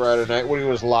every Friday night when he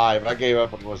was live. I gave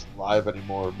up when he wasn't live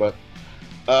anymore, but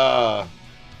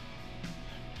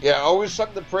yeah, always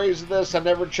something to praise this. I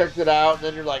never checked it out, and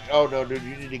then you're like, oh no, dude,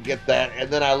 you need to get that.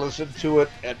 And then I listened to it,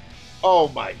 and oh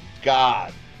my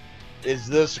God, is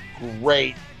this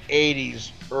great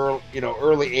 80s, early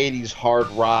 80s hard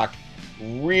rock,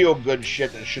 real good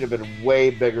shit that should have been way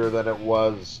bigger than it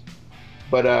was.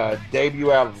 But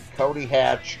debut album, Coney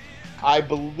Hatch. I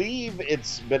believe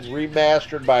it's been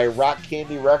remastered by Rock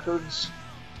Candy Records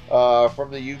from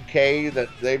the UK. That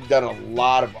they've done a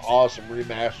lot of awesome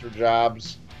remaster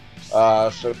jobs.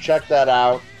 So check that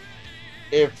out.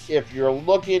 If you're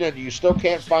looking and you still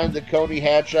can't find the Coney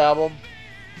Hatch album,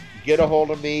 get a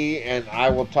hold of me and I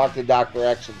will talk to Dr.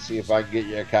 X and see if I can get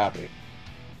you a copy.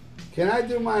 Can I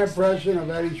do my impression of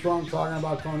Eddie Trunk talking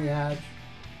about Coney Hatch?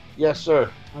 Yes, sir.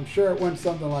 I'm sure it went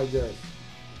something like this.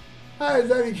 Hi,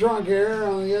 it's Eddie Trunk here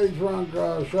on the Eddie Trunk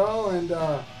Show, and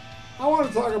I want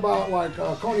to talk about, like,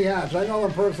 Coney Hatch. I know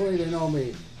them personally. They know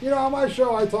me. You know, on my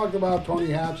show, I talked about Coney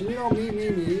Hatch, and you know,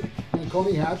 me, and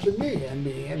Coney Hatch, and me, and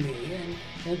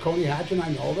Coney Hatch, and I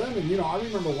know them. And, you know, I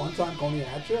remember one time Coney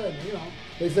Hatch, and, you know,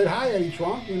 they said, hi, Eddie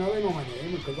Trunk. You know, they know my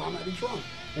name because I'm Eddie Trunk.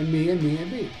 And me, and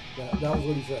me. That was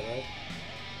what he said, right?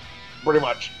 Pretty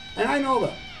much. And I know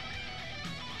them.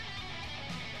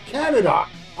 Canada.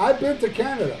 I've been to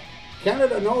Canada.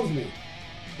 Canada knows me.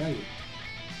 Thank you.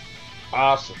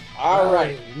 Awesome. All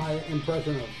right. My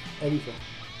impression of Eddie Trunk.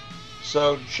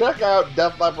 So check out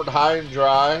Def Leppard High and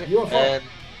Dry. UFO.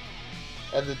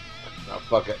 And the... No,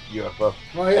 fuck it. UFO.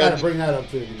 Well, yeah, to bring that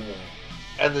up, too. You know.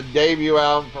 And the debut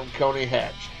album from Coney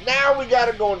Hatch. Now we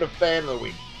got to go into Fan of the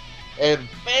Week. And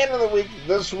Fan of the Week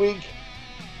this week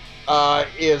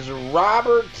is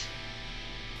Robert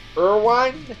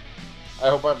Irwine. I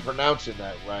hope I'm pronouncing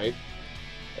that right.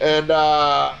 And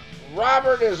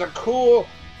Robert is a cool,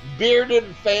 bearded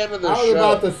fan of the show. I was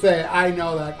about to say, I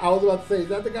know that. I was about to say, is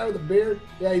that the guy with the beard?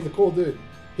 Yeah, he's a cool dude.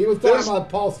 He was talking about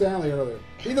Paul Stanley earlier.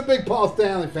 He's a big Paul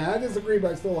Stanley fan. I disagree,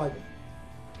 but I still like him.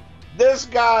 This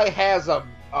guy has a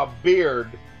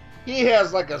beard. He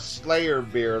has like a Slayer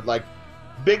beard. Like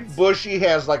Big Bushy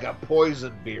has like a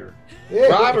Poison beard.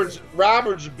 Yeah.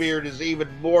 Robert's beard is even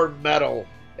more metal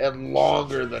and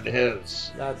longer than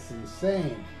his. That's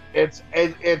insane. It's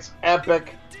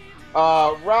epic.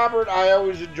 Robert, I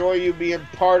always enjoy you being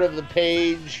part of the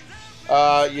page.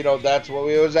 You know, that's what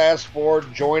we always ask for.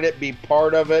 Join it, be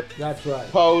part of it. That's right.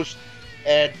 Post.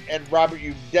 And Robert,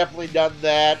 you've definitely done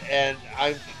that, and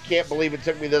I can't believe it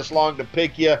took me this long to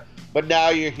pick you, but now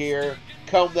you're here.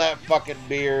 Comb that fucking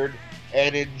beard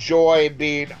and enjoy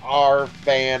being our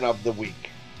fan of the week.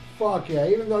 Fuck yeah.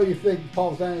 Even though you think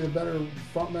Paul Stanley's a better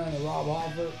frontman than Rob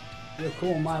Halford, you're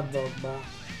cool in my book, man.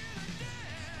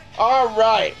 All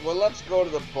right. Well, let's go to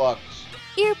the plugs.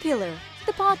 Earpillar,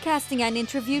 the podcasting and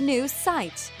interview news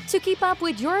site. To keep up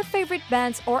with your favorite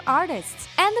bands or artists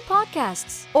and the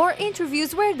podcasts or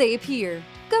interviews where they appear,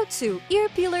 go to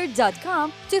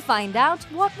earpillar.com to find out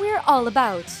what we're all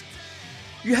about.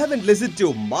 You haven't listened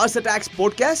to Mars Attacks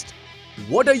podcast?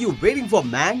 What are you waiting for,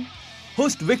 man?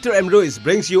 Host Victor Ambrose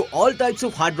brings you all types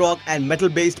of hard rock and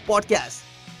metal-based podcasts.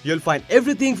 You'll find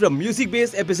everything from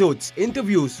music-based episodes,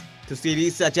 interviews, to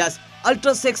series such as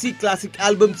Ultra Sexy Classic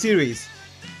Album Series,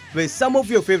 where some of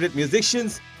your favorite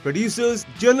musicians, producers,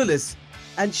 journalists,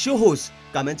 and show hosts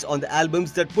comments on the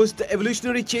albums that push the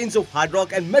evolutionary chains of hard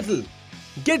rock and metal.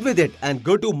 Get with it and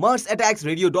go to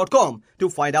MarsAttacksRadio.com to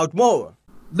find out more.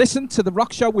 Listen to The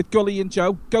Rock Show with Gully and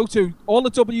Joe. Go to all the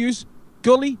W's,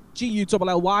 Gully,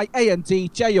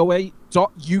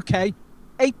 GULLYANDJOA.UK,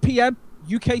 8 p.m.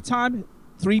 UK time,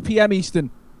 3 p.m.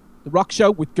 Eastern. The Rock Show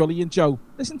with Gully and Joe.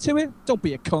 Listen to it. Don't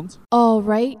be a cunt. All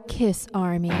right, Kiss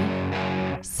Army.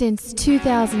 Since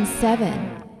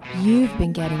 2007, you've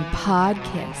been getting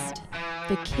Podkissed,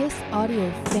 the Kiss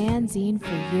audio fanzine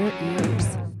for your ears.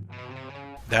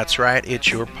 That's right,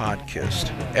 it's your Podkissed.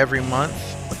 Every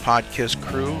month, the Podkiss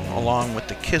crew, along with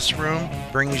the Kiss Room,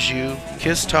 brings you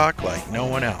Kiss talk like no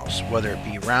one else, whether it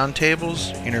be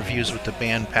roundtables, interviews with the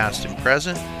band past and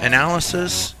present,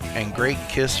 analysis, and great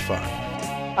Kiss fun.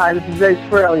 Hi, this is Ace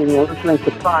Frehley, and you're listening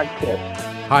to Podkiss.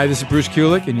 Hi, this is Bruce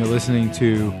Kulick, and you're listening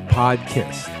to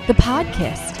Podkissed. The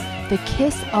Podkissed, the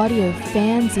Kiss audio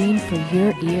fanzine for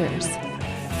your ears.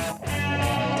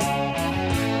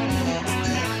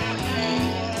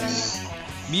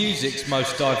 Music's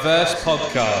most diverse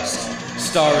podcast,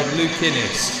 starring Luke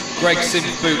Innes, Greg Simp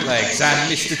Bootlegs, and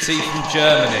Mr. T from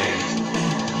Germany.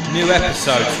 New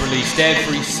episodes released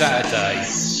every Saturday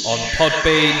on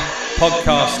Podbean,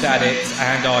 Podcast Addict,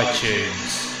 and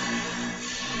iTunes.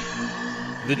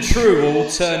 The true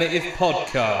alternative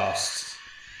podcast.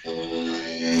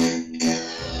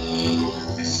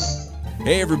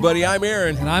 Hey everybody, I'm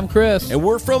Aaron. And I'm Chris. And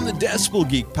we're from the Decibel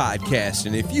Geek Podcast.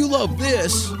 And if you love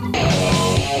this...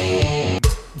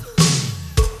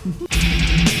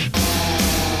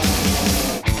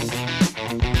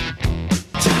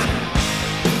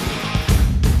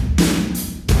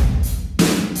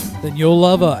 then you'll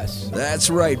love us.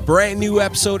 That's right. Brand new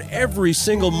episode every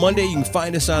single Monday. You can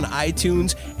find us on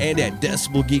iTunes and at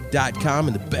decibelgeek.com.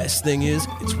 And the best thing is,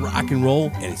 it's rock and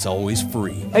roll and it's always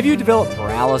free. Have you developed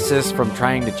paralysis from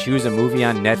trying to choose a movie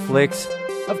on Netflix?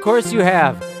 Of course you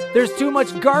have. There's too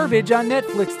much garbage on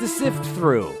Netflix to sift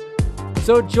through.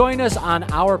 So join us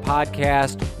on our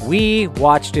podcast, We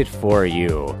Watched It For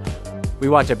You. We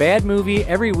watch a bad movie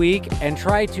every week and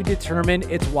try to determine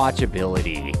its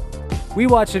watchability. We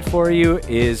Watched It For You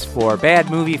is for bad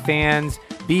movie fans,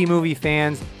 B-movie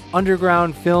fans,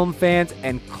 underground film fans,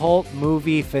 and cult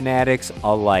movie fanatics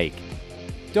alike.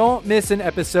 Don't miss an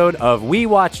episode of We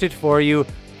Watched It For You,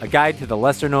 a guide to the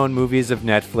lesser-known movies of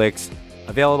Netflix,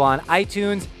 available on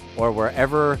iTunes or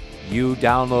wherever you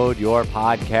download your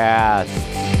podcasts.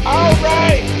 All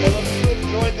right. Well, if you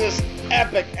enjoyed this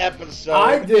epic episode.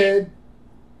 I did.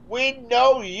 We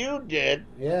know you did.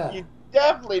 Yeah. You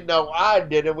definitely know I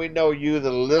did, and we know you,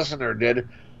 the listener, did.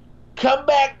 Come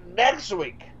back next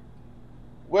week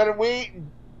when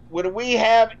we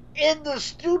have in the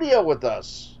studio with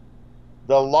us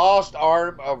the lost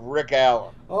arm of Rick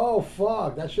Allen. Oh,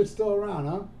 fuck. That shit's still around,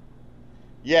 huh?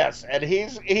 Yes, and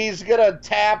he's gonna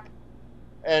tap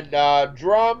and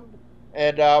drum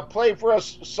and play for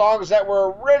us songs that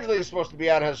were originally supposed to be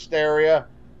on Hysteria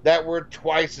that were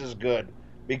twice as good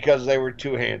because they were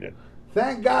two-handed.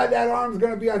 Thank God that arm's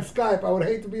gonna be on Skype. I would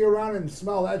hate to be around and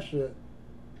smell that shit.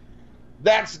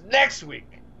 That's next week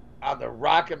on the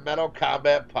Rock and Metal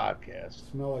Combat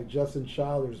Podcast. Smell like Justin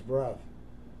Childer's breath.